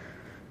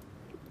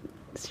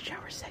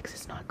 Shower sex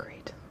is not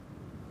great.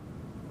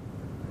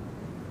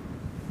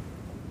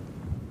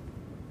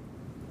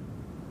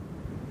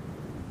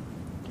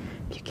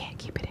 If you can't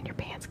keep it in your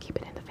pants, keep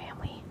it in the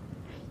family.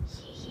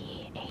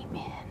 Yeah,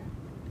 amen.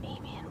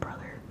 Amen,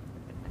 brother.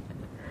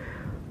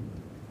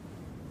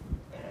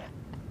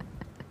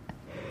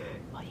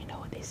 Well, you know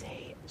what they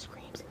say,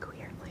 screams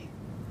incoherently.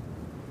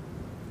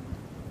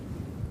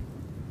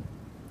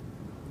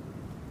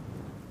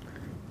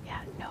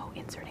 Yeah, no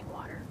inserting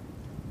water.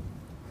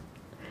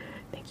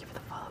 Thank you for the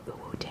follow,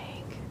 Uwu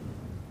Tang.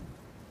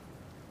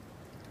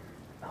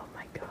 Oh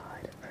my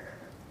god.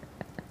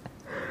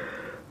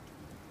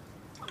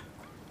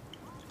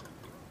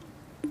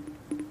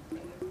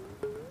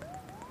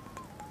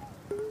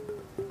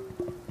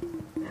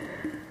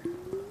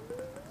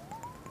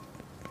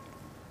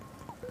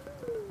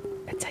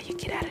 That's how you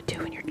get out of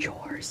doing your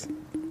chores.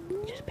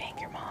 You just bang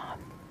your mom.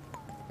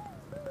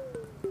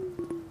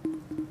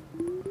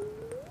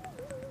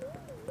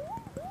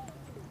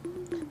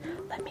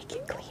 Let me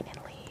get clean and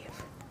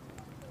leave.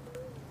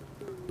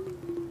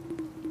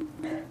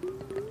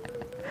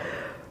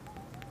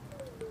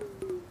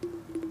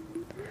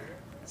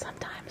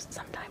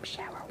 Sometimes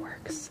shower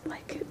works.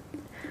 Like,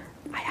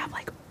 I have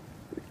like,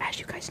 as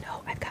you guys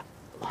know, I've got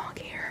long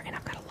hair and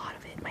I've got a lot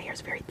of it. My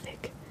hair's very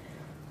thick.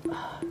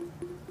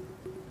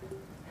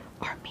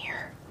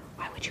 Armir,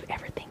 why would you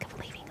ever think of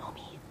leaving,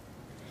 homie?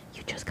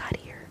 You just got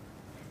here.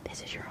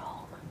 This is your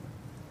home.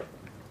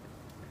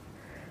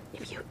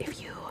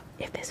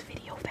 If this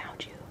video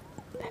found you,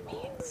 that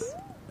means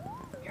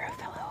you're a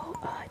fellow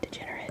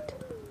degenerate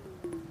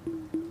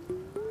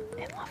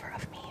and lover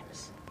of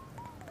memes.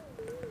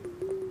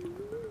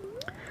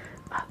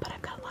 But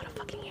I've got a lot of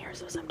fucking hair,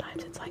 so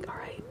sometimes it's like,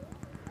 alright,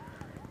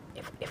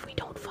 if we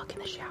don't fuck in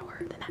the shower,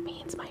 then that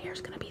means my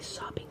hair's gonna be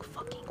sopping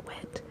fucking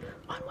wet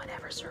on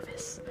whatever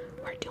surface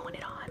we're doing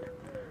it on.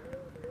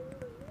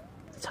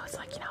 So it's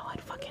like, you know what,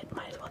 fuck it,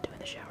 might as well do it in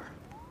the shower.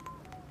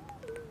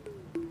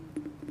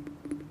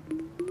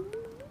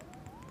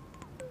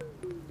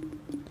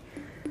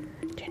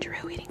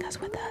 Gingeroo eating us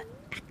with a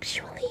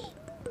actually.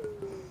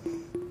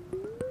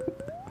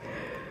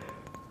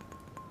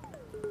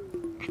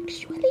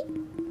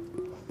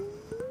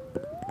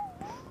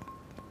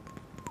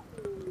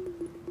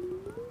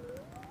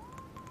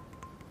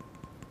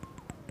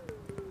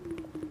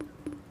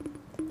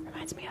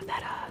 reminds me of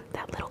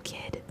that little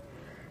kid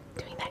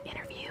doing that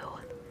interview.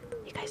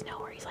 You guys know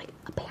where he's like,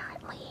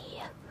 apparently.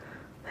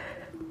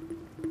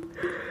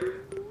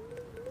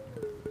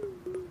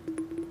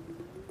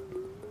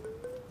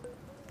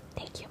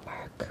 Thank you,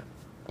 Mark.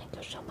 Thank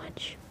you so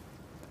much.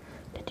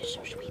 That is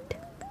so sweet.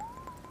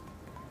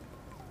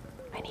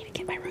 I need to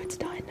get my roots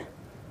done.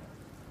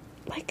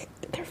 Like,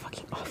 they're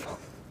fucking awful.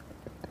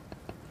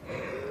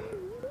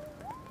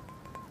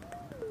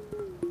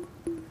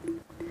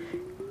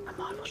 A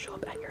mod will show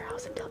up at your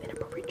house and tell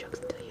inappropriate jokes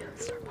until you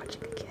start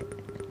watching again.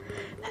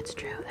 That's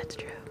true, that's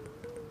true.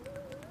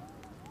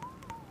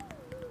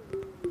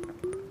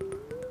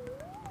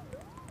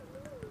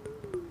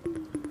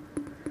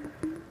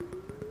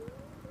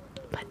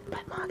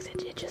 But Mox,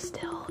 it just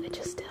still,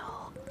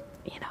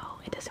 you know,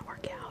 it doesn't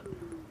work out.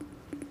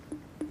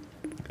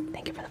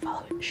 Thank you for the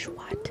follow,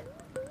 Schwat.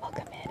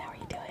 Welcome in, how are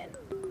you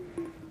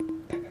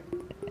doing?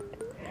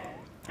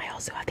 I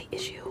also have the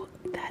issue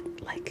that,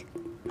 like,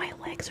 my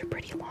legs are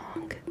pretty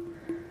long.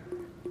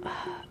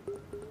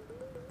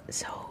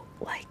 So,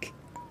 like,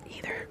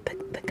 either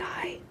the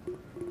guy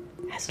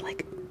has to,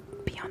 like,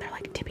 be on their,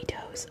 like, tippy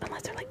toes,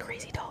 unless they're, like,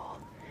 crazy tall.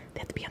 They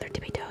have to be on their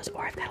tippy toes,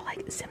 or I've got to,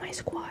 like,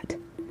 semi-squat.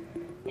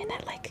 And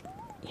that, like,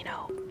 you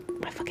know,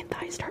 my fucking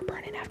thighs start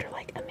burning after,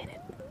 like, a minute.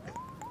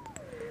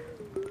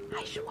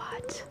 Hi,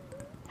 Schwat.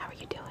 How are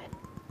you doing?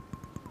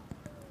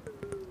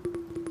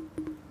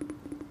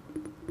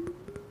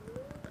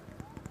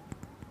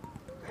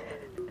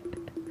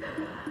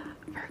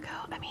 Virgo,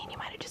 I mean, you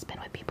might have just been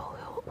with people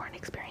who weren't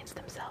experienced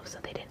themselves, so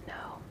they didn't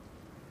know.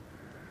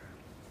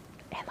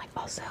 And, like,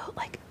 also,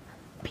 like,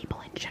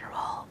 people in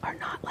general are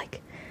not,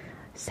 like,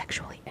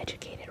 sexually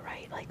educated,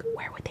 right? Like,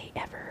 where would they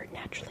ever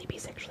naturally be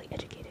sexually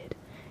educated?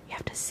 You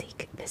have to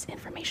seek this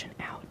information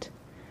out.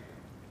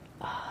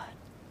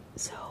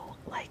 So,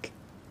 like,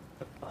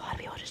 a lot of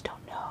people just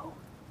don't know.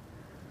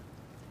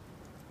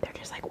 They're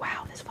just like,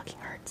 wow, this fucking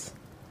hurts.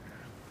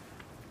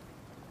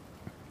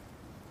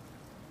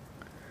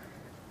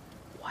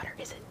 Water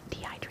is a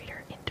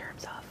dehydrator in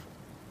terms of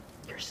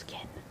your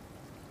skin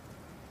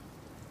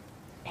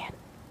and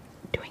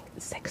doing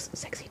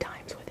sexy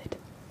times with it.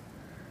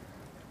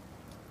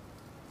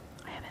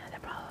 I haven't had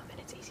that problem and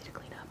it's easy to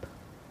clean up.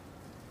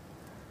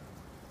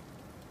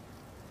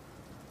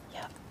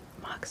 Yeah,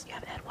 Mox, you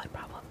haven't had what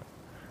problem?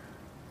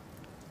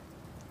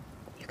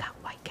 You got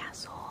White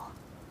Castle.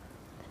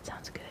 That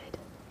sounds good.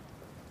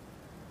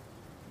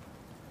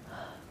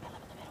 I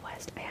live in the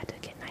Midwest. I had to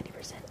get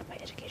 90% of my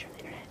education on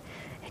the internet.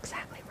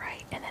 Exactly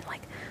right. And then,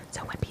 like,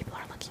 so when people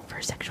are looking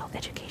for sexual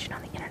education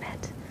on the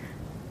internet,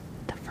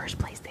 the first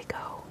place they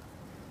go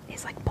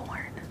is, like,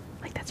 porn.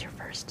 Like, that's your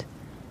first,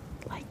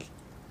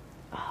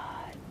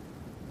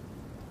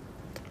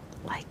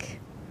 like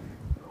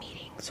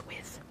meetings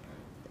with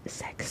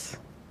sex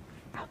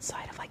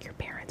outside of, like, your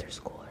parents or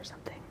school or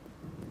something.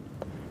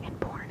 And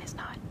porn is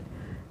not,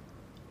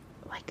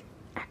 like,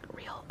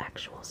 real,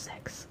 actual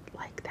sex,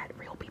 like, that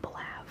real people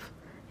have.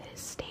 It is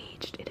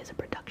staged, it is a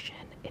production,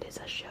 it is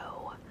a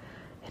show.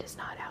 It is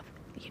not out,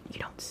 you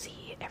don't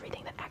see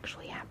everything that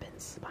actually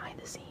happens behind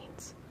the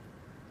scenes.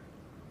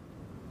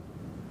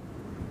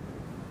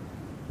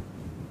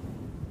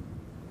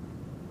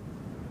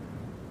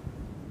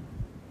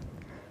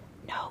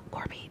 No,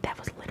 Corby, that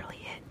was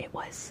literally it. It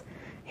was,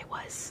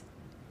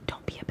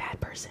 don't be a bad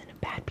person.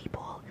 Bad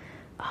people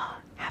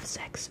have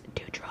sex,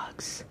 do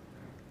drugs,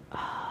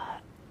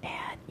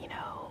 and, you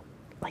know,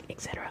 like,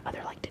 etc.,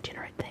 other, like,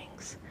 degenerate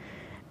things.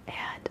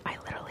 And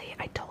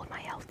I told my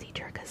health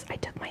teacher, because I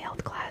took my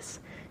health class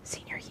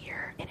senior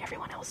year, and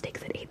everyone else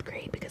takes it 8th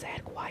grade because I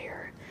had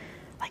choir.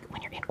 Like,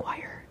 when you're in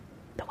choir,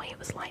 the way it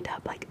was lined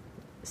up, like,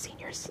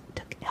 seniors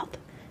took health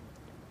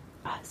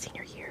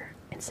senior year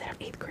instead of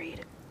 8th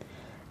grade.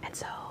 And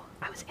so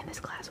I was in this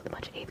class with a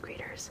bunch of 8th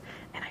graders,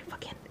 and I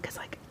fucking, because,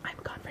 like, I'm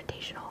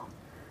confrontational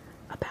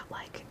about,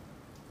 like,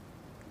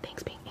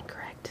 things being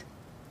incorrect.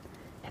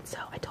 And so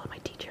I told my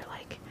teacher,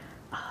 like,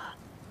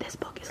 this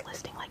book is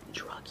listing, like,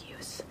 drug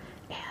use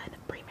and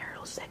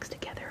premarital sex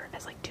together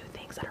as, like, two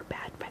things that are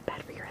bad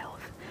for your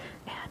health,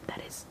 and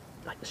that is,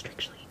 like,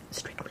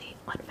 strictly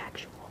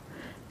unfactual.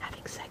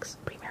 Having sex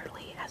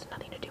premaritally has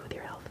nothing to do with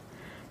your health.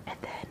 And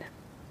then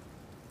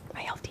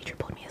my health teacher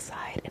pulled me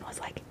aside and was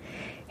like,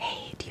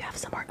 hey, do you have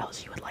somewhere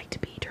else you would like to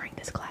be during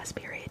this class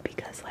period?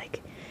 Because,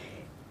 like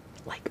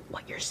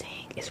what you're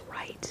saying is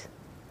right,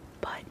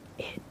 but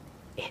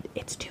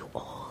it's too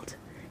old,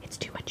 it's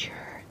too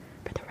mature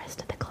for the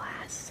rest of the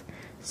class.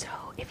 So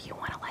if you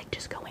want to, like,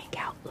 just go hang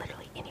out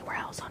literally anywhere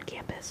else on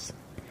campus,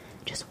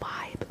 just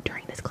vibe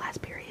during this class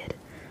period,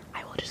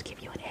 I will just give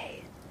you an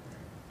A.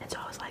 And so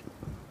I was like,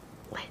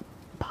 lit,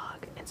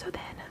 bog. And so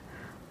then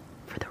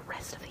for the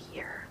rest of the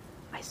year,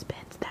 I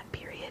spent that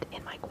period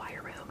in my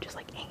choir room, just,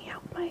 like, hanging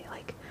out with my,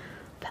 like,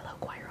 fellow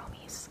choir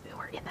homies who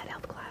were in that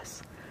health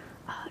class,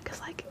 because,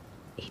 like,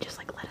 he just,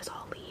 like, let us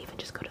all leave and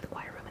just go to the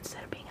choir room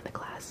instead of being in the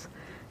class,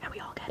 and we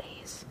all got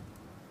A's.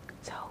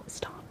 So,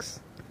 stonks.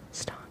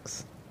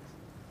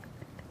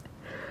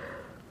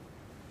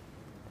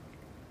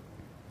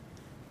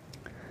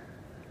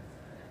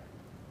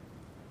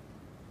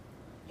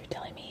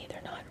 telling me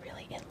they're not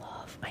really in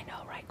love? I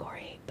know, right,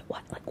 Corey? But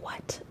what? Like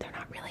what? They're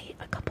not really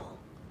a couple.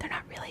 They're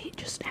not really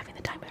just having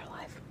the time of their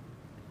life.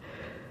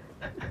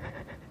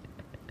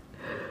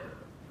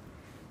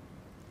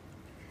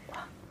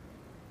 Well,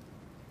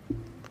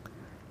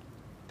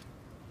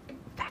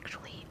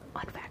 factually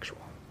unfactual.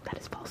 That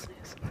is false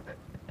news.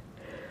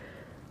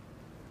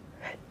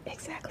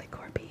 Exactly,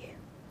 Corby.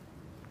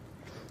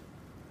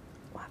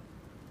 Wow.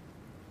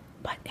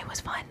 But it was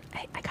fun.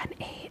 I got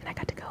an A and I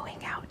got to go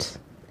hang out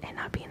and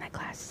not be in that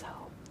class, so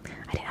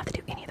I didn't have to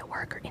do any of the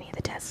work or any of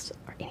the tests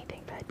or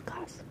anything but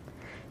class.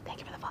 Thank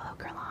you for the follow,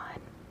 Gerlon.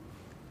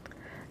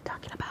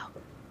 Talking about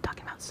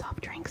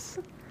soft drinks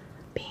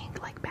being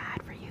like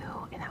bad for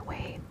you in that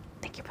way.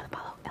 Thank you for the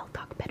follow, El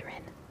Talk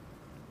Bedrin.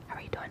 How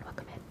are you doing?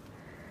 Welcome in.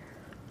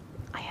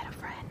 I had a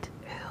friend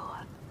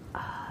who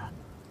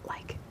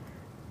like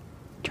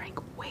drank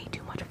way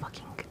too much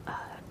fucking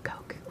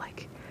Coke,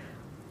 like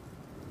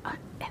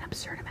an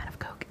absurd amount of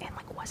Coke, and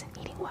like wasn't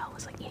eating well,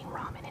 was like eating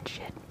ramen and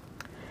shit.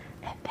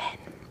 And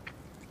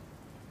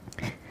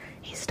then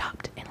he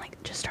stopped and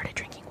like just started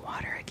drinking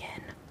water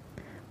again.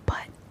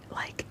 But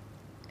like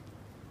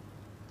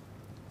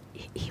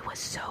he was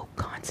so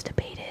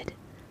constipated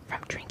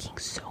from drinking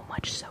so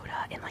much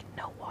soda and like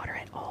no water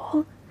at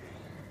all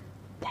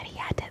that he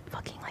had to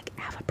fucking like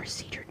have a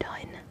procedure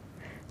done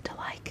to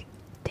like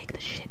take the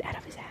shit out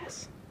of his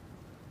ass.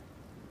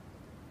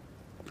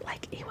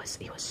 Like he was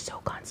so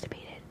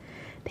constipated.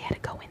 They had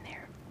to go in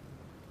there.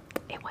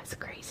 It was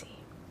crazy.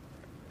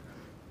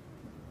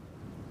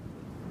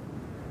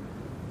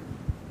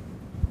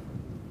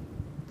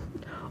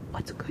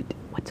 What's good?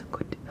 What's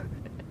good?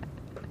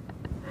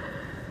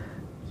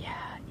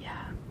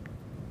 Yeah.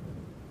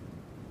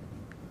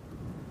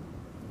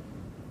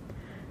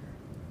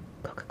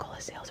 Coca-Cola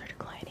sales are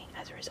declining.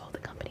 As a result, the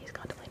company is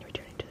contemplating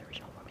returning to the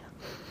original formula.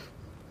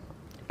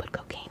 Put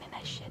cocaine in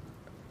that shit.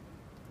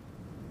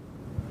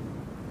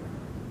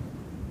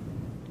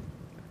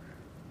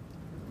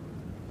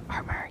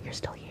 Armor, you're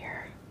still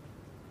here.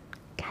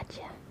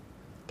 Gotcha.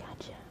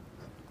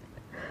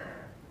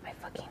 My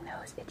fucking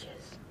nose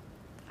itches.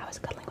 I was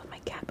cuddling with my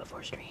cat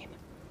before stream,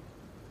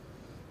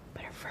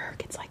 but her fur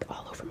gets like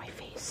all over my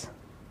face.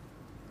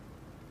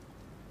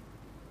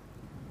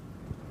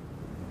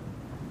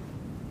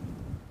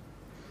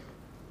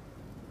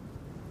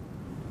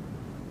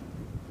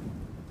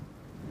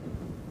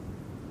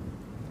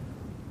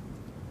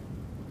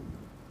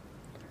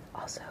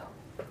 Also,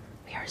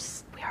 we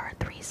are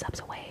 3 subs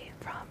away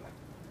from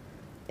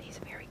these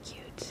very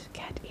cute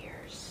cat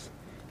ears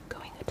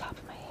going atop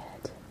of my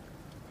head.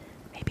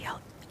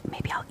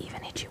 Maybe I'll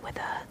even hit you with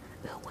a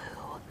ooh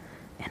woo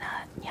and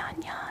a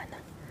nyan nyan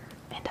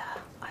and a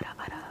ara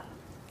ara.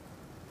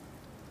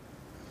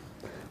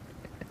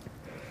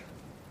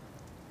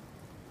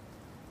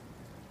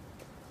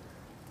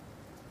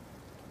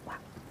 Wow.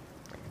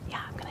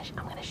 Yeah, I'm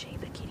gonna shave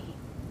the kitty.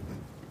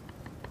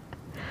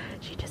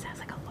 She just has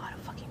like a lot of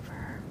fucking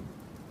fur.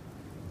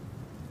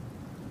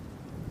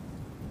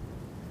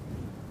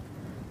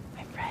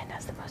 My friend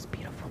has the most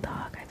beautiful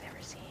dog I've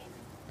ever seen.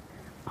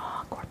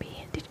 Aw,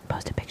 Corby, did you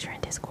post a picture in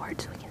Discord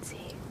so we can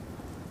see?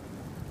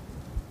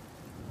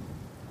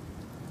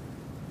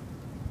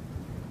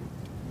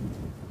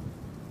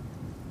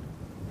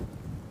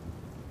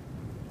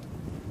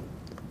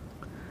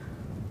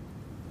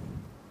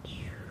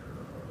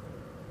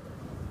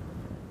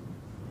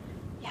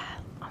 Yeah,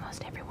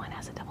 almost everyone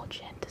has a double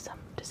chin to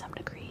some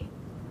degree.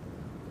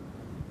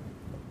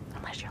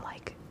 Unless you're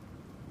like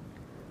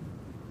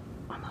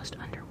almost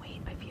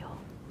underweight, I feel.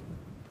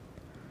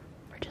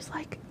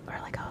 Or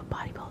like a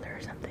bodybuilder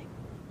or something.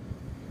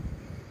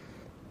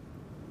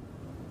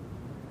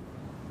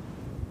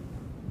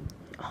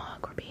 Oh,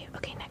 Corby.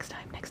 Okay, next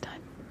time.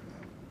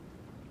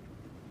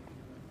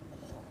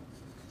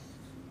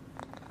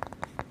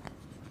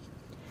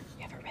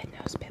 You have a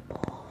red-nosed pit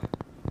bull.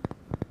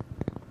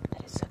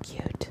 That is so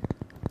cute.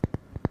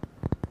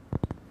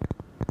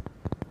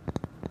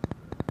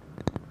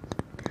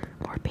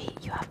 Corby,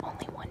 you have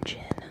only one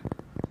chin.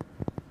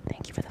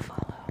 Thank you for the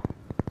follow.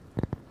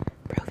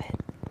 Prove it.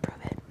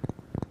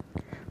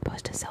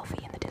 Post a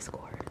selfie in the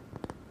Discord.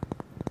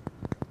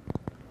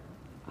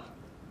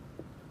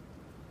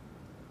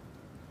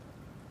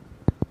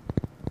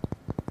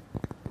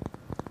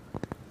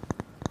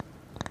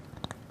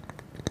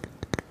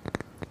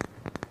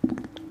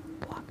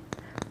 Walk.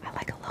 I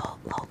like a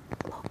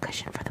little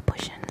cushion for the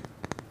pushing.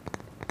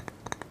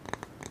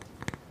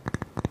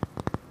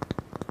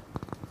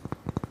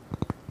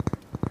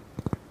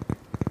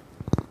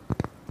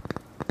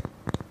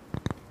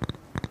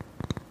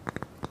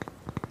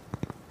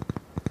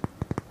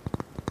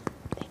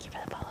 Thank you for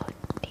the follow,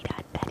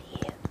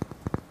 D.Betty.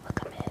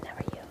 Welcome in, how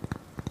are you?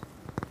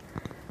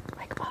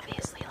 Like,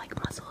 obviously, like,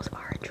 muscles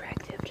are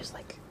attractive, just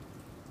like,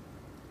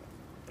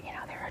 you know,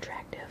 they're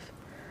attractive,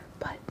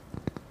 but,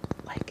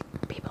 like,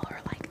 people who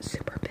are, like,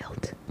 super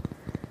built,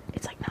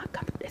 it's, like,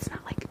 it's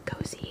not, like,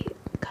 cozy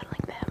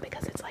cuddling them,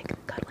 because it's, like,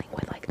 cuddling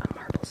with, like, a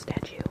marble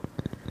statue.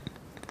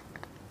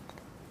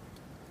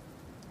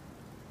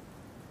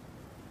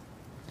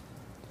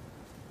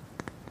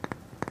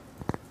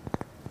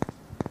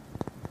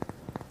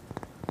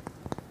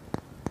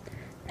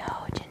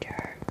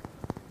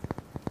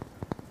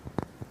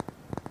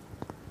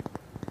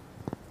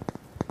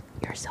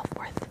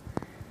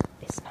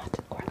 is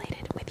not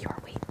correlated with your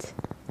weight.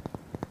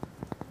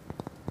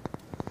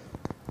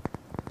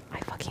 I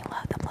fucking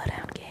love the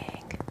Bloodhound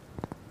Gang.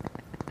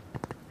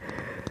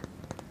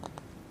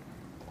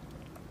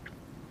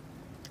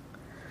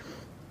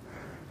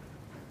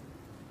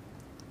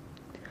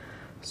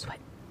 Sweat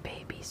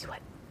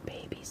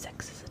baby,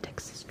 sex is a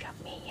Texas drop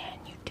me,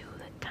 and you do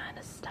the kind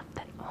of stuff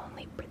that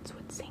only Brits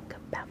would sing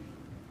about.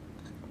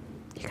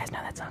 You guys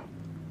know that song?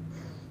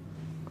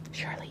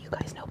 Surely you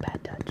guys know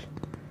Bad Touch.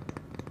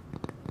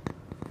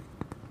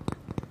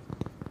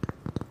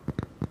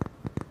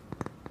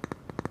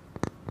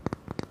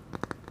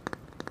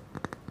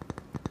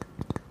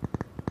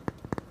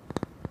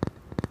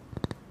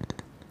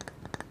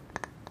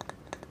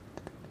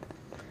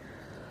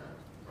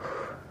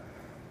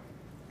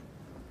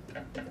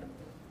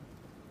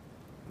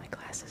 My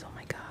glasses, oh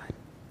my god.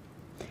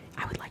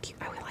 I would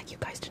like you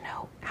guys to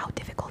know how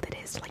difficult it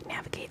is to like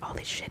navigate all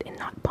this shit and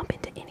not bump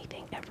into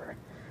anything ever.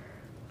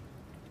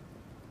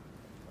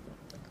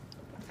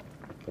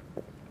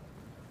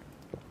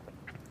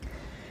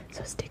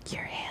 So stick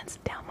your hands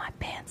down my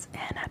pants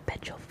and I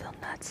bet you'll feel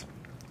nuts.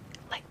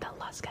 Like the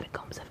lost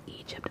catacombs of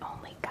Egypt,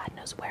 only God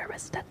knows where I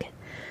stuck it.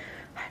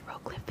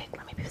 Hieroglyphic,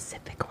 let me be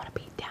specific. I want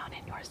to be down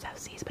in your South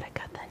Seas, but I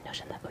got the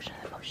notion that ocean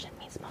of emotion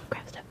means small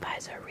crafts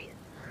advisory.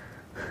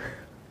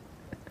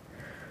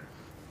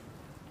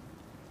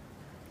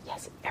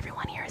 Yes,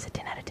 everyone here is a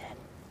 10 out of 10.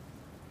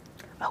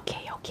 Okay.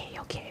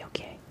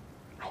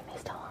 I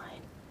missed a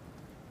line.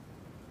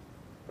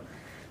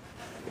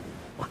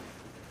 What?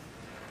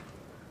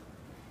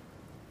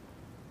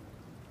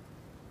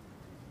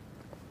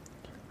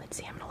 Let's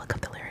see, I'm gonna look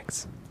up the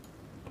lyrics.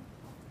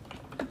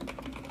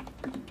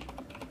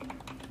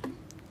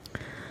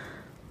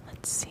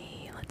 Let's see.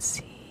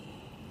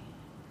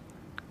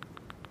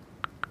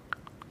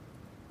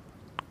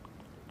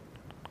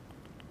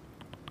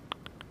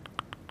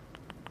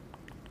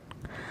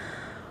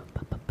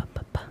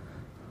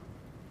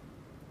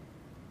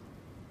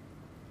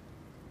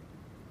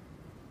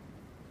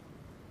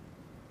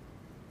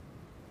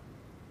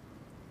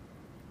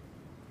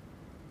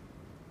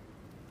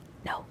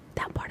 No,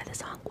 that part of the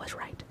song was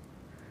right.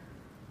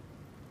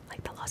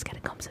 Like the lost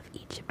catacombs of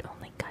Egypt,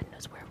 only God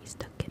knows where we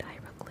stuck it.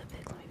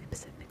 Hieroglyphic, let me be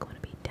specific.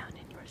 Want to be down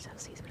in your South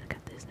Seas, but I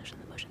got this notion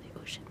of the motion of the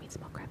ocean means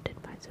small craft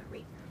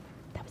advisory.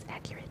 That was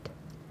accurate.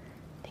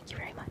 Thank you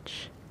very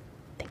much.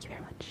 Thank you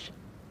very much.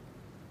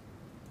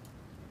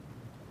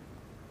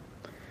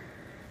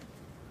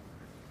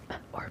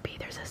 Or B,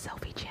 there's a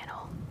selfie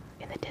channel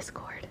in the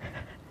Discord.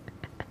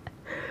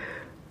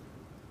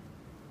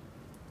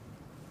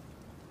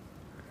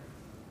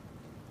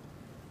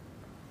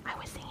 I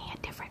was singing a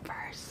different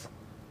verse.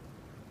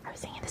 I was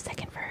singing the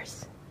second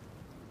verse.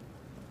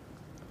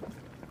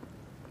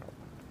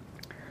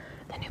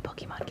 The new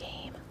Pokemon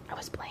game. I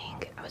was playing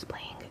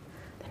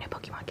the new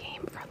Pokemon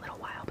game for a little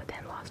while, but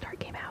then Lost Ark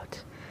came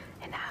out,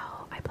 and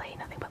now I play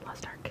nothing but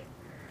Lost Ark.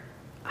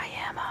 I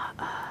am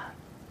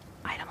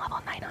item level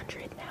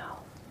 900 now.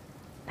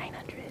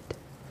 900.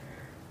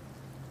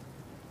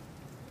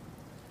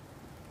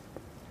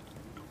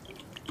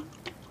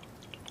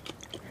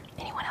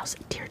 Anyone else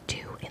tier 2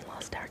 in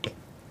Lost Ark?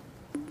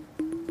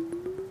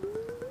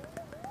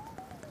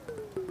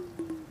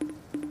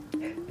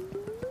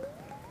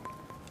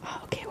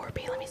 Oh, okay,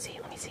 Orby, let me see.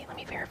 Let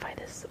me verify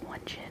this.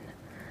 One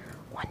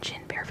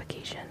chin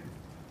verification.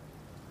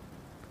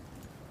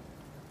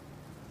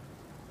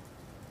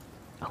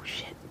 Oh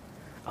shit.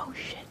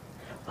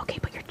 Okay,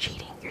 but you're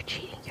cheating.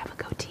 You have a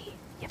goatee.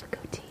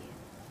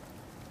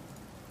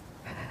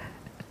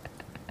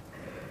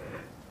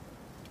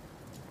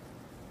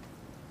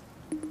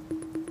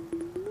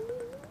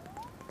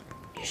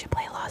 You should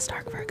play Lost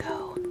Ark,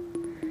 Virgo.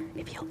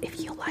 If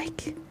you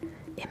like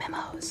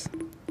MMOs,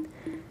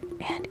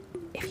 and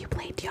if you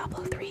played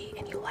Diablo 3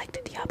 and you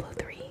liked Diablo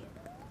 3,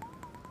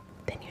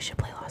 then you should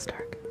play Lost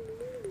Ark.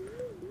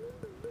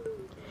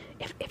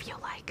 If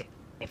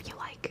you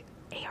like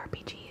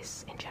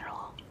ARPGs in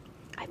general,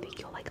 I think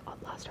you'll like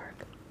Lost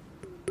Ark.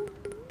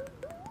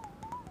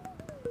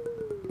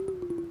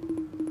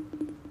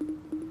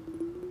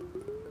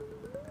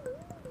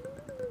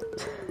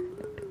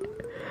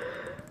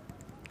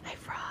 Hi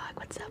Frog,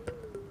 what's up?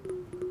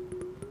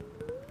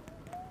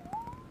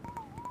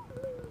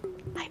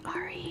 Hi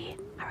Ari,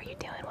 how are you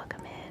doing?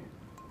 Welcome in.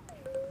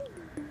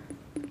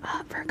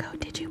 Virgo,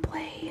 did you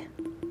play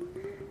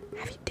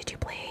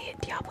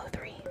Diablo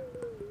 3?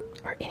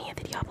 Or any of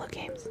the Diablo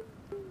games?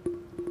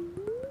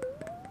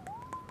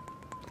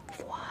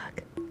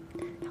 Fwog.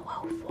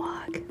 Hello,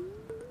 Fwog.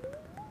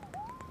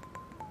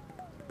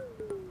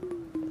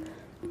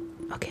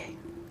 Okay,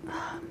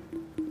 I'm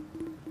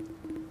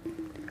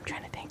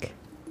trying to think.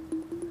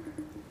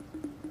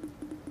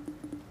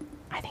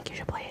 I think you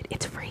should play it.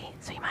 It's free,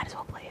 so you might as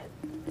well play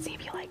it. See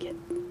if you like it.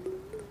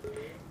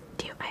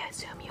 I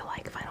assume you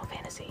like Final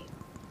Fantasy.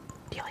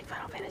 Do you like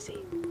Final Fantasy?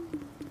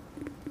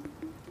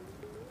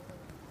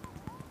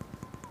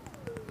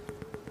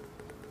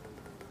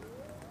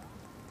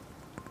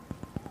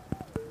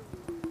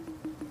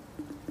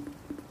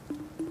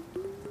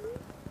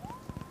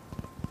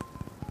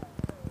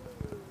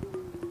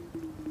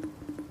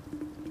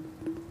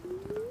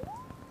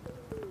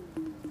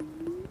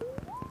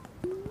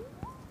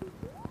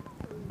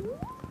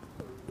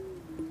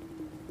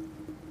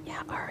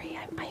 Ari,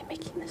 I am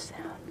making this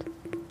sound.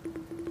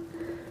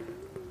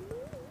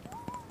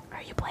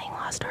 Are you playing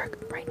Lost Ark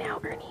right now,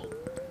 Ernie?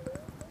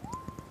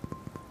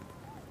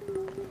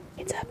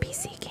 It's a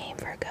PC game,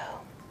 Virgo.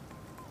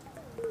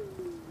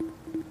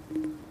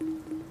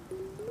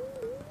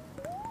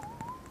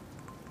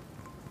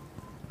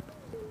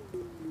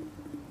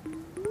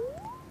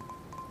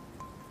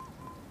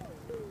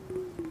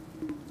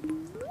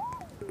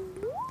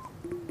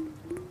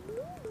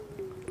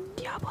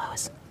 Diablo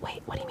is...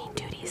 Wait, what do you mean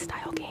 2D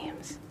style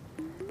games?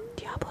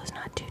 Diablo's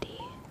not 2D.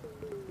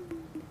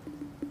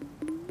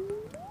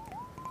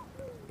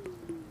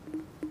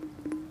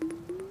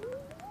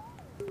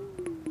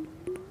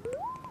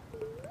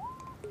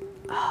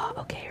 Oh,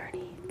 okay,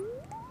 Ernie.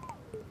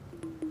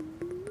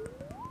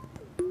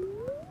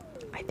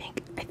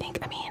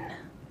 I mean,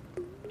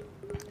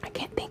 I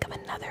can't think of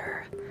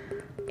another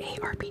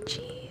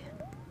ARPG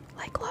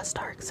like Lost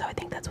Ark, so I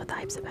think that's what the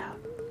hype's about.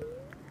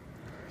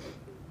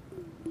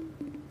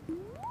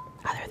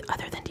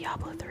 Other than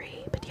Diablo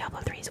 3, but Diablo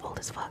 3 is old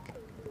as fuck.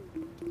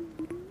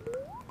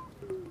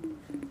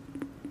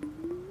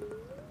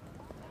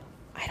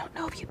 I don't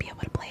know if you'd be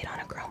able to play it on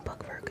a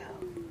Chromebook, Virgo.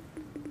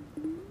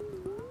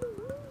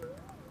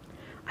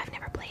 I've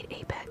never played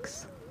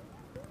Apex.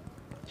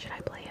 Should I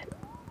play it?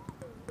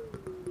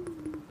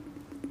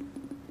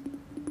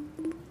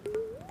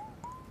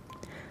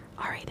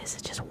 Alright, this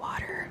is just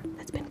water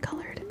that's been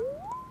colored.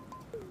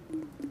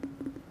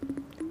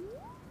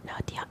 No,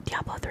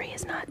 Diablo 3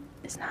 is not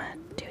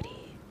 2D.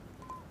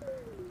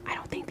 I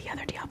don't think the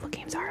other Diablo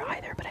games are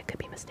either, but I could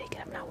be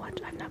mistaken.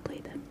 I've not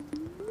played them.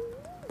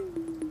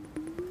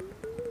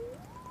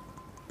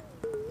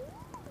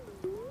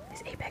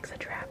 Is Apex a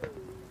trap?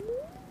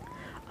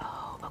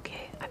 Oh,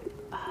 okay.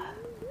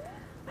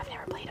 I've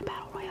never played a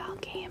battle royale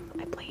game.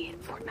 I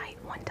played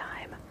Fortnite one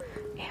time,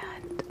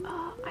 and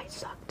I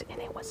sucked,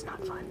 and it was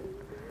not fun,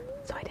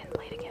 so I didn't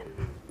play it again.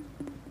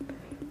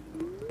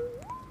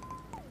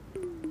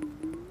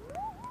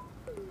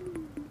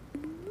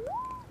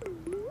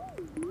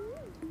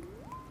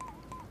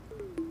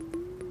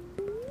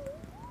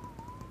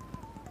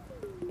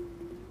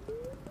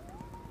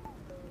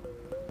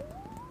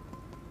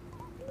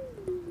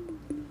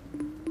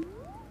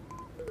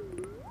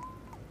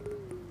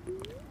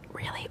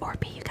 Really,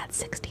 Orby, you got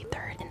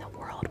 63rd in the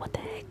world. What the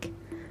heck?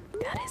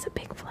 That is a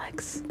big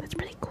flex. That's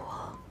pretty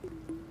cool.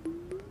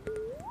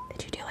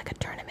 Did you do like a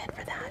tournament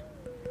for that?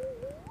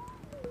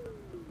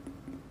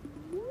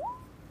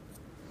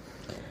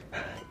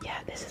 Yeah,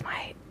 this is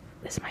my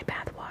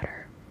bath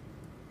water.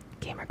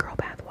 Gamer girl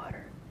bath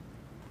water.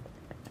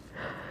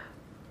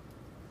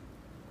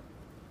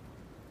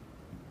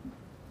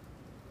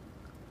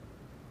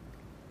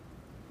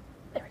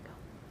 There we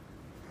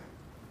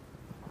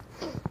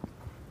go.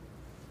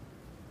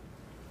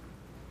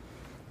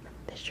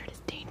 This shirt is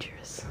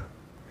dangerous.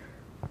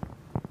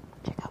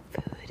 Check out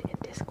food in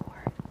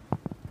Discord.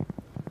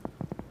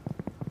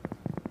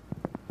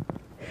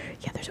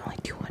 Yeah, there's only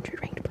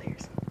 200 ranked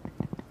players.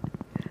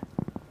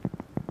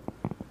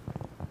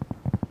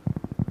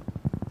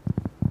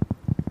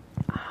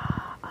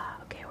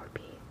 Okay, or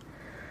B.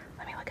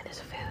 Let me look at this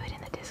food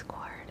in the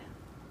Discord.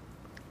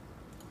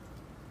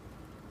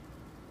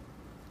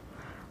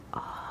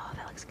 Oh,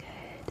 that looks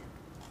good.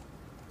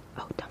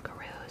 Oh,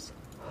 Dunkaroos.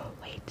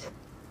 Wait.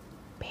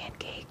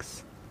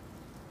 Pancakes.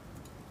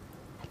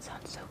 That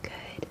sounds so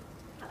good.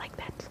 I like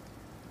that.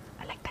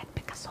 I like that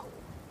Picasso.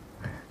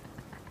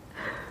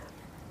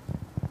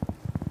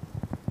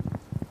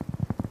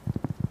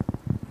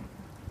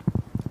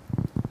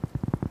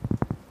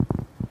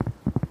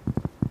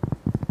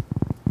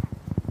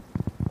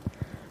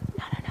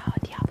 No.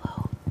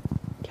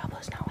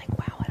 Diablo's not like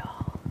WoW at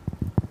all.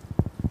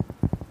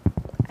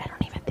 I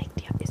don't even think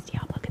is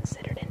Diablo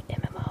considered an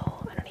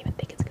MMO. I don't even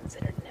think it's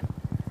considered an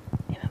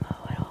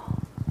MMO at all.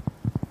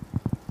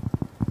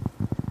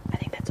 I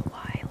think that's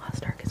why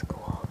Lost Ark is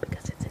cool,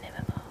 because it's an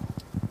MMO.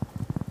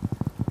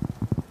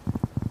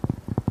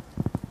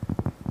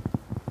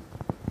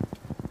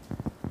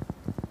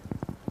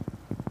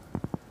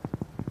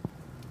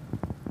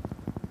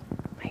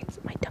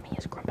 My tummy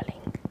is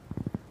grumbling.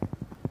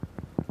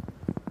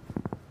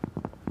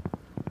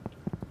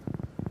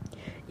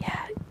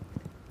 Yeah,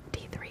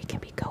 D3 can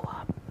be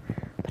co-op,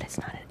 but it's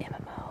not an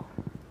MMO.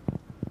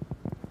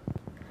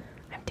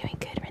 I'm doing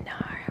good,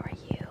 Renar. How are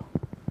you?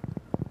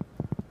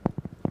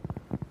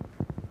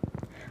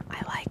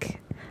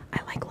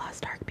 I like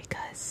Lost Ark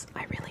because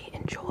I really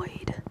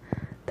enjoyed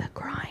the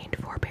grind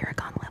for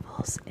Paragon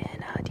levels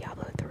in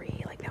Diablo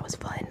 3. Like, that was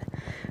fun,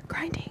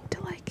 grinding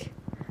to like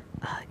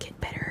get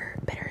better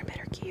and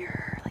better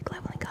gear, like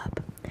leveling up.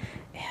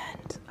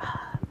 And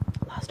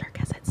Lost Ark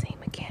has that same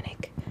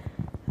mechanic,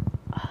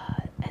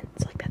 and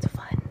it's like that's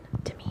fun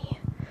to me.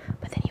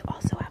 But then you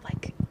also have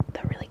like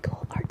the really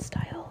cool art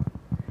style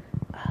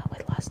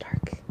with Lost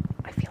Ark.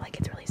 I feel like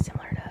it's really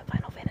similar to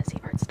Final Fantasy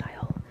art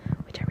style,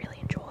 which I really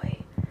enjoy.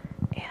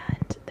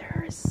 And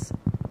there's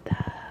the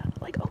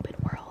like open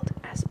world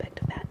aspect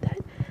of that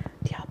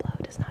Diablo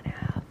does not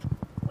have,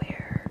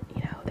 where,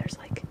 you know, there's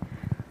like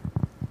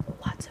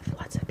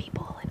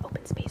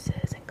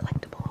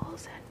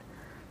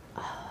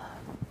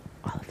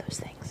those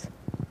things.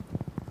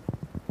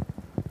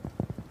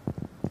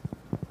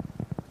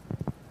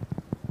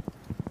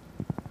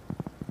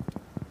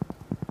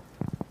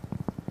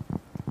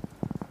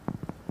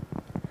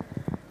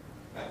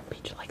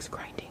 Peach likes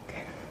grinding.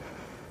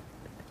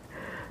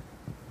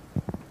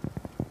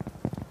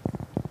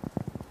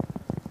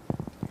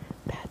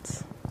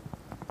 Pets.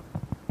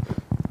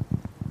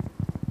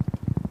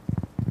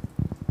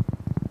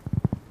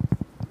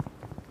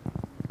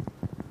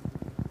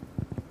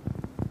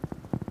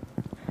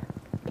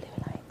 Blue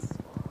lights.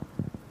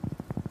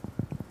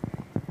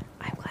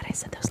 I'm glad I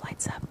set those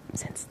lights up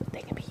since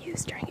they can be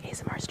used during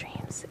ASMR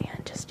streams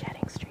and just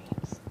chatting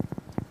streams.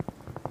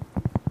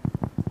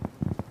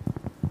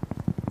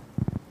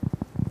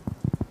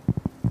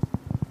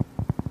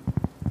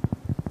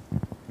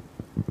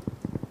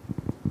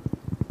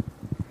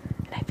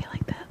 And I feel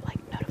like the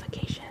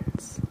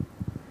notifications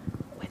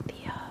with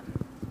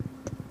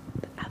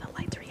how the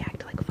lights react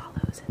to like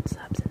follows and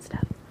subs and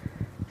stuff.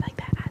 I feel like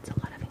that adds a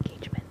lot of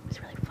engagement.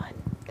 It's really fun.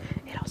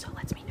 It also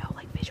lets me know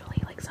like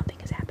visually like something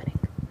is happening.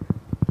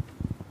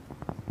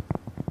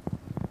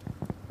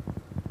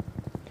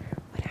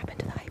 What happened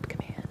to the hype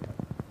command?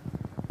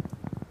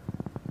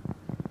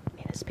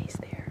 Need a space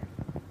there.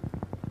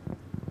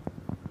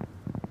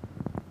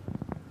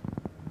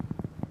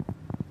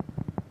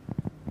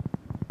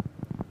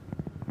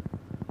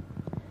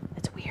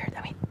 That's weird.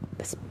 I mean,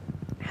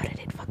 how did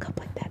it fuck up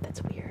like that?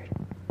 That's weird.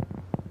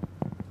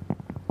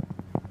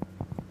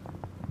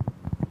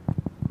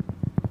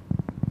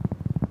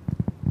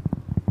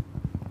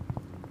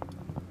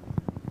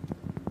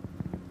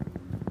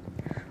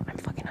 I'm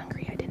fucking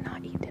hungry. I did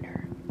not eat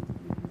dinner.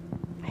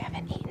 I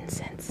haven't eaten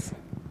since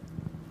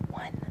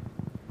 1.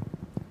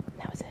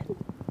 That was it.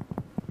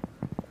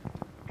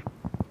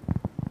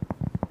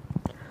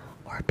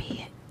 Or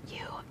B,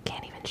 you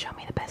can't even show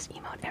me the best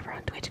emote ever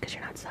on Twitch because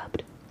you're not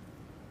subbed.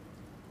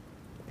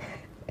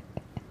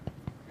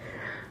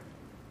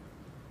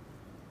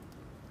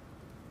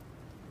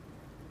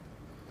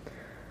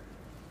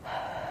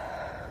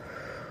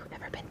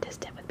 Ever been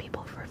distant with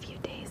people for a few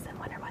days and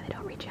wonder why they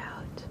don't reach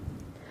out?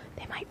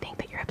 They might think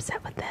that you're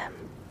upset with them.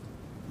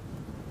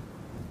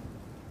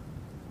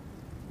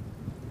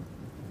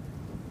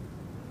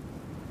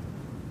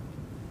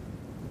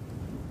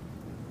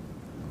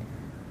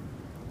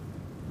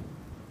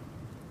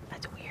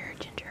 That's weird,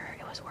 Ginger.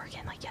 It was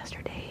working like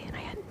yesterday and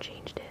I hadn't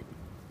changed it.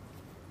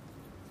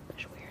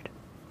 That's weird.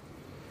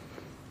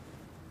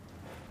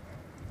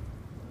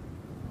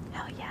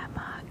 Hell yeah,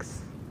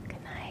 Mox.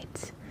 Good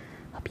night.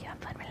 Hope you have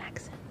fun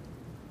relaxing.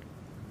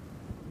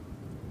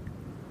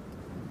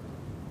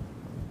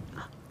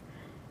 Oh,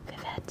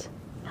 Vivette.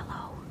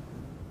 Hello.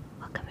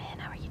 Welcome in.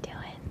 How are you doing?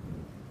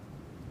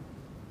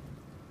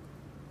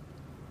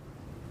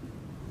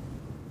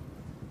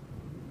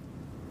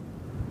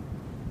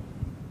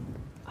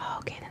 Oh,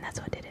 okay, then that's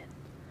what did it.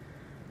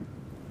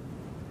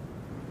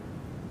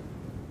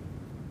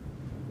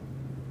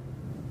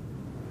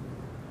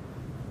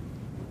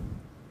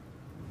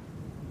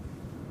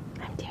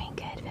 I'm doing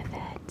good,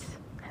 Vivette.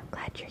 I'm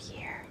glad you're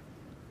here.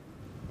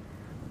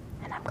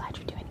 And I'm glad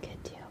you're doing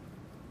good too.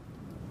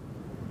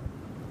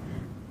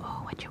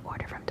 Oh, what'd you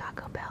order from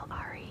Taco Bell,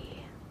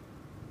 Ari?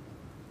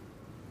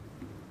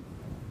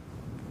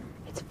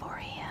 It's 4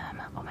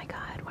 a.m. Oh my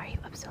god, why are you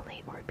up so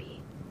late, Orby?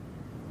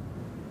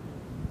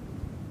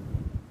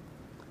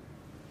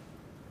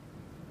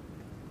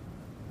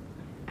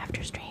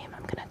 After stream,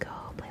 I'm gonna go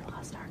play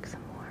Lost Ark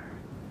some more.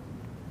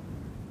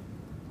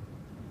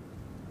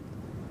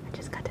 I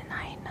just got to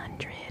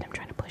 900. I'm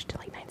trying to push to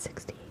like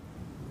 960.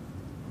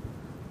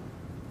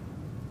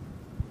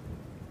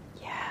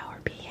 Yeah, or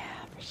B,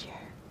 yeah, for sure.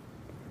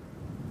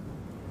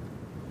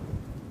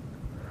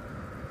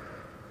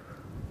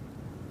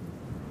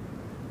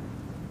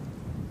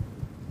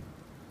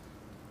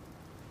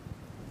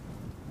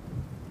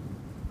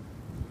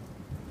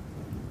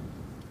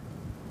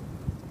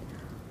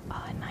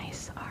 Oh,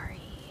 nice, Ari.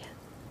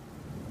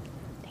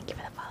 Thank you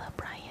for the follow,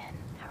 Brian.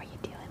 How are you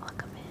doing?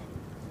 Welcome in.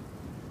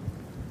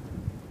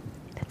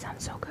 That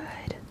sounds so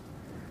good.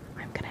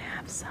 I'm gonna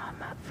have some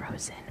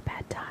frozen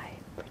pad thai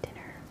for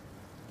dinner.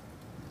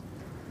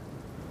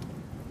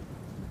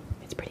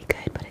 It's pretty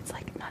good, but it's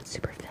like not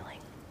super filling.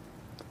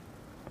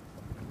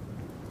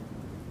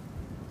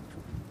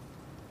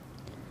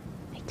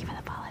 Thank you for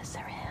the follow,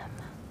 Sarim.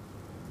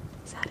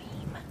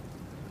 Sarim.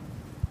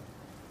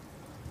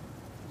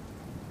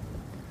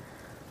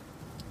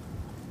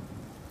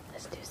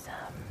 Let's do some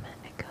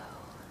echo.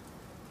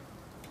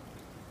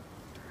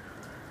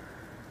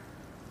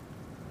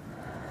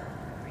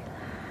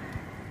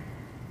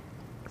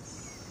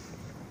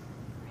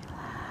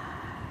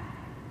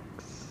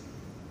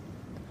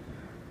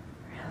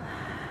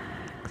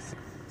 Relax.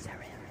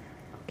 Sarim.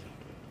 Okay.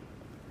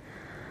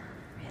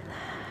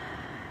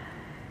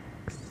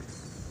 Relax.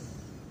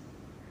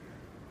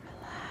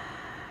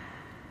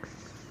 Relax.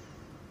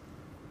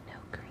 No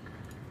green.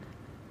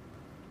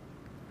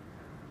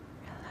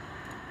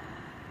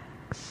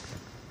 Relax.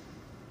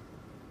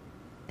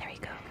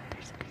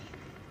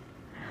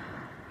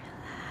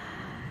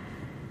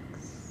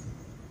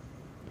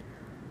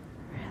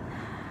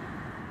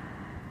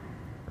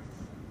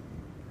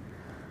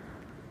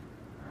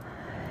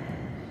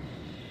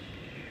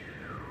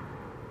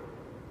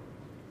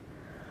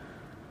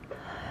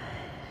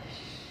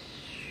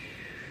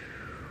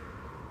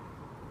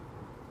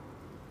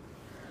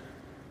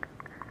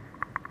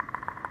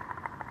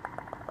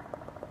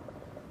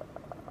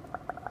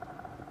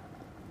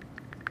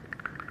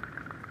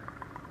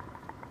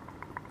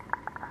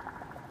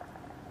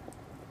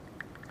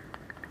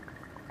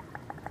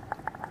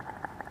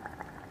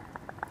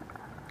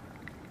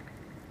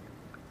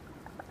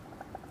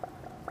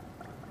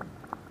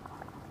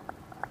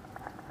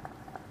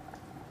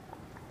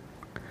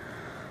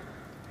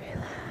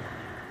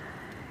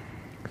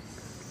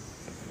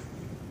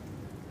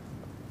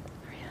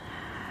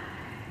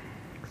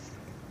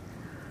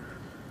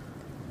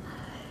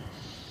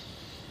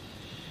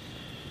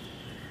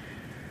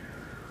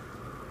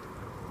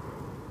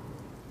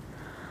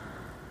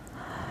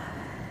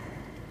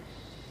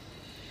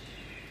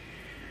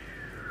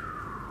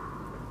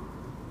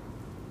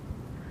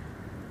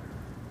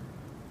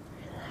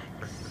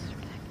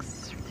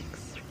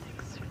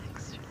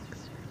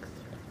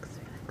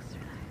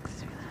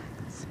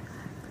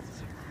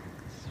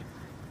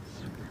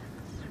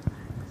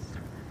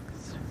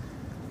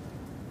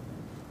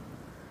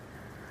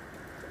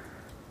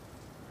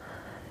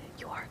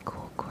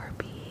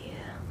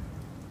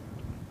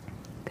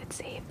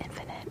 save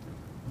infinite.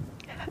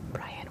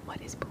 Brian,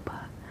 what is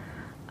booba?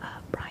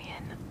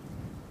 Brian,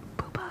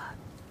 booba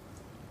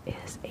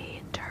is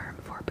a term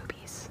for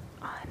boobies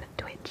on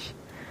Twitch.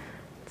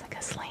 It's like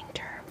a slang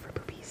term for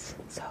boobies.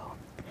 So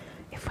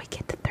if we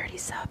get to 30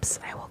 subs,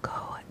 I will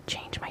go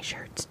change my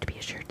shirts to be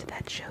a shirt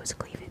that shows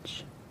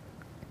cleavage.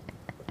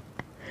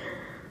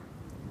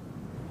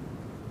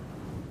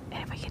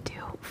 And if I get to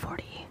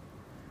 40,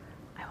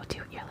 I will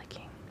do ear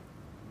licking.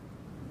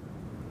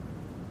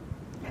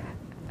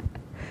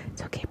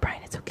 It's okay,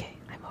 Brian, it's okay.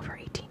 I'm over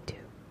 18 too.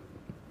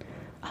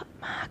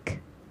 Mark.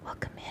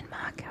 Welcome in,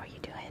 Mark. How are you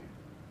doing?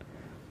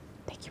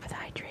 Thank you for the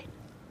hydrate.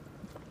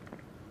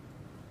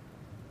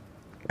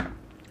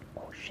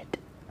 Oh shit.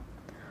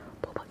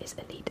 Boba is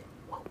elite.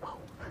 Whoa, whoa.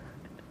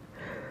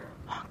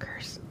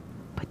 Honkers.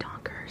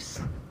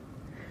 Badonkers.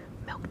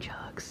 Milk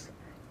jugs.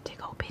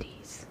 Tig-o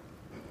bitties.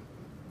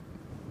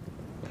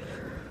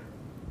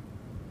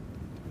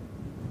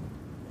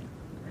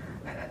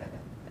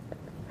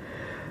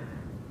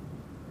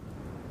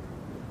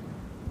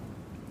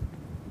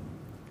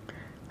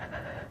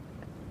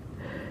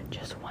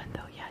 Just one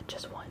though, yeah,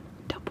 just one.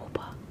 Double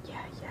buck.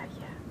 Yeah.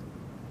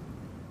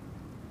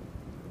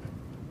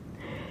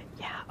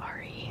 Yeah,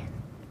 Ari.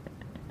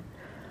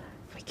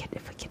 If we get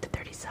to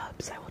 30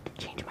 subs, I will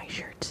change my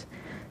shirt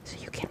so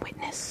you can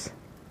witness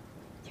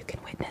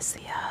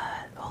the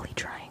holy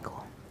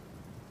triangle.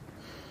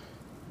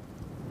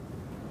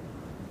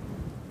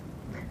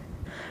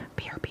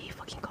 BRB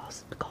fucking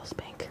calls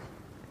bank.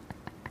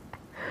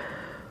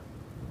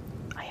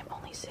 I am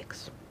only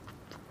 6.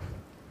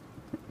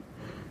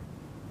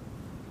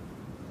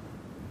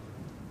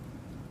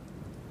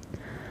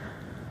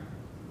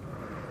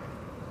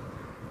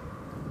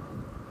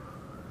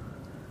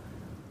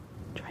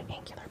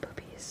 Triangular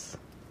boobies.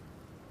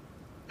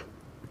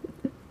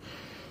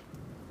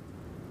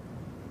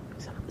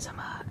 Some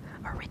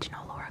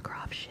original Laura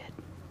Croft shit.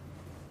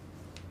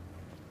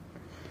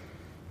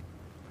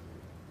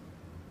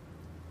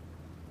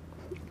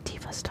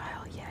 Tifa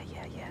style, yeah.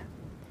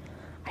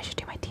 I should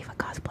do my Tifa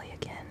cosplay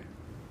again.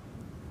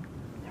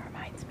 That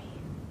reminds me.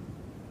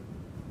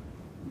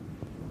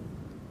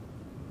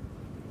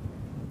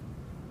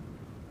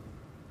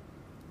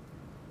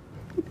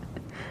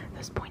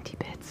 Those pointy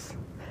bits.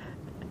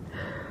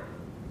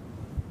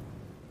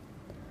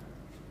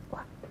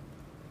 What?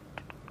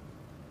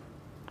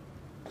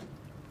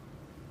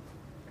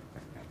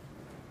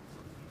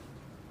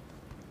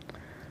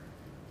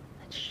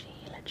 Let's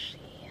see.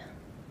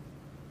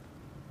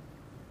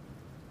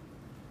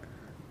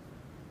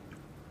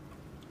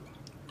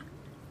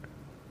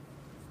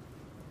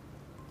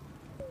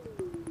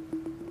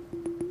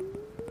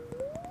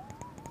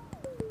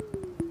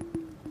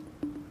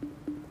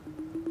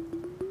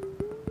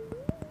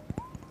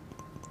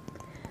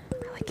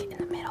 I like it in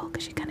the middle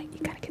because you gotta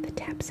get the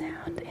tap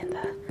sound and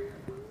the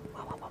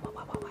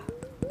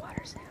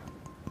water sound.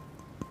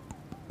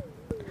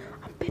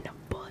 I'm been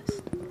a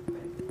bust.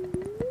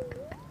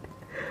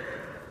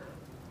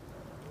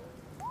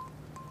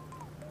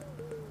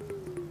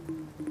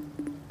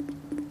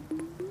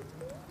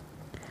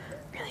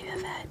 Really,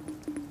 Vivette.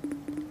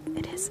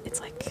 It's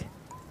like,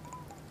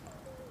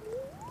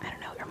 I don't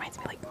know, it reminds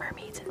me of like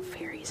mermaids and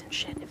fairies and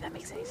shit, if that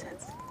makes any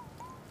sense.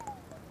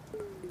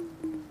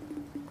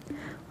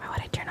 Why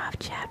would I turn off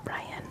chat,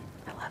 Brian?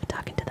 I love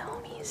talking to the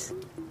homies.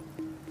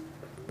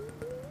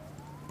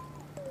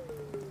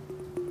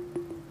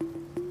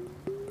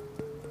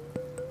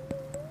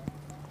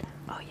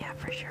 Oh yeah,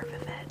 for sure,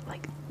 Vivette.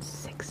 Like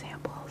 6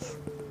 samples.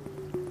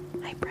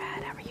 Hi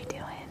Brad, how are you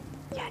doing?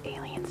 Yeah,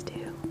 aliens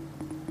do.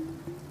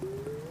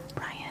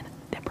 Brian,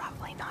 they're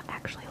probably not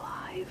actually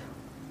live.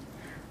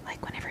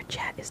 Like whenever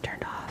chat is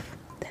turned off,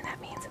 then that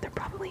means that they're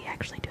probably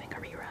actually doing a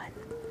rerun.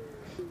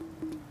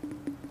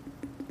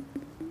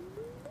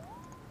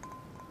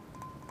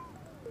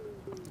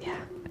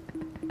 Yeah.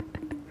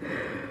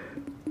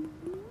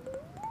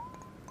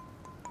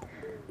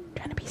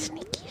 Trying to be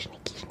sneaky.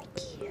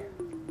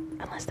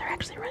 Unless they're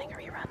actually running a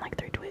rerun like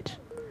through Twitch.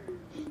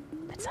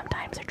 But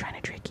sometimes they're trying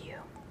to trick you.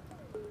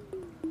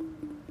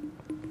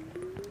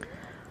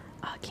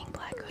 King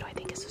Black, who do I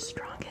think is the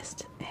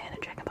strongest in a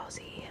Dragon Ball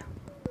Z?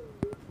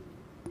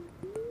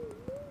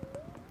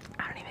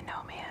 I don't even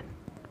know, man.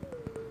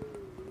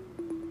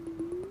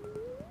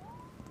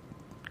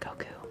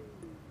 Goku.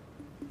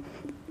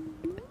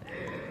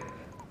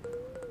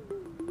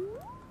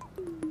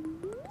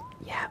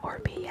 Yeah,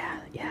 Orby,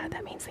 yeah,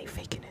 that means they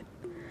faking it.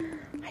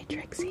 Hi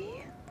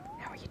Trixie,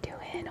 how are you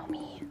doing,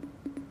 Omi?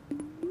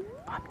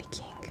 Omni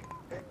King.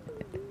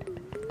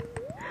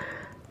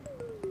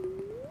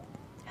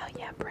 Hell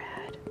yeah,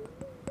 Brad.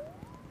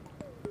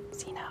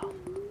 Xeno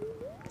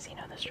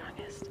the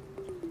strongest.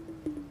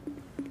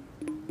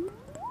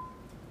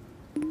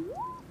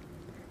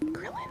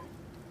 Krillin.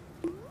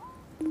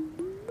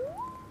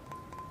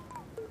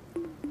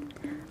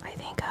 I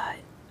think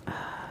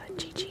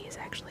Chi-Chi is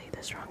actually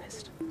the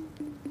strongest.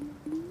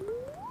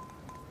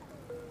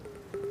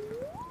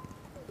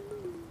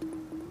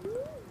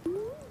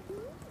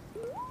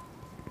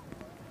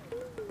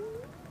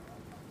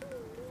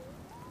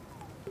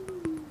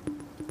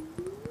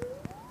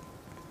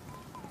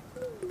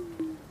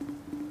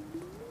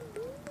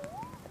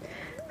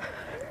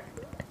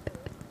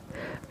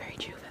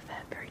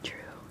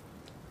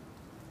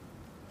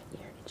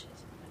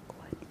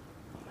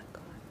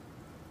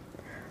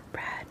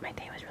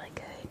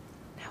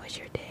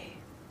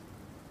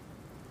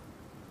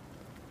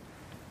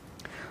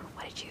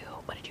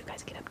 did you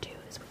guys get up to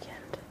this weekend?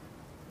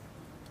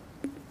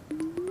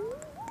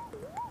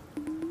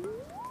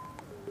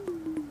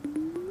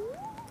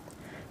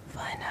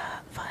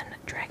 Fun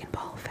Dragon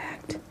Ball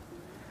fact.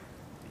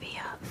 The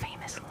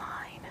famous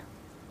line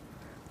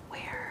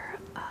where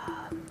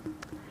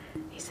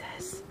he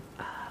says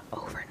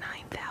over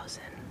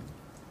 9,000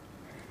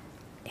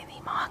 in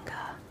the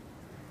manga,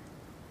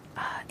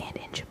 and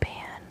in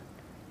Japan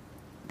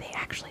they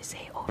actually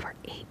say over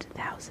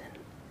 8,000,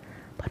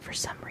 but for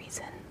some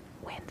reason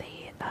when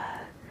they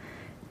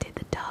did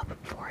the dub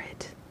for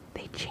it,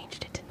 they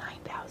changed it to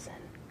 9,000.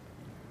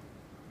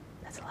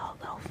 That's a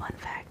little fun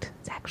fact.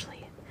 It's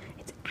actually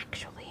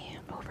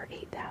over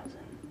 8,000.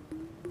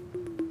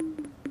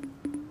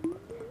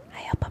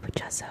 Hi, Papa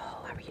Chusso.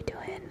 How are you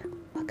doing?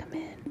 Welcome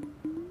in.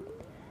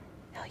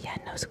 Oh yeah,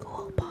 no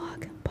school.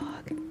 Pog.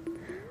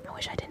 I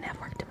wish I didn't have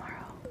work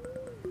tomorrow.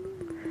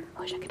 I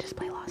wish I could just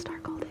play Lost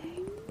Ark all day.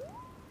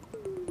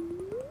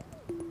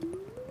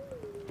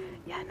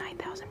 Yeah,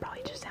 9,000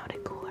 probably just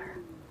sounded cooler.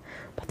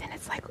 But then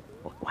it's like,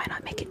 why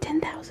not make it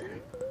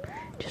 10,000?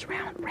 Just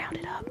round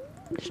it up.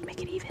 Just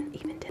make it even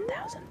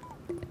 10,000.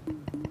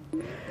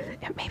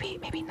 Yeah,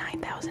 maybe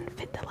 9,000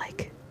 fit the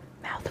like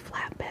mouth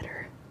flap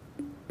better.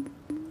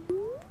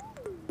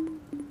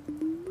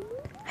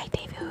 Hi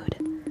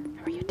David,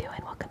 how are you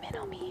doing? Welcome in,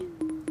 homie.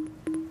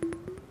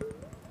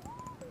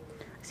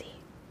 See,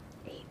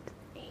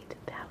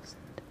 8,000,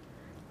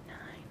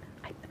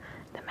 9.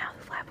 The mouth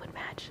flap would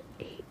match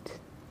 8,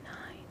 9.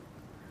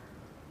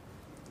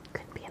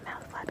 Couldn't be a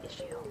mouth flap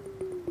issue.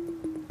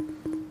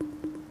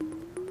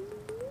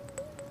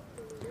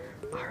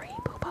 Ari,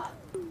 Booba.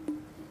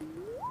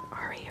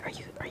 Ari,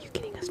 are you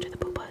getting us to the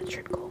Booba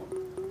shirt goal?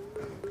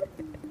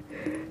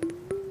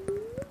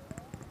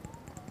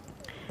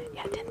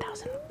 Yeah,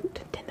 10,000 would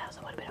have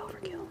been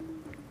overkill.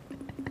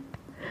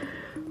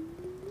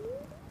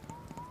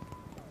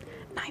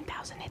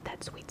 9,000 hit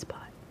that sweet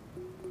spot.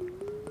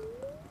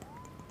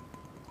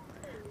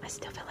 I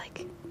still feel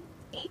like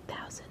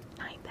 8,000,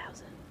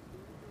 9,000.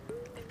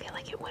 I feel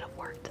like it would have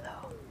worked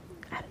though.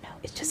 I don't know.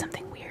 It's just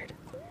something weird.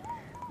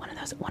 One of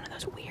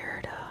those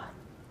weird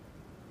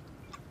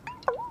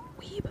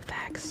weeb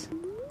facts.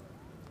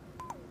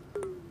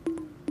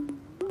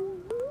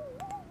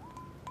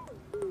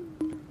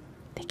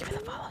 Thank you for the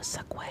follow,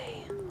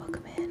 Suckway.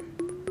 Welcome in.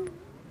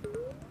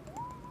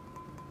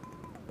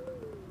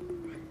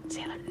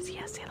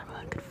 Sailor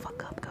Moon could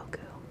fuck up Goku.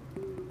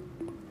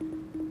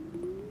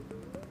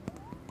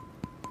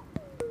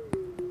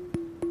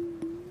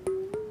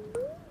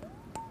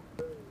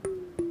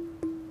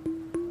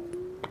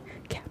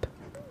 Cap.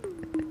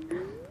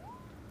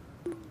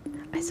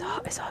 I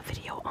saw a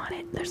video on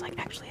it. There's like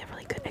actually a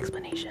really good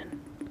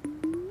explanation.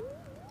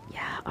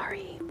 Yeah,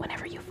 Ari,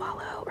 whenever you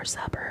follow or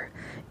sub or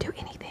do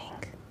anything,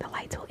 the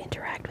lights will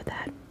interact with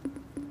that.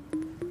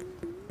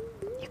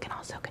 You can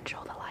also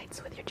control the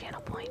lights with your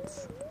channel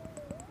points.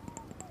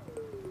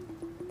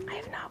 I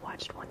have not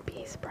watched One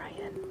Piece,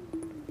 Brian.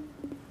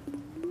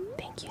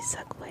 Thank you,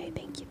 Suckway.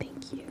 Thank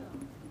you.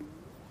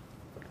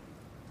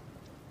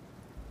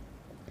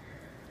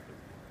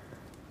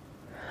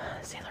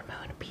 Sailor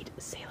Moon beat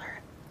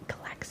Sailor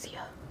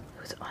Galaxia,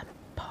 who's on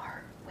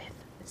par with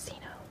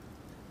Xeno.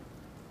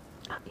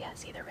 Yeah,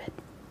 see the red?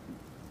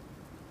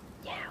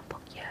 Yeah,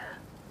 fuck yeah.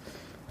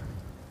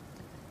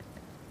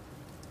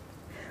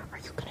 Are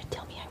you gonna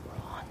tell me I'm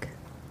wrong?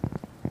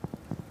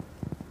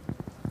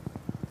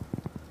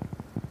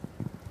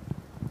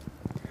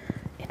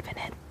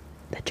 Infinite,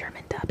 the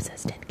German dub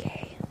says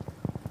 10K.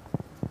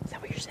 Is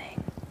that what you're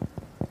saying?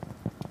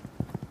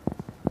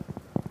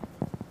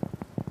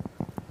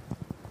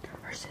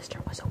 Her sister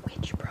was a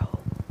witch, bro.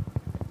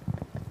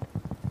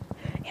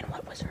 And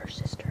what was her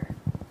sister?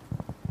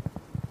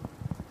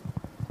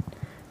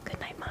 Good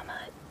night, mama.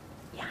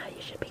 Yeah,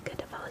 you should be good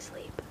to fall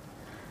asleep.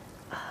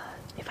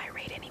 If I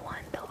raid anyone,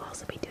 they'll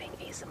also be doing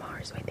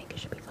ASMR, so I think it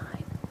should be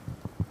fine.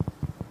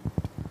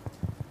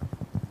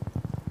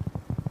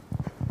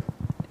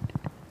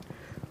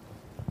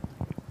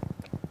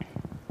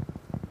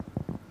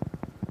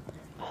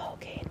 Oh,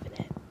 okay,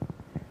 Infinite.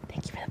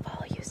 Thank you for the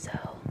follow, Yuso.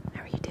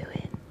 How are you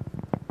doing?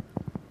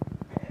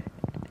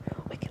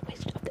 Wicked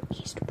Witch of the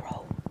East,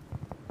 bro.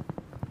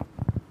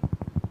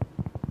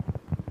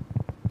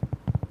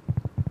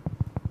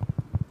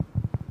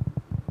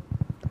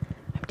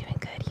 I'm doing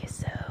good,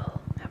 Yuso.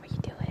 How are you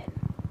doing?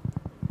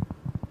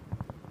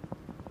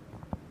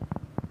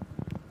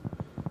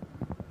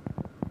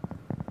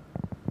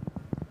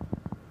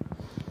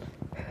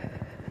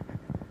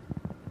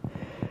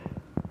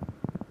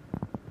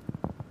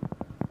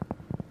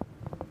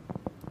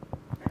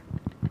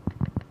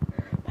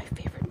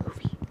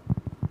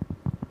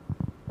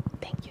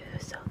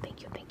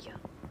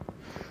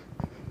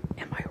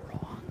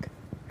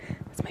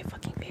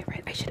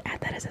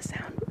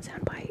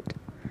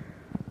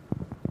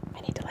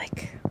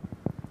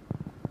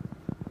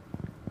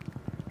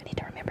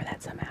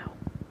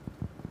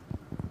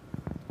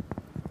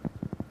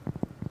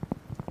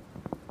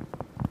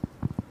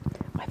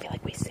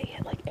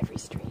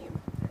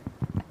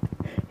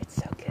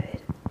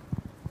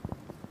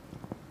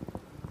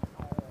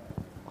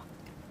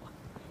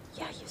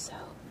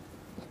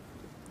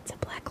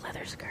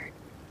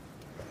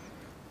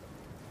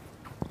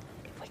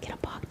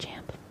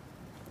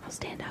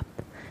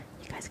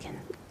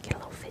 Get a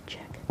little fit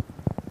check.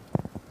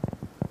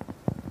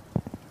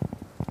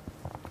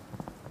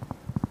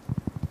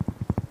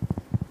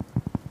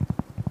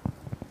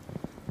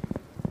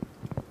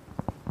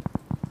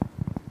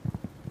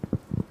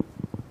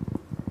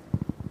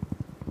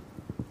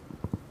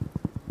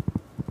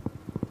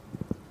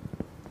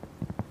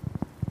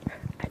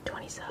 At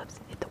 20 subs,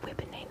 hit the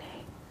whip and nay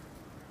nay.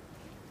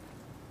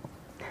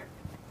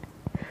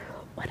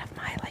 One of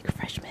my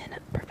freshman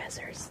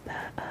professors,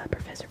 the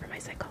professor for my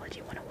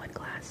psychology 101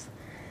 class,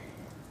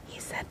 he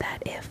said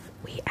that if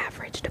we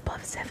averaged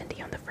above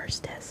 70 on the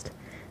first test,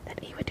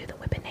 that he would do the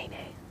whip and nay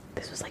nay.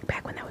 This was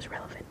back when that was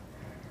relevant.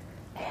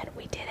 And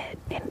we did it,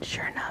 and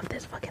sure enough,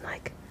 this fucking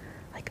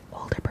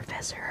older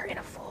professor in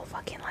a full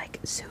fucking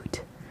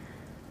suit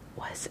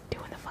was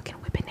doing the fucking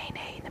whip and nay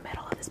nay in the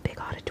middle of this big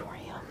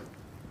auditorium.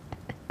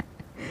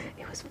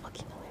 It was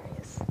fucking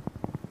hilarious.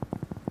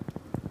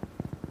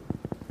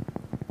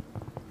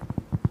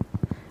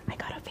 I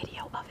got a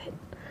video of it,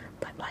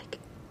 but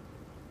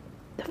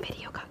the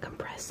video got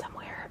compressed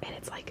somewhere and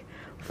it's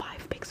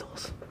 5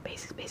 pixels.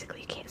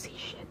 Basically you can't see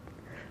shit,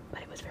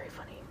 but it was very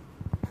funny.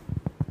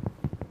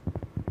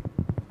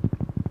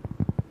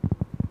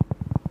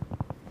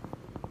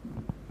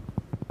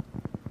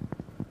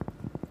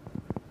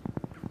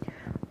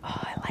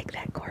 Oh, I like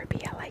that,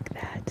 Corby. I like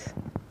that.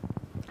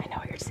 I know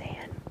what you're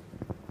saying.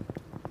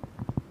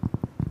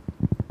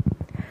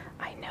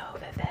 I know,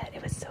 Vivette.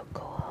 It was so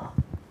cool.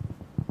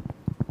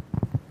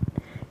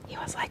 He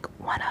was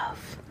one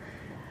of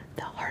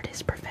the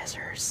hardest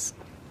professors.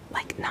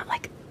 Not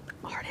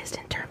hardest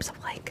in terms of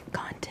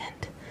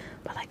content,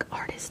 but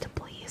hardest to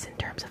please in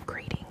terms of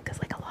grading, because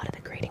a lot of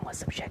the grading was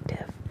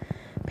subjective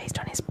based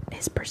on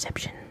his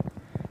perception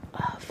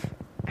of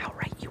how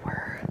right you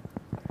were,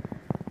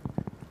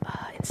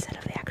 instead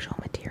of the actual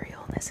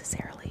material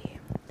necessarily.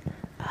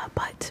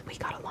 But we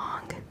got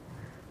along.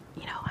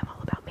 You know, I'm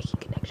all about making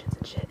connections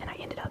and shit, and I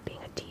ended up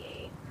being a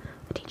TA,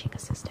 a teaching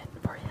assistant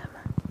for him.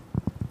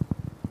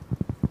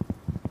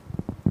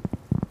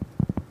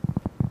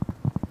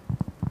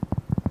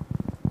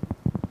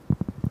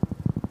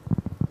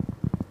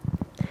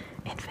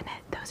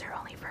 Infinite, those are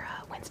only for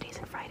Wednesdays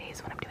and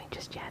Fridays when I'm doing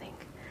just chatting.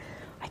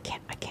 I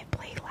can't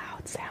play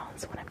loud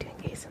sounds when I'm doing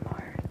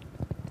ASMR.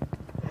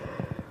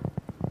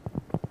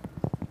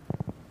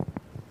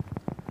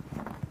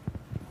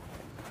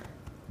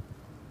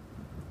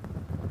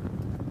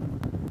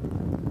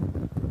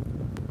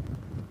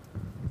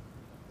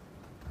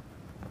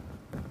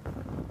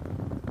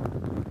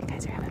 You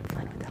guys are having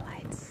fun with the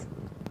lights.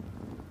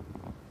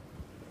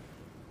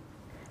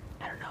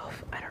 I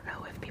don't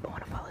know if people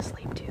want to fall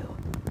asleep to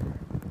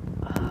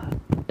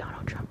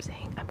Donald Trump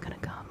saying, "I'm gonna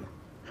come."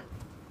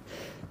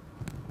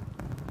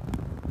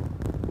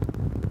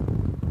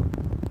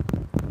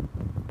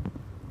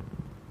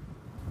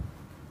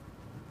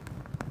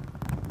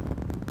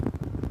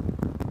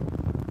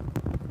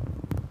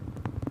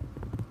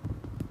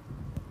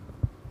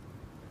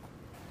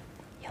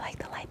 You like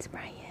the lights,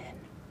 Brian?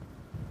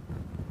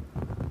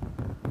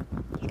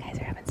 You guys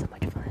are having so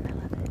much fun. I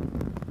love it.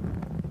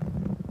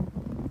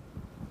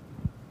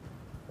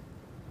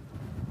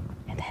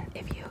 And then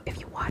if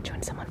you watch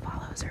when someone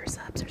follows or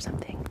subs or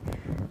something,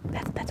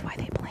 that's why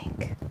they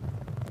blink.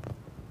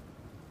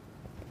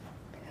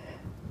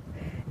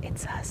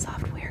 It's a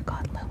software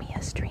called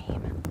Lumia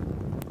Stream.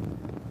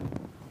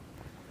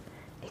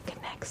 It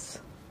connects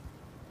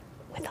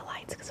with the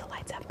lights because the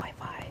lights have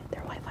Wi-Fi.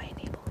 They're Wi-Fi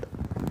enabled.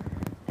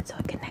 And so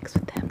it connects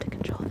with them to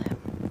control them.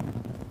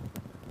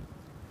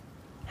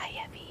 Hi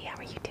Evie, how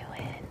are you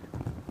doing?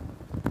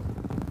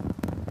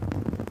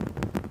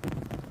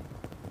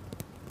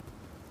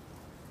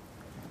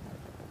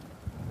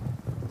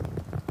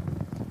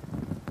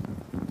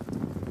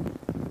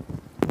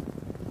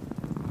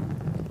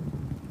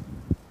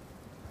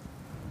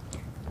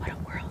 What a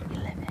world we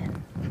live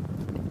in.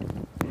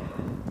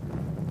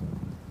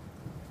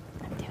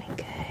 I'm doing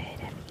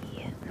good,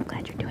 Evie. I'm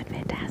glad you're doing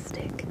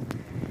fantastic.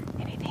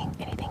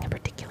 Anything in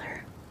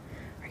particular?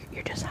 Or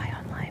you're just high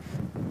on life?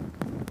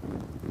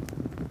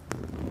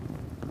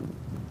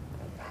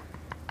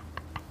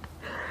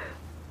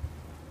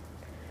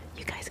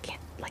 You guys can't,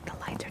 the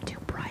lights are too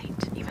bright,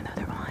 even though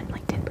they're on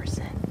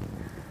 10%.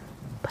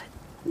 But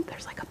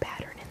there's a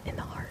pattern in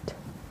the heart.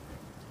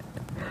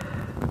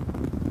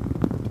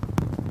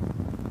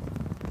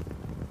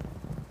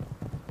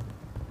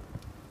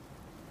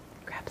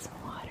 Grab some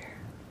water.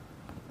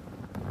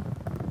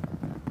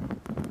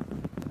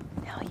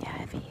 Hell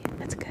yeah, Evie.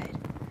 That's good.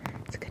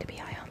 It's good to be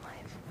high on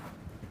life.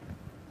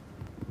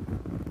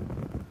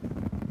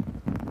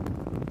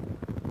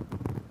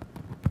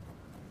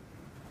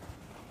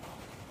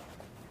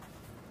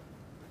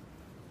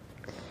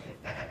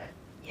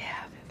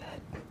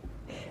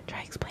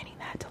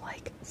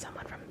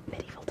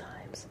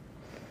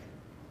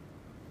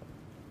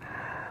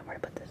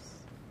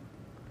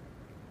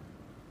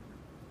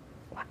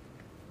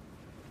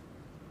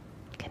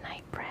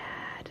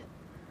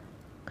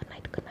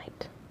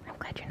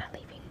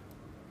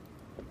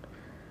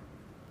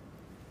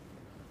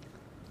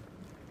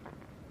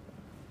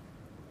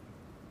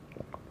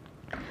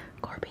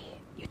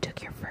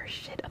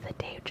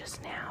 it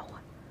just now.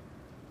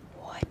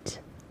 What?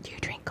 Do you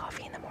drink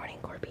coffee in the morning,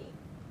 Corby?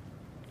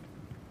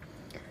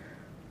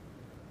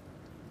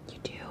 You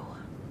do?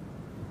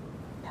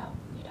 No,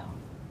 you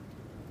don't.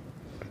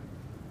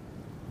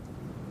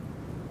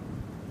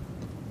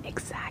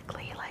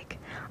 Exactly, like,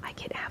 I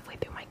get halfway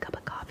through my cup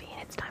of coffee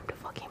and it's time to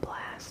fucking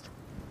blast.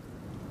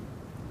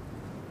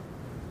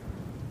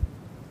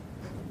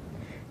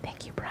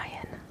 Thank you,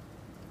 Brian.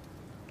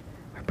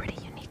 We're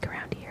pretty unique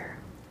around here.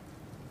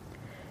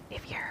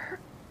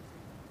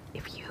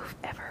 If you've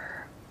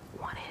ever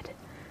wanted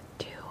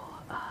to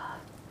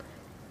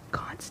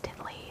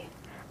constantly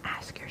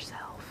ask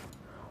yourself,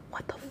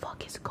 what the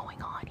fuck is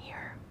going on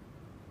here?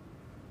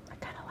 I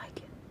kind of like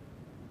it.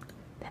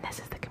 Then this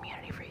is the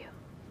community for you.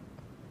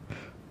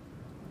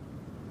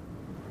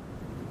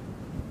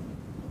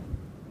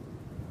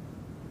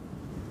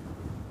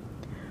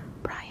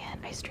 Brian,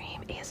 I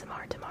stream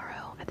ASMR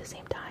tomorrow at the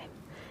same time,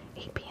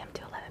 8 p.m.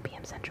 to 11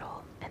 p.m.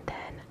 Central, and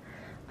then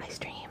I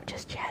stream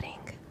just chatting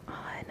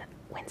on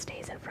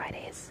Wednesdays and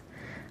Fridays,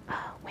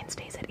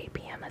 Wednesdays at 8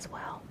 p.m. as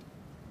well.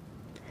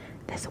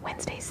 This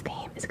Wednesday's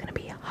theme is going to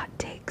be hot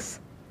takes,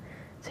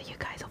 so you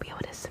guys will be able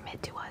to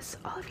submit to us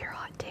all of your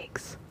hot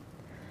takes.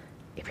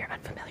 If you're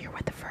unfamiliar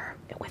with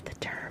the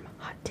term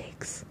hot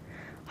takes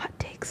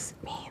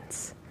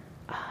means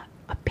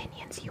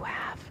opinions you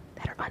have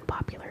that are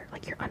unpopular,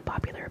 like your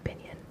unpopular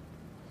opinion.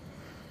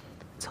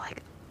 So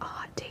like a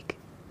hot take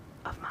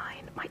of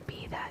mine might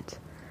be that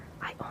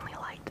I only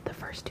liked the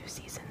first 2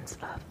 seasons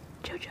of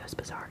JoJo's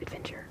Bizarre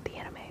Adventure, the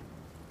anime,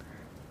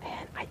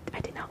 and I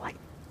did not like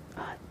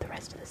the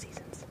rest of the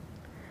seasons.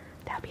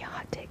 That would be a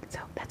hot take. So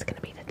that's going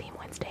to be the theme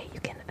Wednesday. You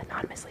can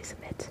anonymously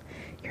submit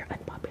your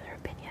unpopular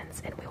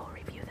opinions and we will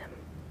review them.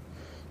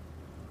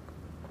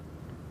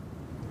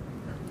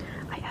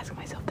 I ask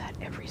myself that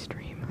every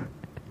stream.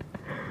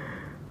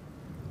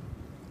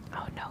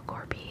 Oh no,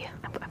 Corby.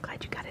 I'm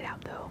glad you got it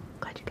out though.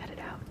 Glad you got it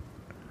out.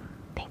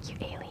 Thank you,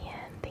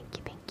 Alien. Thank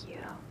you.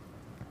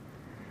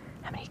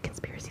 How many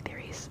conspiracy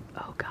theories?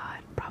 Oh god,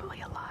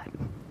 probably a lot.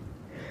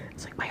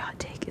 It's like my hot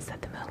take is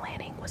that the moon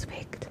landing was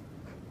faked.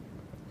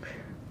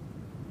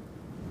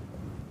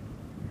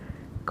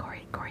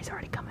 Corey's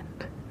already coming,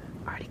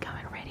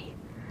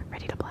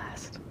 ready to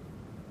blast.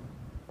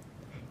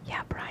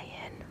 Yeah,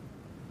 Brian.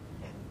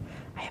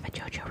 I have a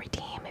JoJo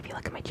redeem if you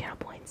look at my channel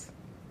points.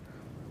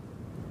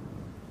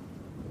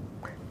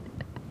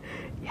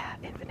 Yeah,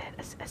 Infinite,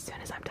 as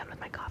soon as I'm done with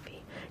my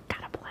coffee,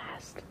 gotta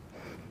blast.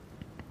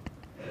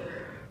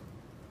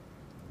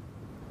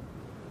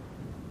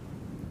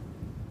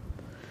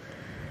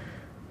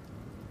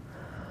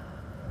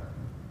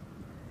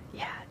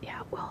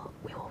 Yeah, well,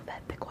 we will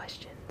vet the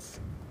questions.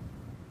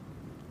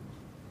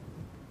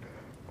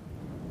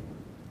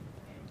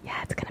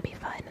 Yeah, it's gonna be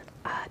fun.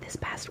 This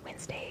past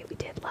Wednesday we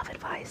did Love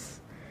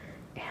Advice,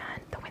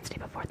 and the Wednesday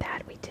before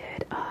that we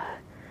did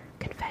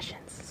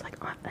confessions. It's like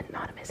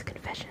anonymous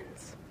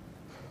confessions.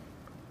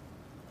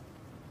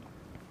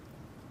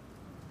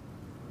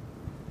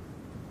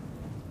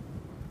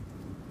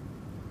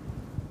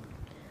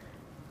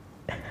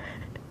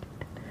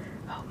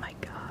 Oh my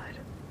god.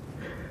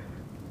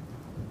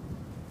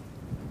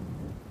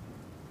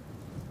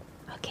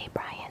 Okay,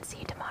 Brian, see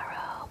you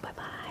tomorrow.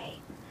 Bye-bye.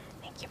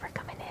 Thank you for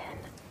coming in.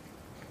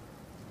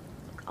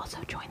 Also,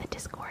 join the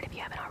Discord if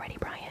you haven't already,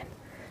 Brian.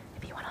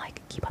 If you want to,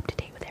 like, keep up to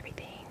date with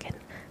everything and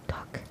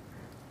talk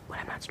when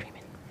I'm not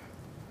streaming.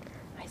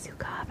 Hi,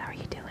 Zukov. How are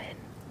you doing?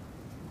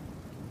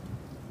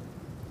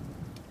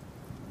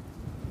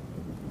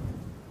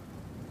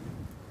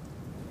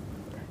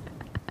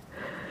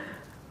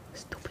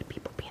 Stupid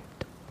people being...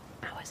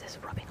 How is this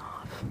rubbing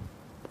off?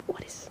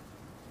 What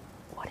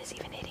is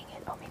even hitting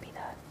it? Oh, maybe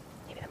the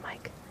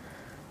mic.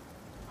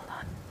 Hold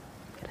on.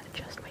 I'm gonna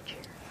adjust my chair.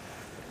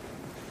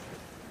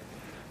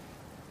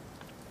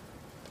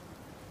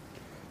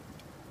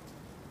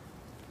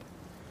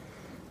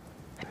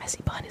 My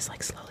messy bun is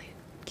like slowly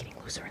getting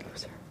looser and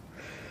looser.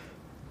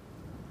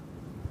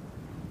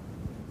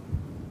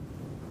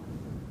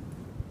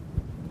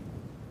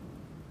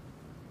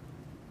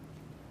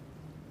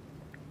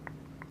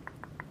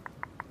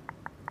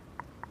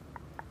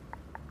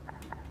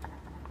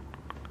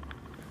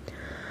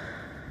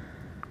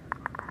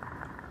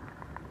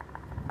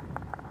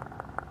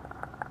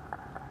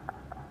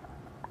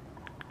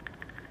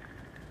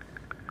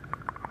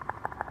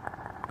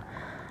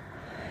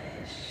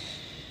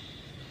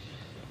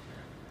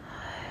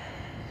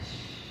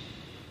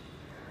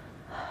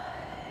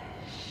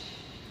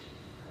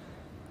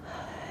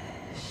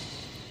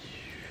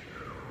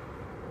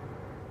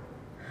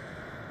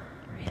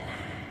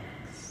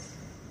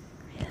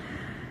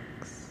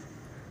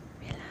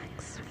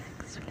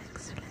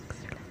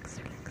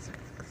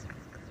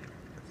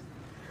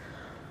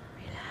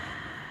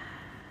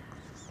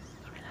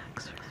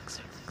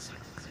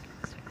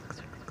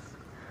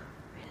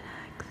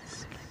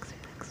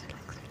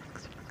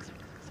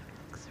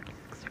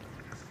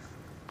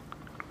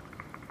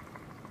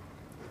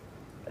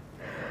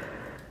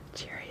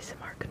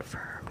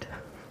 Confirmed.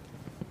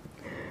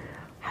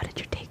 How did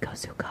your date go,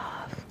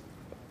 Zukov?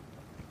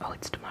 Oh,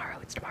 it's tomorrow.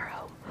 It's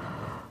tomorrow.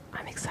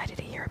 I'm excited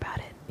to hear about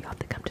it. You'll have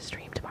to come to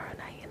stream tomorrow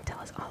night and tell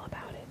us all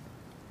about it.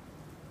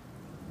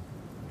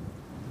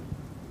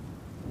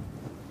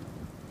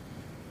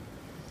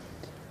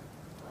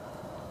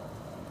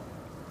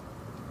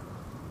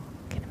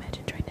 Can't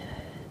imagine trying to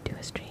do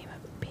a stream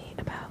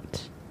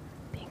about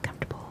being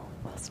comfortable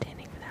while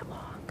standing for that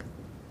long.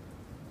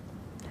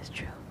 That's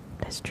true.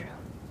 That's true.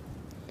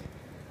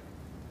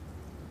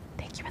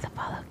 Thank you for the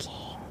follow,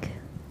 King.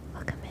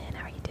 Welcome in.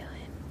 How are you doing?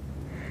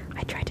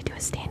 I tried to do a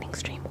standing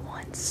stream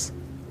once,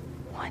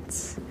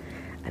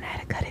 and I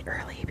had to cut it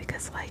early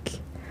because, like,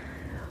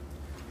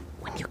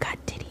 when you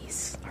got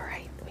titties,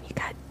 alright, when you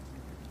got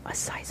a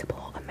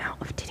sizable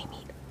amount of titty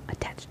meat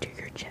attached to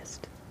your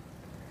chest,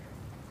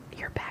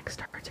 your back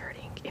starts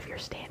hurting if you're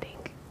standing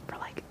for,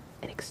 like,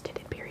 an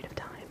extended period of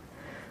time.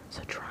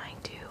 So trying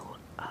to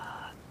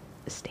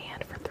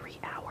stand for 3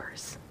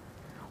 hours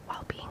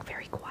while being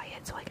very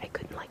quiet, so, like, I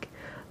couldn't, like,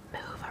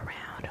 move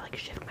around or, like,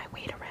 shift my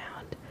weight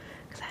around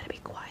because I had to be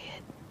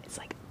quiet. It's,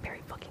 like,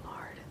 very fucking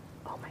hard.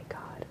 Oh my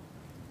god.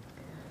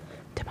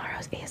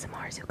 Tomorrow's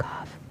ASMR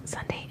Zukov.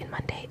 Sunday and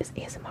Monday is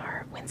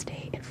ASMR.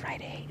 Wednesday and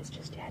Friday is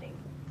just chatting.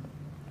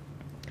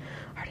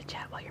 Hard to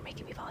chat while you're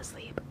making me fall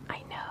asleep. I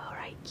know,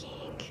 right,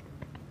 King?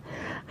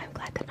 I'm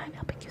glad that I'm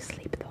helping you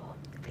sleep, though.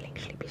 Feeling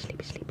sleepy,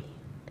 sleepy, sleepy.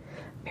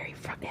 Very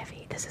front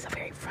heavy. This is a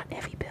very front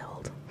heavy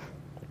build.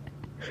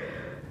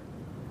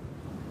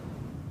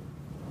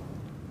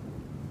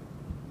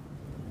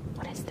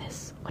 What is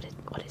this? What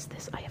is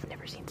this? I have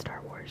never seen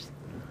Star Wars.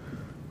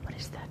 What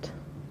is that?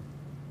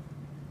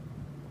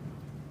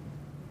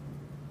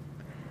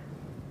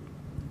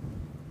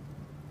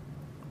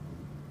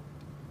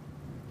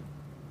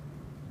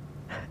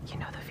 You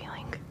know the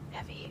feeling,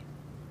 heavy.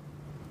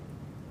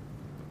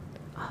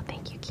 Oh,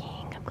 thank you,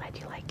 King. I'm glad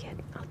you like it.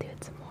 I'll do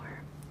it some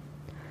more.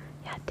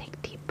 Yeah,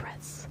 take deep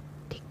breaths.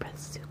 Deep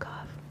breaths,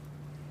 Zukov.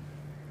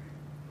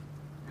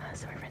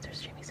 So my friends are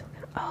streaming so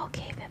good. Oh,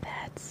 okay,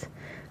 Vivets.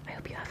 I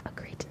hope you have a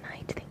great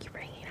night. Thank you for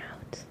hanging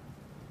out.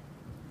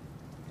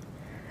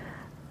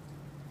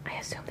 I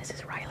assume this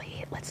is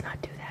Riley. Let's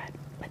not do that.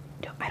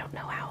 I don't know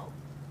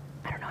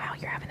how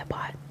you're having the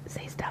bot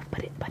say stuff,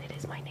 but it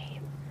is my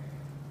name.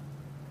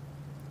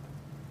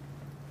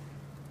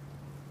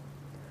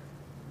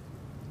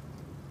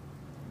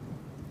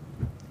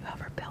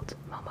 Whoever built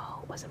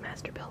Momo was a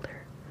master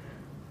builder.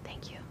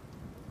 Thank you.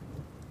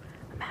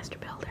 A master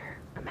builder,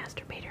 a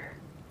masturbator.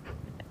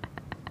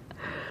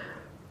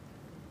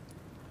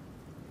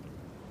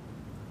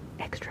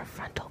 Extra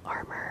frontal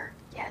armor.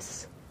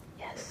 Yes.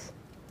 Yes.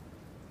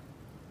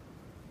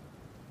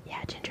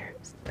 Yeah, Ginger,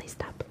 please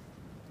stop.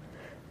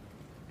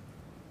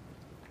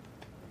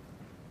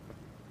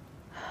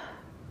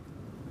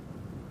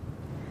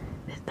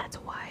 That's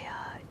why,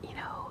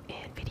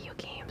 in video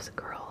games,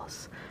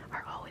 girls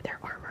are always, their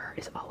armor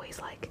is always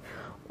like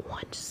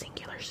one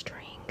singular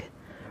string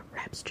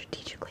wrapped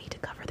strategically to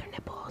cover their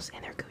nipples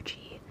and their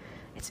Gucci.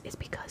 It's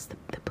because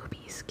the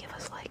boobies give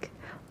us like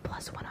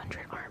plus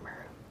 100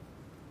 armor.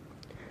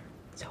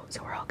 So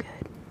we're all good.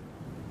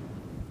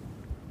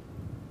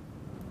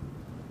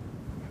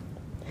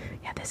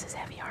 Yeah, this is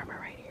heavy armor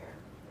right here.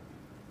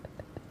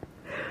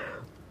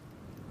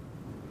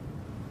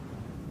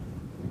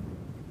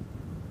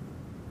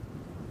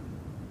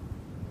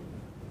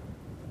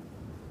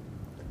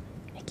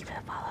 Thank you for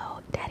the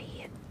follow,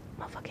 Daddy,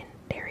 motherfucking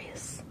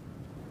Darius.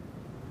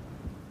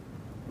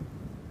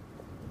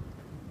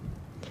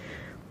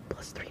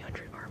 Plus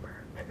 300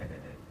 armor.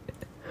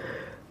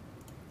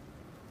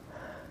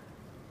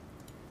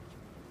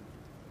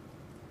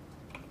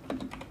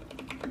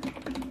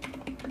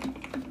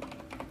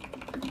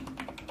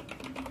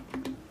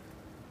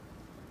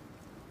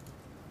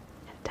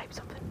 Type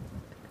something.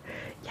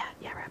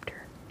 Yeah,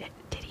 Raptor.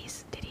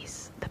 Titties.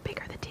 The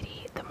bigger the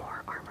titty, the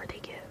more armor they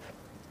give.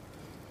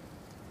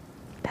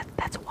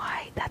 That's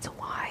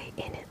why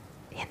in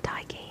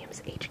hentai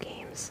games, H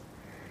games,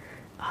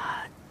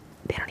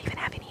 they don't even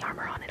have any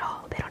armor on at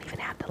all. They don't even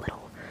have the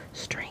little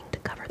string to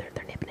cover their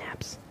nip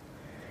naps.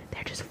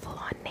 They're just full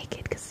on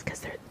naked because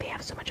they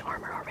have so much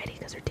armor already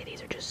because their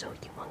titties are just so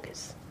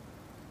humongous.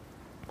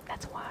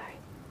 That's why.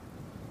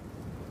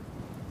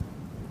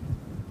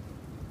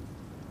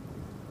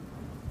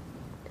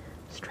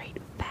 Straight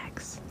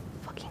facts.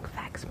 Fucking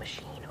facts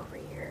machine over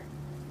here.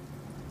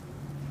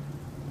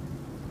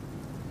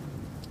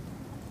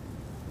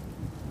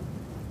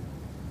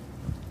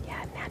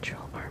 Yeah,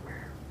 natural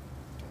armor.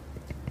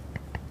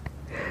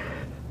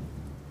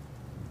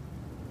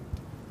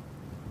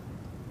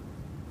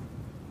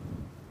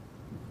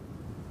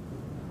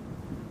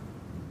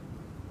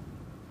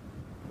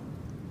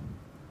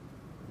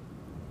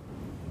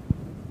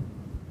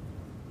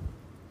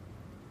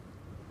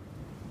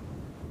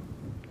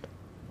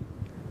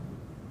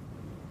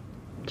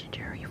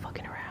 Ginger, are you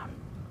fucking around?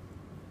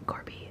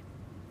 Corby,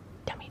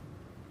 tell me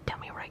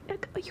right now.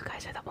 You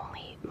guys are the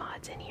only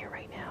mods in here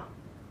right now.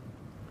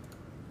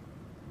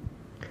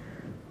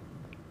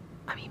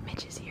 I mean,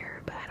 Mitch is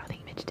here, but I don't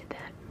think Mitch did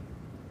that.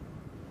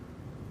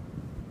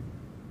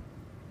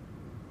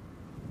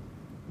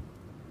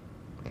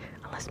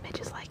 Plus,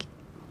 Mitch is like,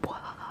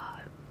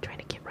 trying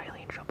to get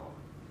Riley in trouble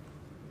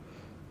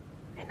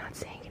and not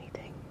saying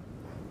anything.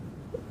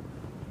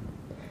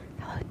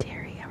 Hello,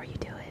 Terry. How are you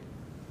doing?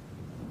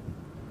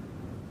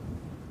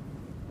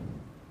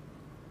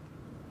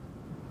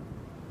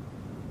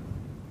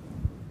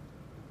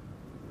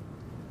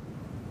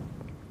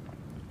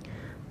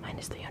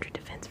 Minus 300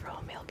 defense for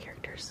all male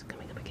characters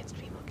coming up against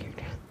female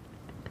characters.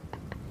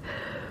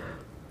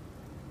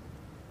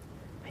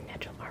 My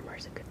natural armor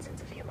is a good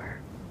sense of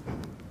humor.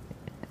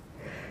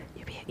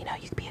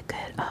 You could be a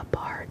good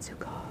bard,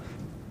 Zukov.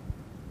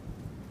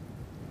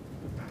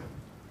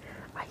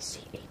 I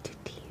see a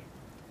titty.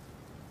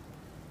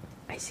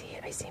 I see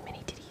it. I see many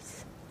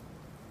titties.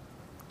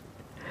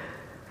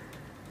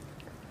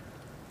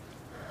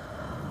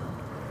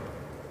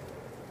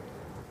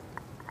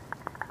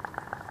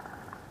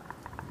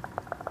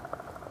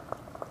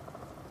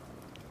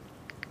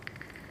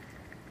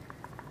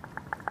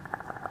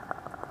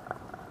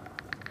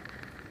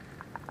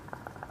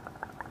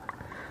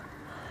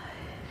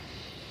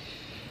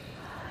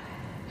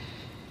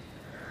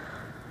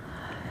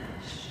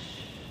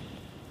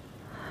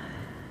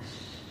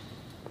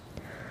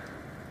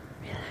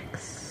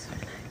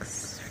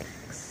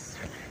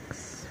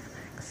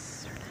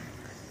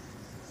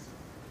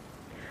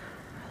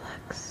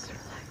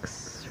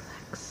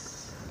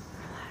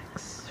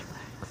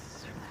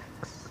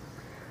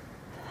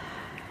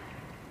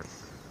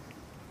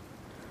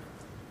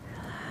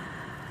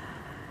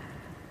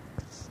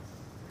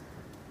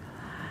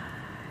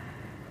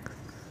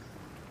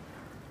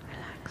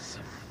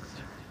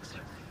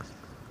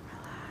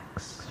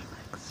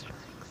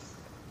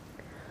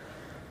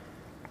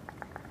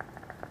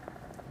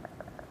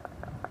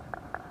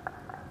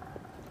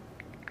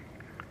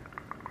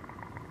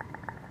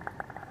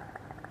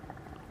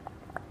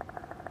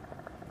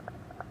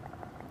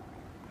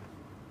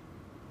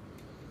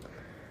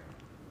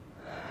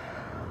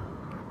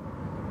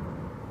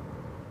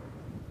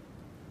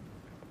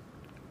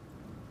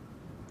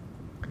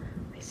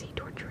 See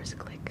torturous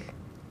click.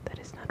 That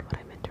is not what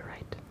I meant to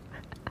write.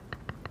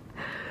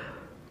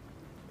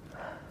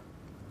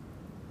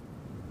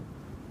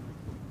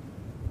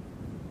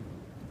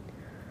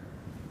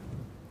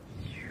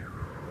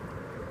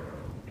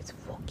 It's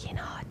fucking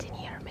hot in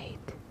here, mate.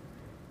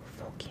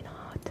 Fucking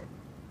hot.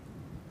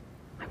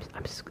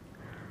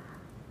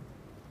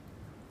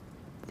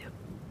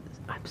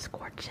 I'm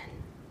scorching.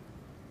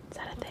 Is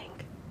that a thing?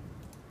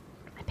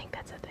 I think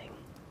that's a thing.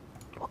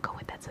 We'll go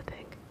with that's a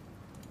thing.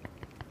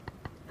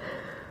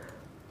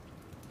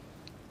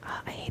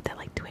 I hate that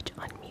like Twitch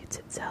unmutes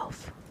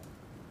itself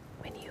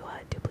when you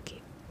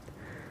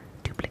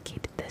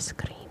duplicate the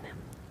screen.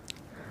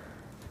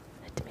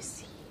 Let me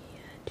see.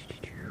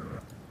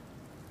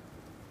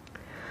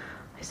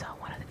 I saw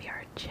one of the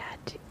VR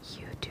chat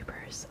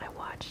YouTubers I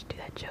watched do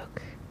that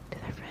joke to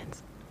their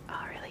friends.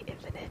 Oh, really?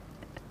 Infinite?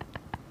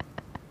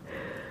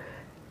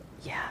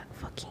 Yeah,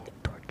 fucking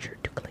torture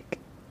to click.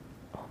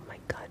 Oh my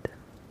god.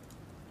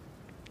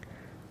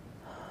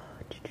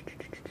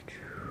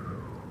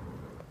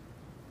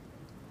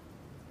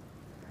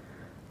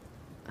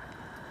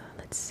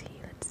 Let's see.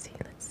 I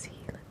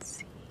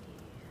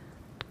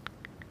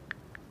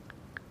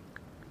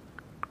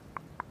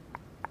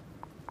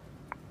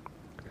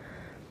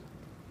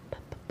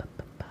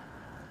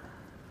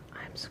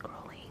am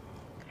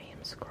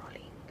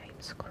scrolling.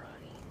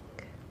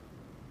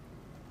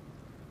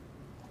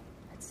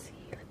 Let's see.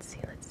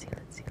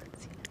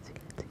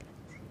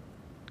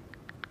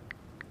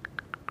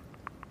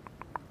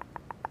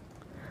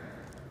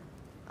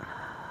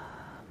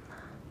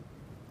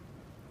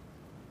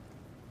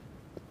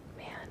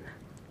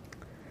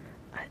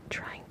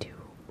 Trying to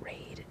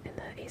raid in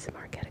the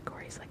ASMR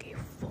category is like a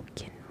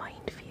fucking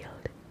minefield.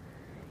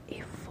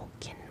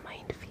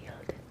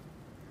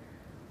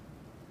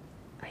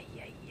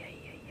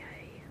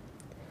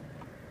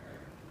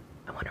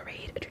 I want to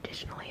raid a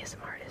traditional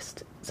ASMR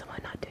artist, someone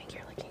not doing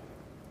ear licking.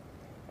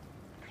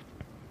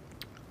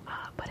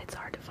 But it's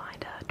hard to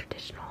find a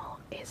traditional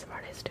ASMR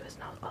artist who is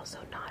also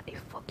not a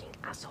fucking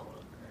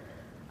asshole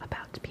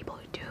about people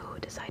who do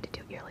decide to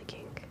do ear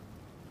licking.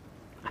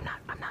 I'm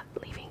not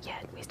leaving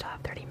yet. We still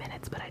have 30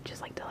 minutes, but I'd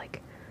just like to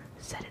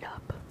set it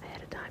up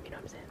ahead of time, you know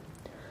what I'm saying?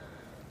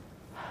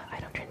 I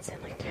don't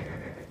transcend like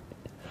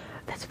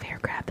That's fair,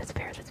 crap. That's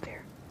fair.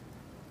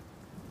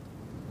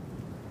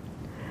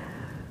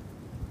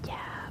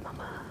 Yeah,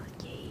 mama.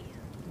 Yay.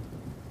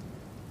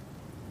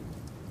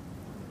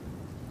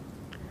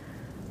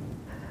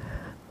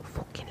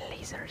 Fucking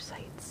laser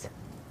sights.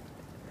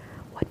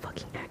 What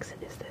fucking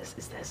accent is this?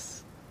 Is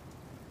this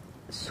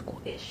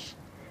Scottish?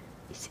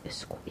 Is it a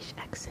Scottish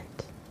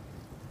accent?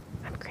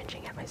 I'm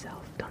cringing at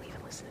myself. Don't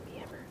even listen to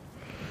me ever.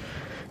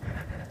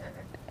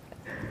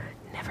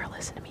 Never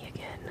listen to me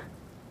again.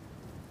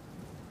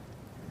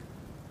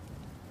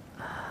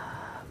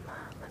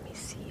 Let me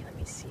see.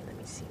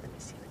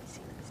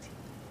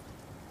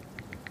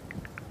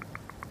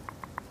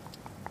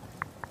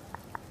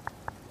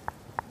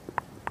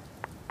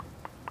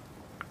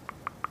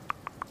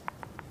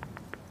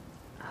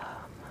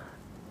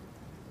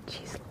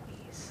 Jeez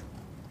Louise.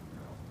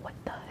 What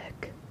the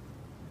heck?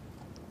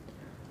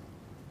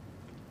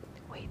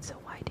 Wait, so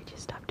why did you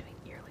stop doing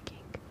ear licking?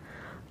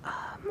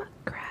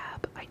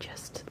 Crab, I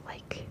just,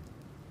 like,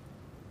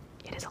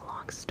 it is a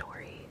long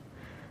story.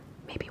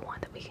 Maybe one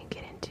that we can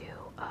get into.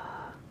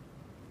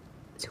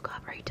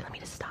 Zukov, are you telling me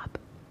to stop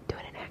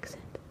doing an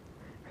accent?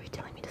 Are you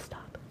telling me to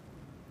stop?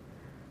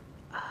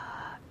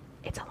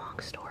 It's a long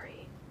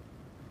story.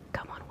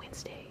 Come on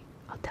Wednesday.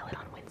 I'll tell it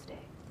on Wednesday.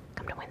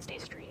 Come to Wednesday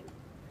stream.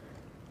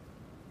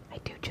 I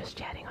do just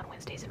chatting on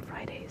Wednesdays and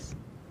Fridays.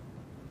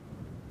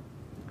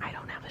 I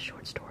don't have a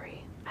short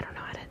story. I don't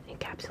know how to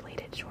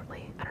encapsulate it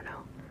shortly. I don't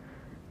know.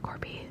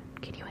 Corby,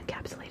 can you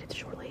encapsulate it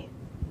shortly?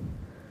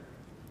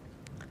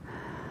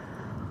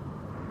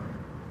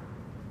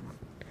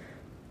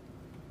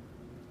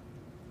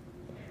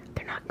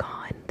 They're not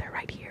gone. They're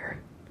right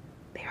here.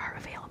 They are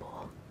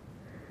available.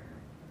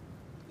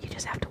 You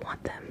just have to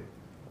want them.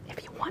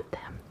 If you want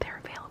them,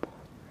 they're available.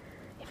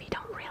 If you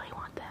don't really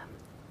want them,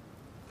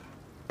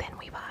 then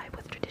we vibe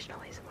with traditional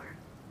ASMR.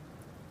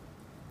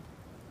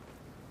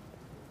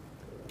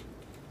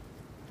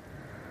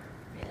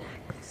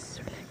 Relax,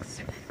 relax,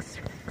 relax,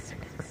 relax,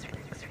 relax,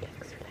 relax,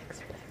 relax,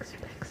 relax, relax,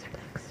 relax,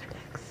 relax, relax,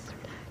 relax,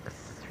 relax,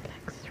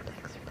 relax,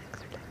 relax,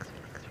 relax, relax,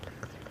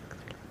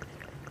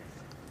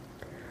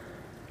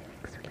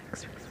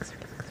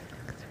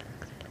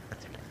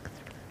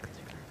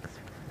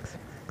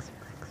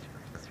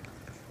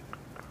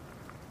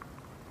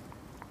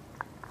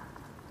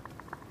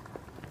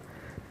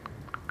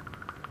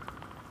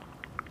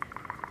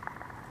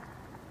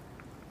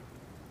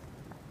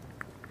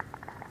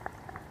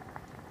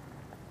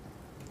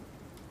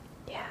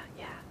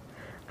 yeah.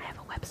 I have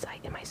a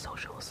website in my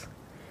socials.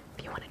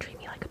 If you want to treat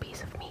me like a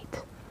piece of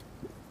meat,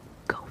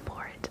 go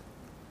for it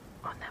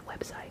on that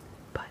website.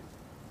 But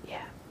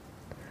yeah,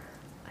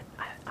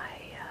 I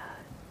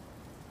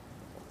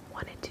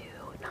wanted to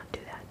not do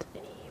that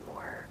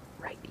anymore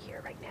right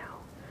here, right now.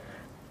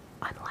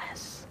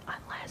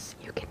 Unless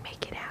you can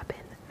make it happen.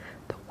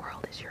 The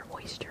world is your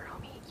oyster,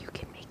 homie. You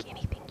can make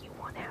anything you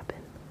want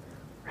happen.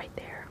 Right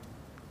there.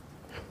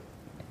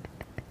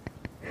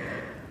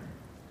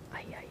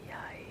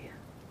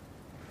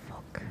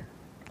 Fuck.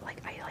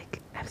 Like, I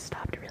have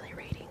stopped really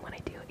rating when I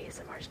do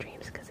ASMR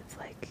streams because it's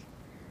like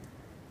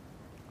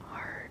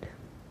hard.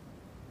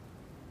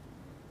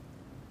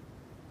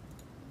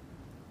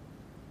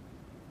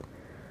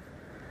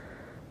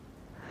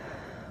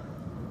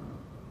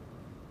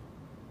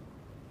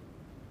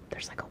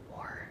 There's like a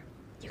war.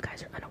 You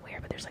guys are unaware,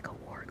 but there's like a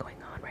war going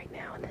on right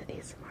now in the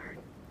ASMR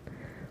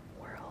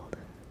world.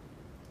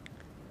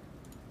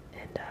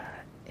 And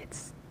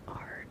it's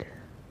hard.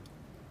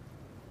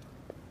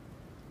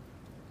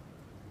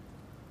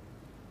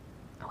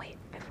 Oh wait,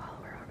 I follow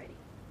her already.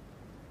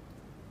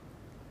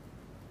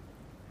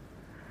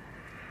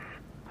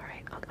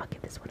 Alright, I'll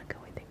give this one a go,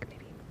 I think,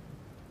 maybe.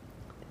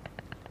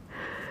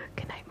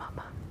 Good night,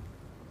 Mama.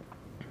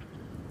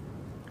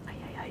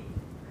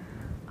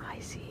 I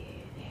see.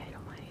 Hey, I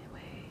don't mind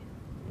anyway.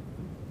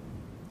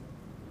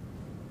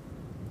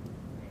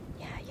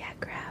 Yeah,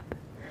 grab.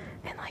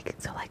 And like,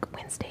 so like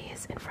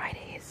Wednesdays and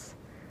Fridays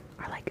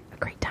are like a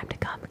great time to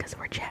come because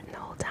we're chatting the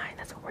whole time.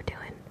 That's what we're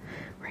doing.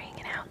 We're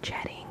hanging out,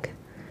 chatting,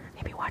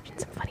 maybe watching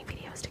some funny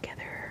videos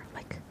together,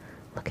 like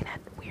looking at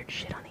weird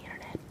shit on the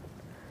internet.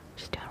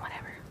 Just doing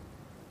whatever.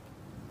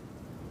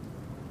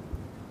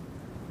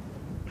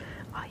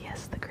 Ah,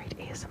 yes, the great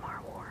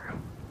ASMR war.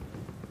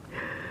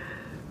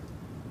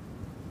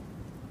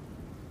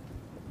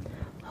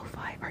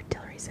 Lo-fi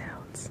artillery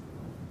sounds.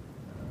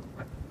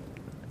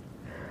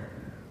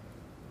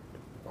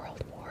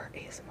 World War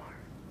ASMR.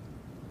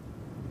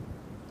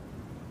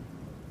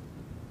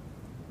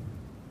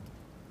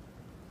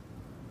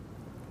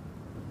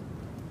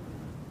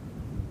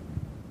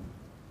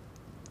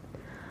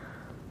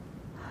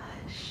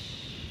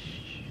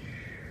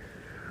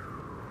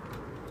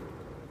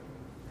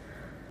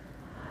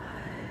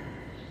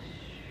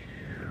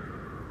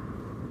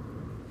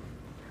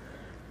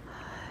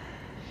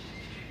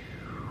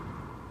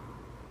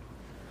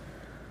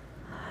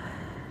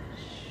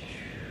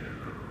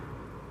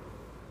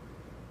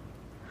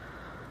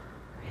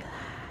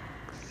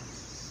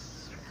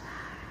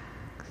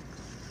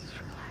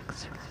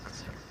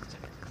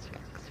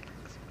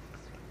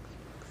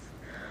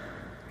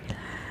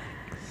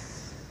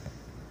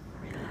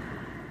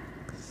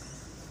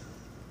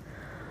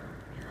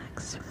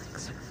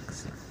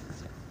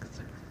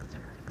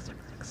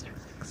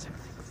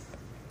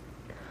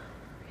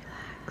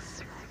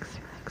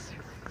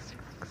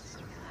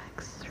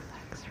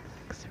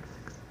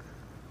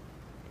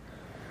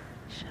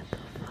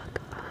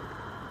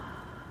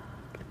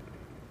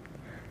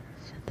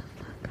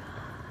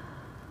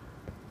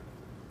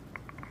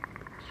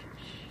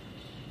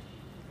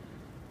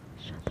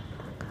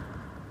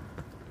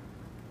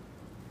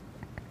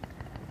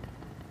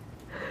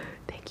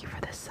 Thank you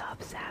for the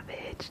sub,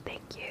 Savage.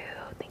 Thank you.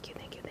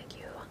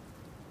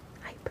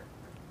 Hype.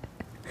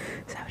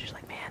 Savage is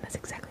like, man, that's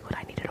exactly what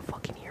I needed to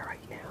fucking hear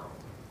right now.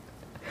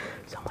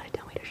 Somebody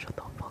tell me to shut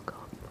the fuck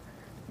up.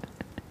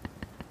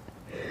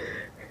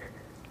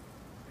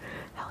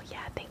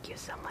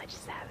 so much,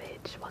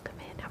 Savage. Welcome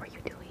in. How are you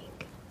doing?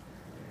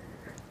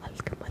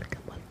 Welcome,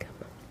 welcome, welcome.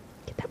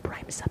 Get that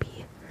prime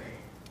subby.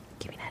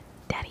 Give me that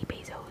Daddy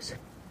Bezos.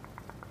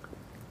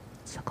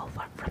 Suckle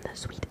from the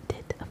sweet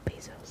tit of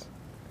Bezos.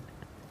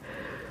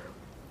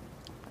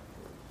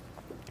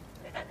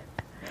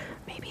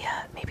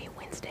 Maybe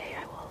Wednesday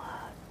I will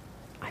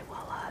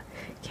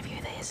give you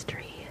the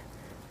history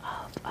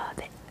of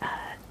the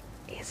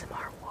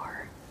ASMR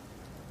war.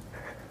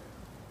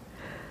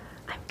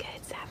 I'm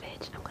good,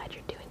 Savage. I'm glad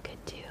you're doing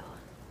good too.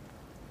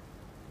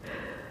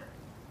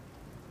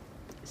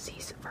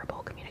 Cease verbal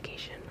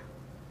communication.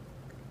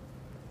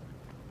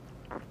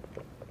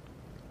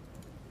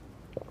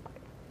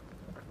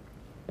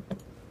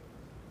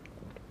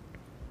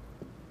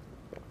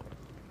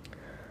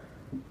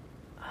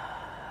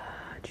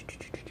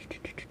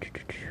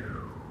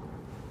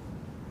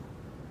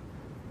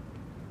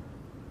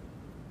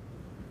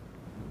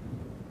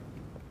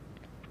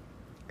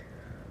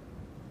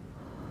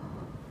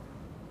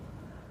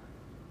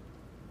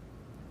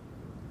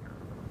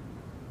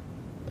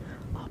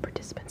 All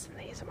participants in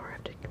the ASMR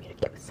have to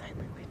communicate with sign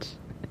language.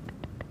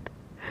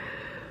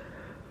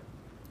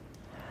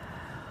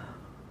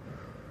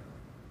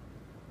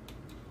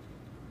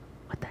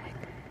 What the heck?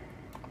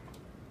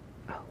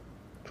 Oh.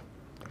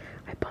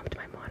 I bumped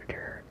my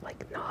monitor,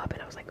 like, knob,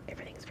 and I was like,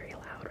 everything's very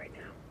loud right now.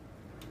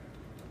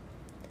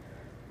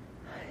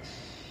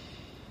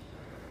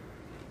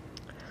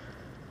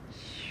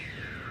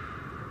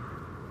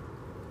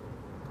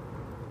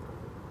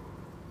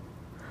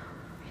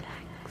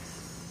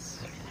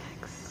 Relax,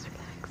 relax,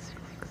 relax,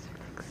 relax,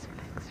 relax,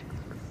 relax,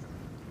 relax.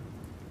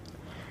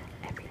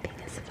 Everything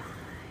is fine.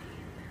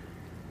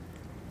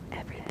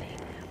 Everything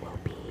will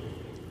be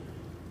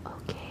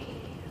okay.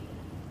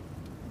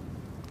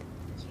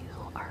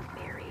 You are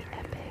very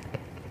epic.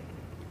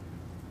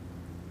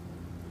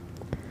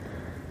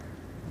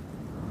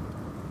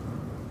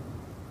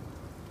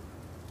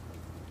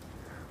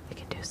 We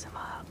can do some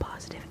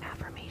positive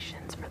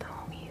affirmations for the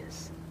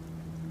homies.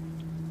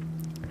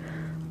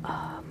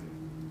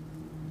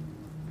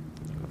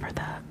 For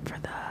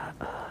the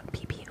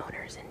PP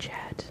owners in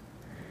chat,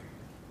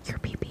 your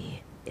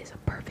PP is a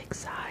perfect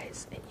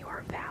size and you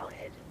are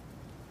valid.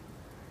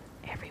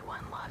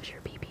 Everyone loves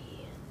your PP.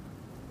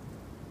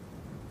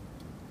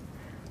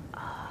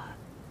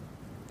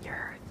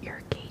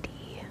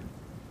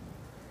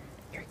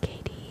 Your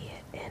KD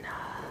in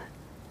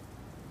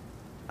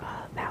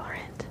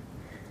Valorant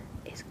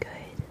is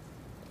good.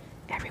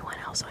 Everyone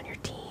else on your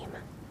team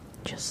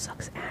just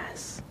sucks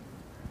ass.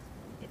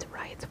 It's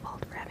Riot's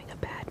fault for having a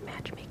bad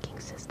matchmaking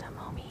system,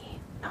 homie.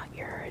 Not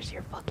yours.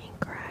 You're fucking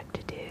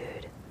cracked,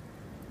 dude.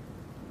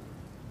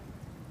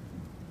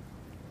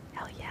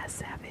 Hell yeah,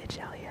 Savage.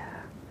 Hell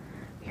yeah.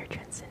 We are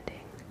transcending.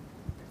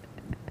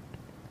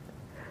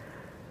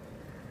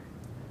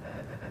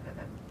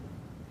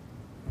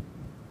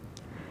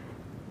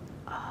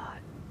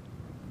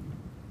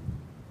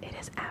 It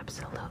is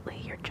absolutely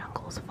your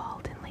jungle's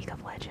fault in League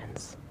of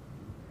Legends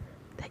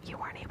that you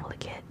weren't able to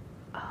get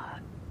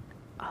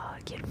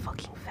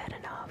fucking fed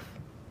enough.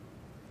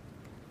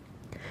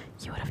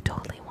 You would have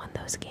totally won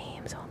those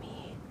games,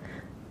 homie.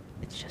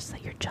 It's just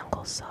that your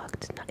jungle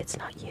sucked. No, it's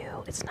not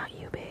you. It's not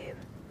you, babe.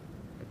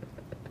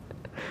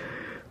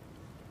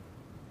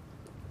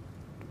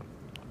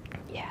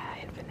 Yeah,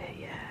 Infinite,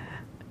 yeah.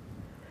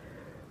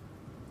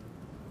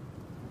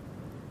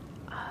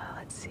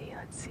 Let's see.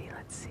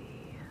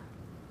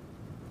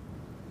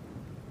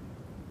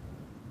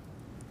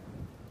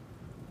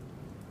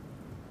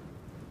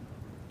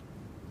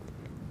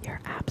 You're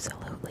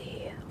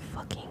absolutely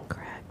fucking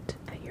correct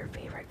at your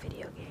favorite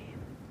video game.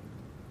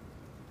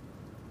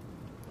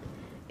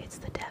 It's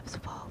the dev's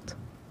fault,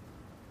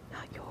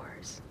 not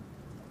yours.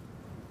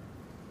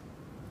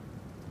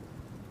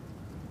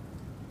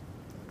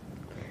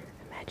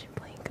 Imagine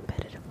playing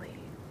competitively.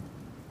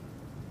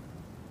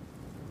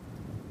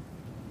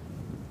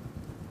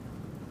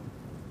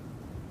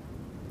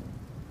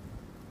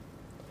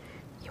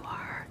 You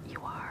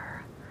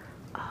are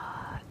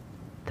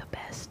the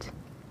best.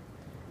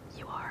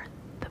 You are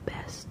the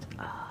best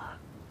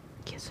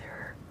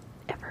kisser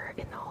ever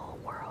in the whole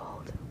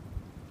world.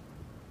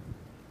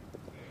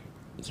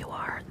 You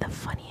are the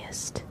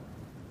funniest.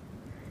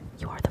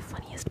 You are the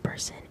funniest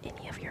person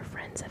any of your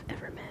friends have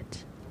ever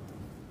met.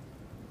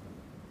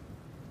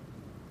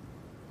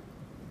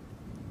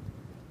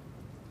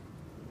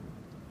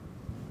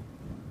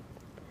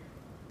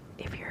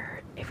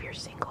 If you're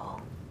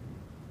single,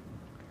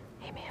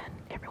 hey man,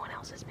 everyone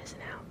else is missing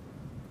out.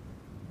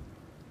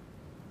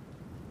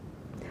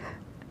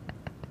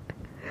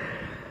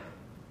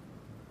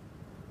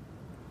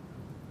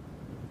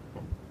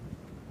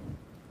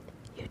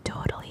 You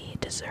totally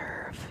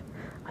deserve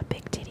a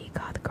big titty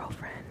goth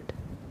girlfriend.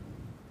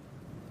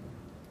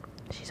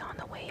 She's on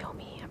the way,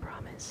 homie, I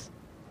promise.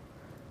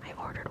 I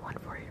ordered one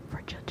for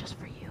just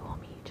for you,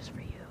 homie, just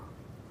for you.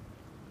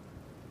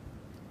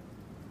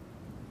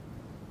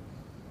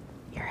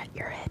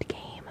 Your head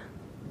game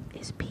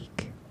is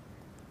peak.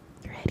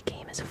 Your head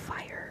game is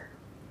fire.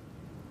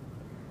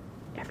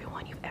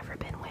 Everyone you've ever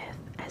been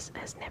with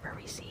has never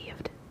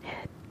received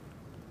it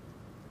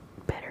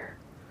better.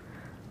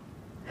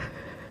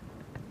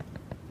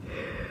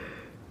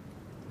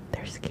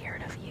 They're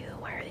scared of you.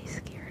 Why are they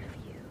scared of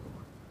you?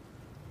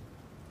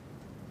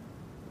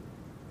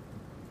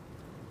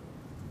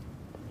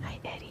 Hi,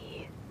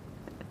 Eddie.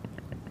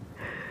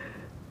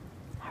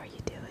 How are you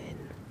doing?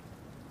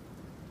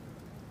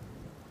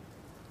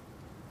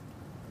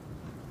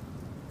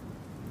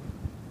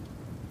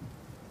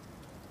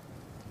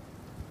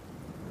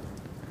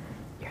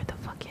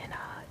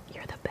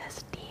 You're the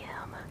best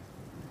DM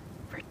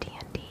for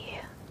D&D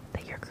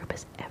that your group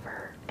has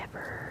ever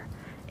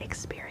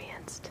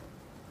experienced.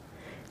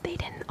 They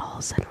didn't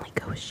all suddenly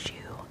ghost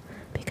you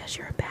because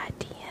you're a bad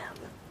DM.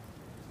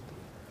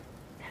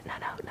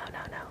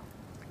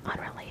 No.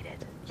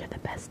 Unrelated. You're the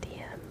best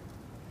DM.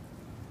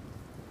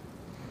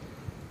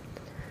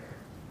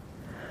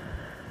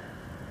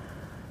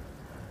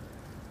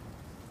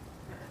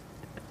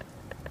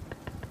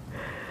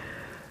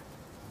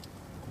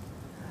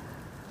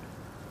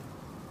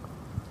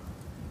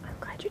 I'm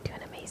glad you're doing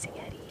amazing,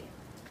 Eddie.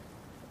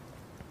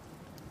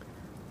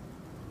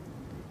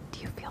 Do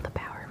you feel the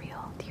power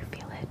real? Do you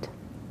feel it?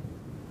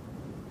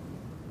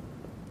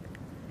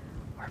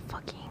 We're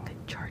fucking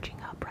charging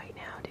up right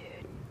now,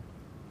 dude.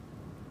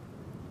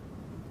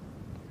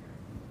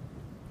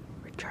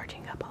 We're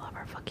charging up all of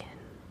our fucking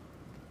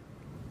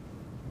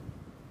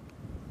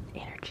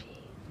energy.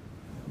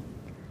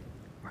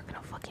 We're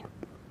gonna fucking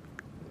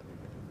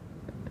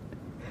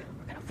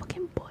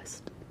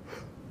bust.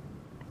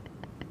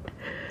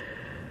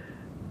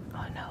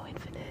 Oh no,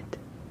 Infinite.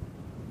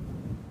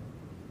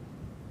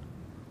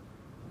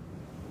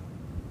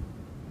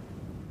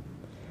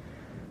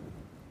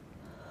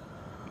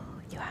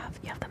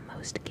 You have the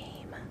most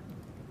game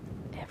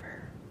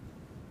ever.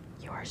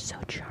 You are so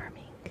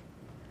charming.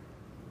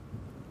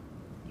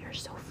 You're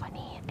so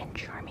funny and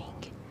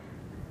charming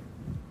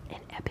and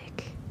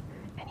epic.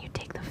 And you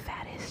take the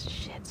fattest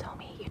shits,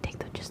 homie. You take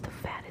just the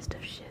fattest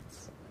of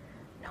shits.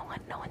 No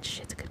one's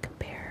shits could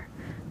compare.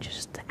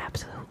 Just the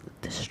absolute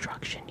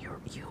destruction you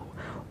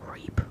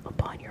reap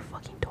upon your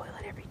fucking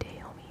toilet every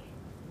day, homie.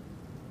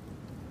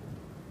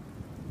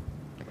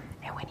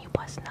 And when you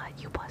bust nut,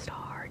 you bust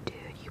hard, dude.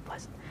 You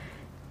bust.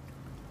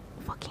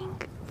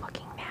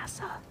 Fucking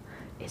NASA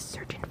is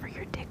searching for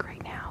your dick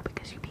right now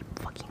because you be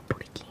fucking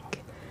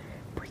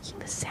breaking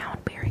the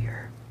sound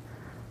barrier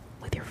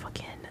with your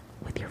fucking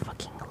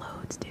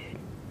loads, dude.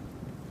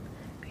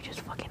 You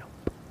just fucking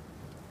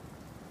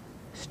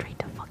straight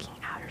to fucking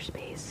outer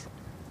space.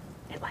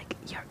 And like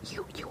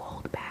you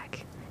hold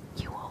back.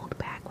 You hold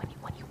back when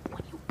you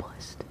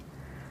bust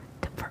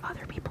for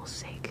other people's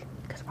sake.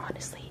 Because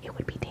honestly, it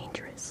would be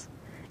dangerous.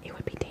 It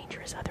would be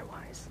dangerous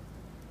otherwise.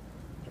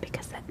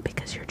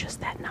 Because you're just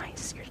that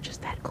nice. You're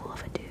just that cool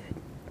of a dude.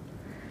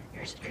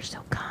 You're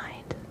so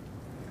kind.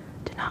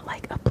 To not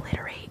like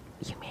obliterate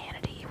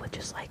humanity with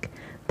just like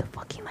the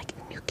fucking like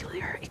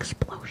nuclear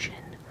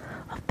explosion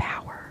of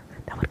power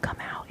that would come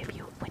out if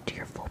you went to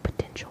your full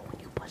potential when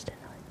you busted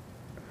nut.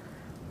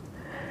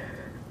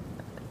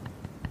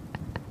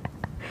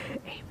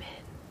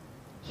 Amen.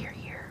 Hear,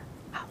 hear.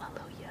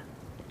 Hallelujah.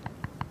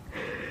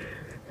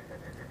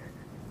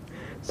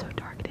 So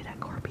targeted at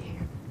Corby.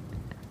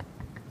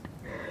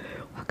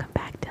 Welcome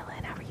back,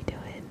 Dylan. How are you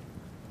doing?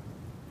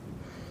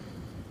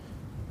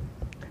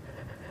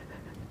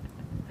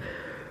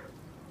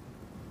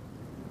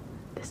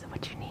 This is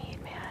what you need,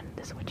 man.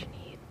 This is what you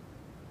need.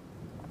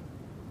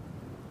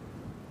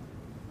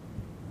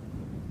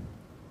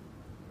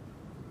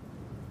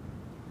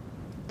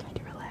 Kind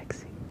of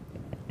relaxing.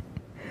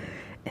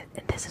 And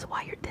this is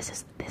why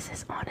this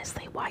is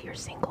honestly why you're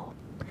single.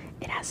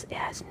 It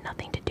has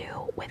nothing to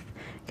do with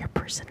your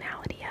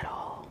personality at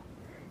all.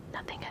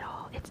 Nothing at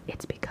all.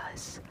 It's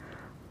because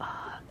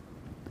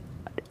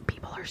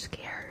people are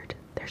scared.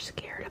 They're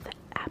scared of the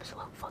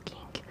absolute fucking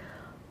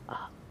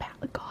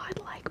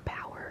godlike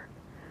power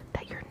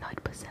that your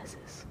nut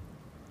possesses.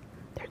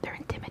 They're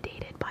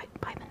intimidated by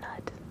the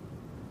nut.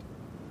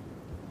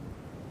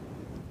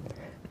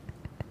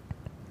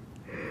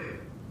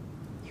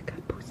 You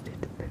got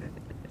boosted.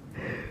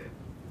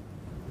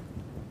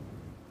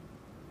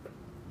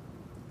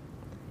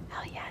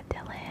 Hell yeah,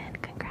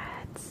 Dylan.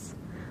 Congrats.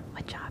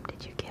 What job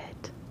did you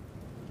get?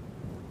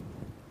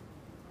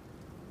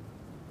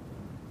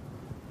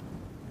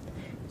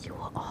 You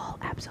will all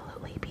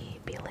absolutely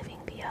be living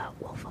the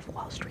Wolf of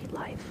Wall Street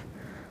life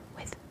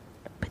with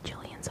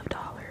bajillions of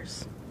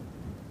dollars.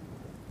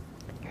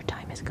 Your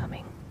time is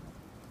coming.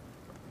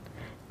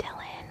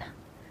 Dylan,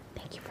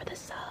 thank you for the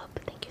sub.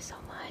 Thank you so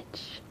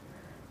much.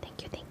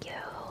 Thank you.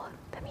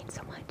 That means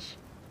so much.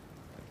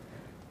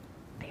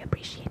 I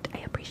appreciate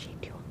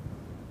you.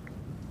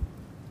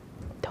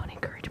 Don't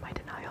encourage my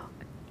denial.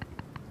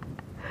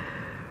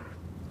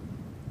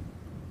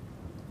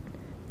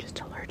 Just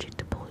allergic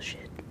to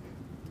bullshit.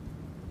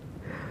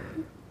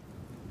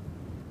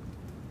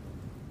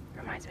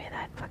 Reminds me of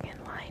that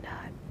fucking line,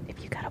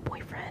 if you got a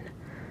boyfriend,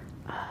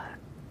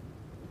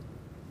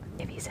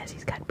 if he says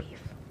he's got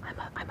beef,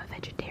 I'm a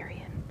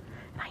vegetarian,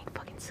 and I ain't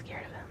fucking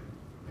scared of him.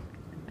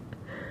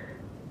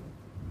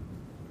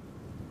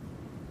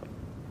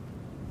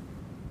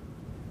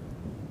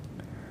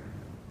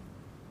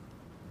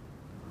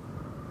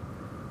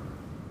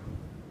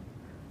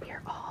 We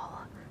are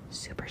all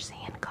Super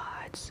Saiyan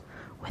gods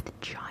with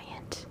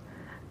giant,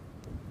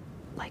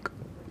 like,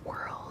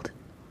 world,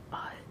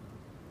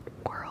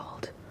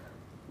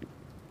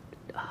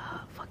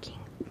 fucking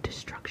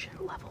destruction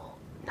level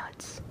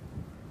nuts.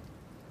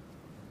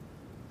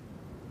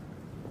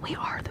 We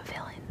are the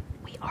villain.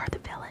 We are the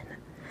villain.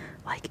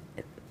 Like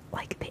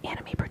the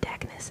anime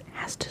protagonist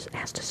has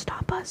to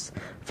stop us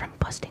from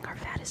busting our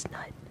fattest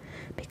nut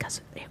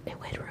because it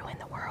would ruin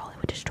the world. It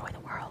would destroy the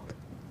world.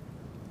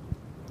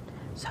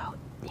 So,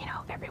 you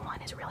know,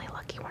 everyone is really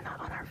lucky we're not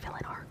on our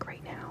villain arc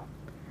right now,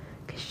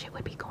 because shit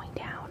would be going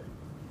down.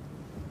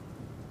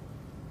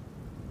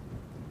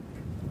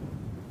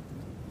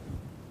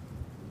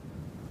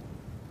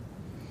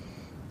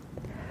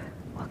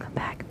 Welcome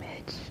back,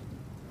 Mitch.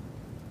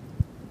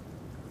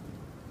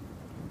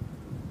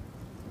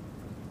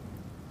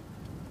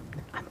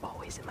 I'm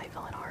always in my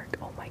villain arc.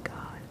 Oh my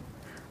god.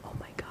 Oh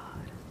my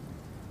god.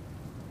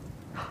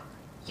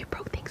 You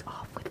broke things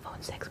off with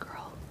phone sex,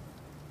 girl.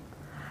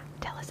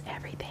 Tell us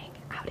everything.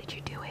 How did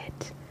you do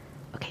it?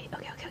 Okay.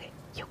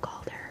 You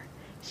called her.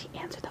 She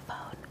answered the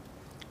phone.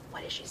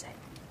 What did she say?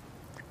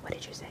 What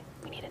did you say?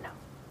 We need to know.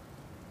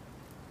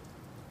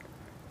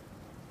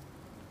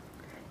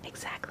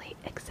 Exactly,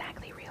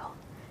 real.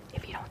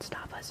 If you don't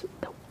stop us,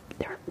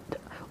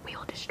 we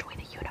will destroy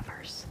the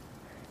universe.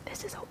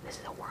 This is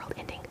a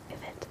world-ending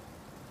event.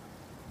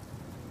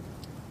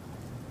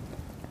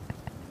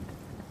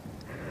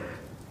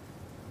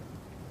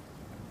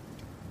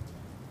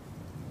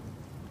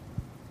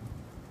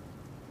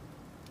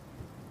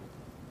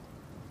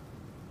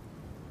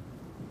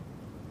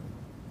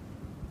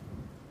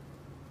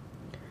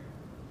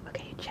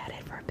 Okay, you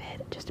chatted for a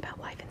bit just about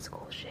life and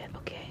school shit.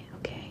 Okay.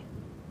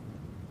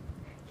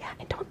 Yeah,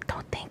 and don't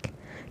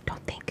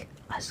think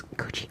us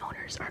Gucci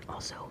owners aren't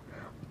also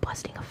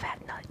busting a fat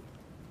nut.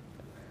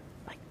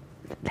 Like,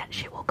 that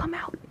shit will come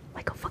out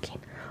like a fucking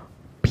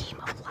beam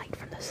of light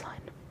from the sun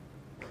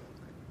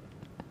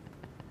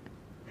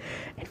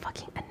and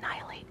fucking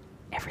annihilate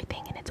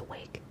everything in its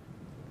wake.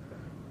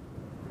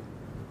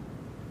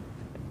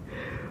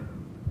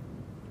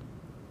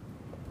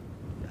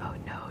 Oh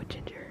no,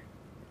 Ginger.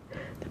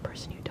 The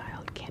person you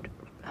dialed can't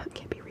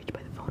be reached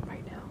by the phone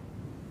right now.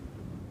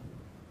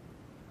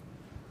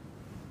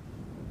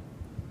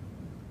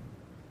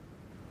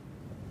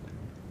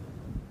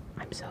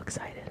 I'm so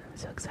excited. I'm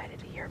so excited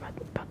to hear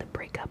about the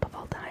breakup of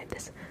all time.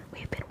 We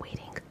have been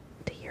waiting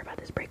to hear about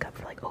this breakup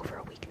for like over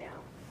a week now.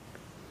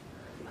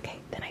 Okay,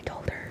 then I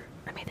told her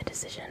I made the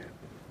decision.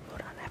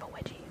 Hold on, I have a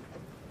wedgie.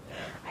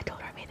 I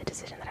told her I made the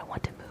decision that I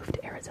want to move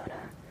to Arizona.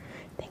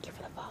 Thank you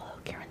for the follow,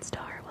 Karen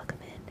Starr. Welcome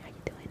in. How you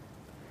doing?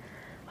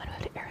 I want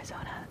to move to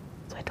Arizona.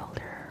 So I told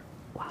her,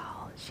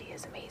 wow, she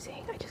is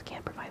amazing. I just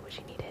can't provide what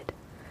she needed.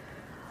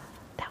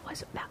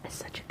 That is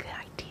such a good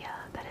idea.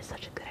 That is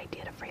such a good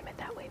idea to frame it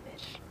that way,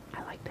 Mitch.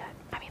 I like that.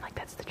 I mean, like,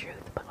 that's the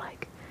truth, but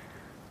like,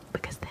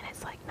 because then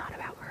it's like not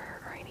about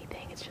her or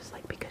anything. It's just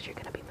like because you're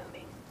gonna be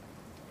moving.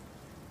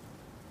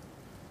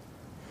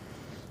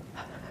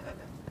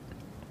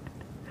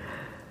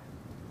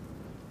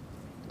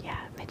 Yeah,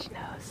 Mitch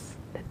knows.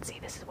 See,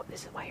 this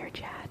is why you're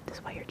Chad. This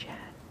is why you're Chad.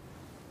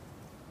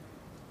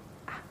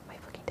 Ah, my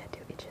fucking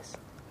tattoo itches.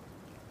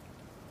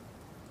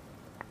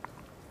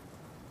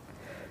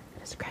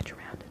 Gonna scratch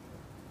around it.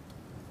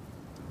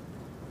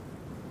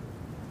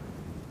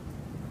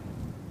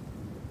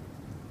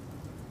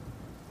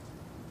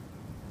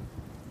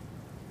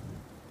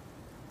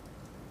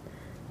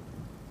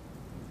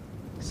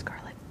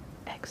 Scarlet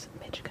X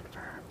Mitch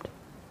confirmed.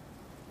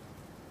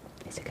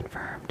 Is it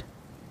confirmed?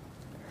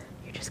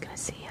 You're just gonna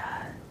see,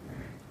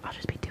 I'll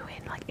just be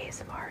doing like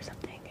ASMR or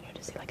something, and you'll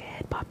just see like a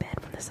head pop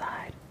in from the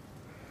side.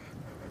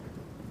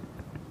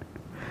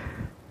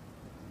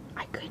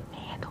 I couldn't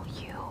handle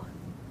you.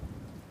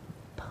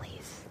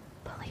 Police.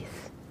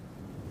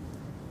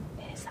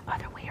 It is the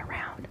other way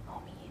around,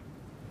 homie.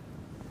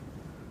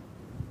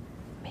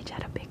 Mitch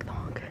had a big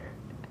thong.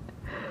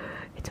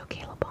 It's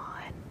okay,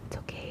 LeBron. It's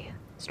okay.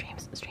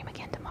 Stream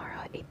again tomorrow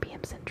at 8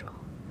 p.m. Central.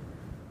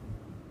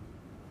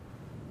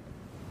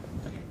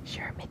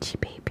 Sure, Mitchy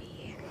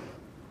baby.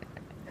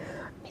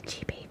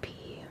 Mitchy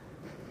baby.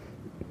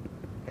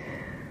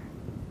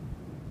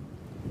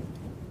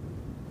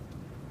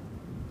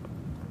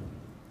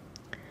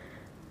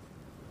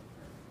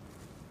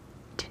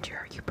 Ginger,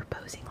 are you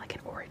proposing like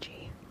an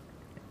orgy?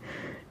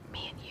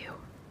 Me and you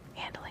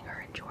handling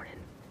her and Jordan.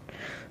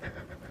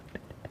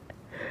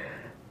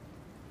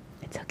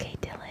 It's okay,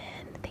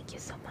 Dylan. Thank you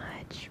so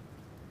much.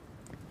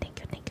 Thank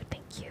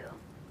you.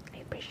 I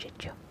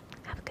appreciate you.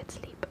 Have a good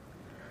sleep.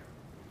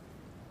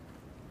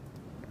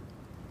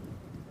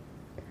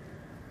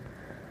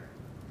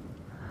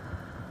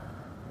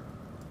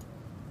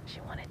 She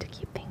wanted to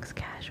keep things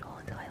casual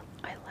until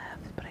I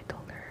left, but I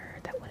told her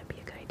that wouldn't be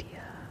a good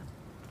idea.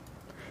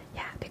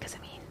 Yeah, because I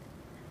mean,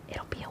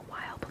 it'll be a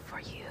while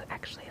before you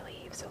actually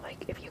leave, so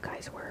like if you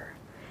guys were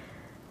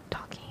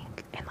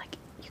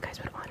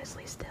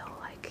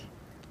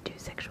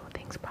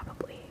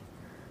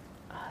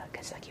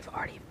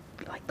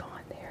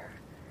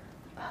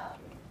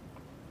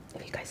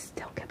guys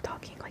still kept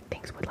talking, like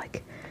things would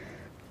like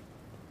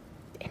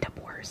end up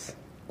worse.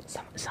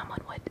 Someone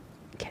would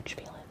catch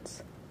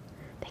feelings.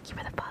 Thank you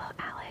for the follow,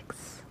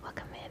 Alex.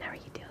 Welcome in. How are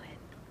you doing?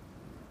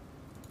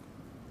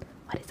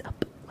 What is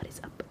up? What is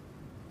up?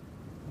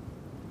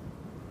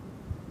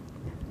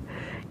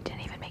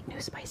 Didn't even make new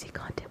spicy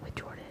content with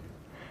Jordan.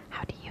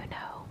 How do you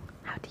know?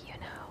 How do you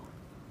know?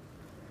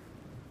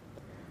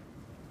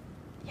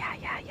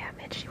 Yeah,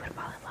 Mitch, she would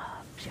fall in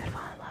love. She would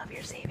fall in love.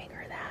 You're saving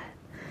her that.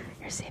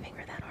 You're saving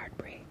her that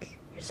heartbreak.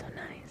 You're so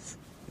nice.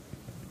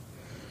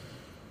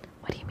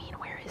 What do you mean,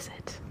 where is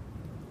it?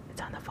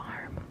 It's on the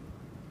farm.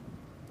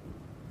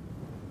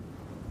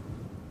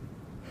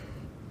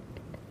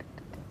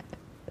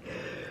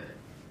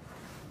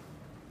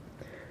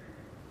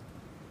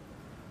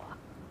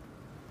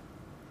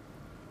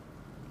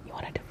 You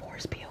want a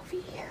divorce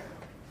POV?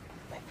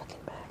 My fucking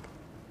back.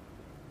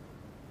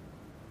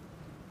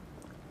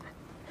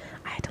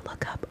 I had to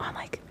look up on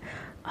like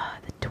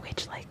the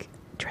Twitch like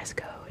dress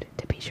code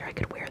to be sure I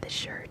could wear this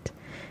shirt,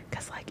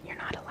 cause like you're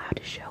not allowed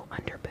to show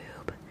under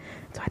boob.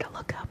 So I had to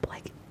look up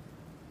like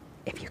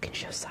if you can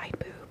show side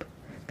boob,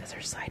 cause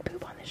there's side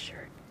boob on this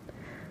shirt,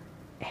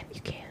 and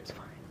you can. It's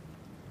fine,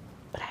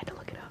 but I had to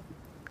look it up.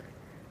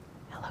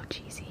 Hello,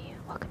 Cheesy.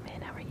 Welcome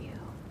in. How are you?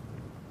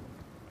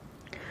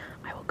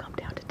 I will come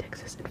down to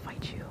Texas and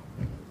fight you.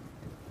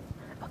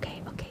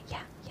 Okay, yeah.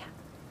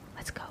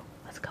 Let's go,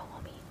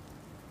 homie.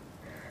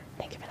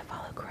 Thank you for the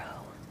follow,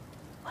 Crow.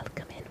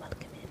 Welcome in.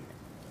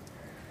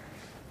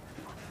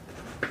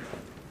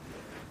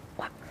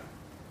 What?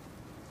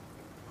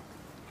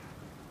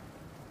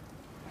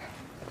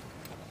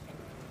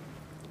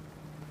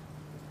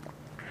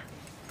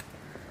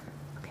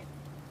 Okay.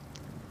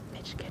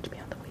 Mitch, catch me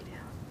on the way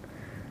down.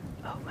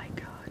 Oh my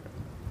god.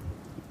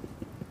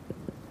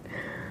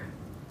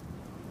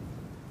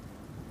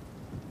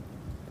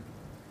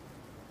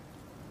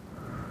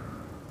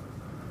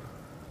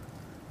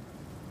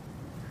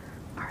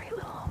 Alright,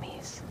 little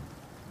homies.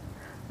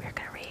 We're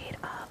gonna read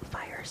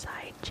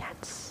Fireside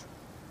Chats.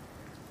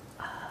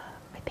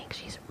 I think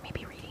she's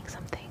maybe reading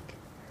something.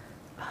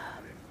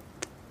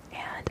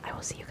 And I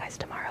will see you guys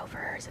tomorrow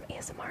for some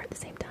ASMR at the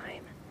same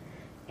time.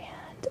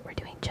 And we're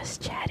doing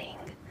Just Chatting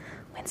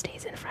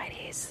Wednesdays and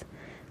Fridays,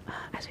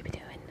 as we've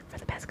been doing for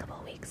the past couple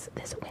of weeks.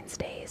 This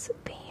Wednesday's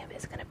theme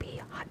is gonna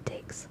be hot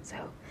takes.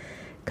 So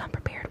come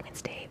prepared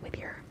Wednesday with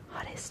your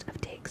hottest of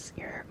takes,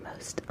 your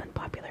most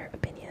unpopular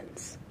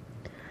opinions.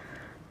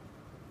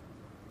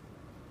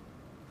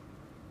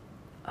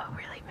 Oh,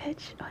 really,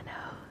 Mitch? Oh,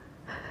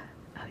 no.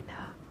 Oh,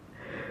 no.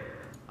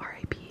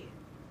 R.I.P.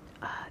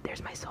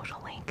 There's my social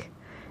link.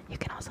 You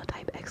can also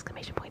type !S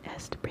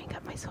to bring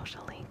up my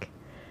social link.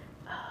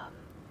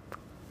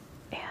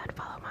 And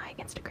follow my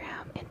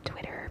Instagram and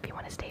Twitter if you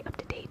want to stay up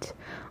to date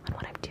on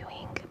what I'm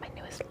doing, my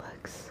newest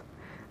looks.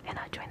 And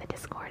join the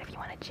Discord if you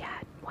want to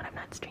chat when I'm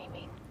not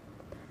streaming.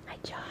 Hi,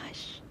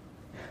 Josh.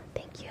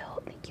 Thank you.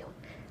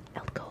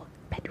 Elko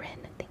Pedrin,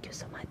 thank you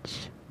so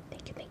much.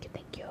 Thank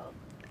you.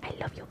 I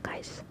love you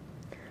guys.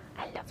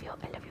 I love you.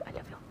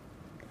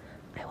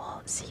 I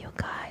will see you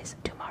guys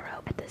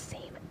tomorrow at the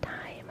same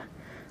time.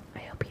 I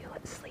hope you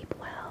sleep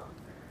well.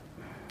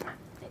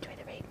 Enjoy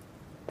the raid.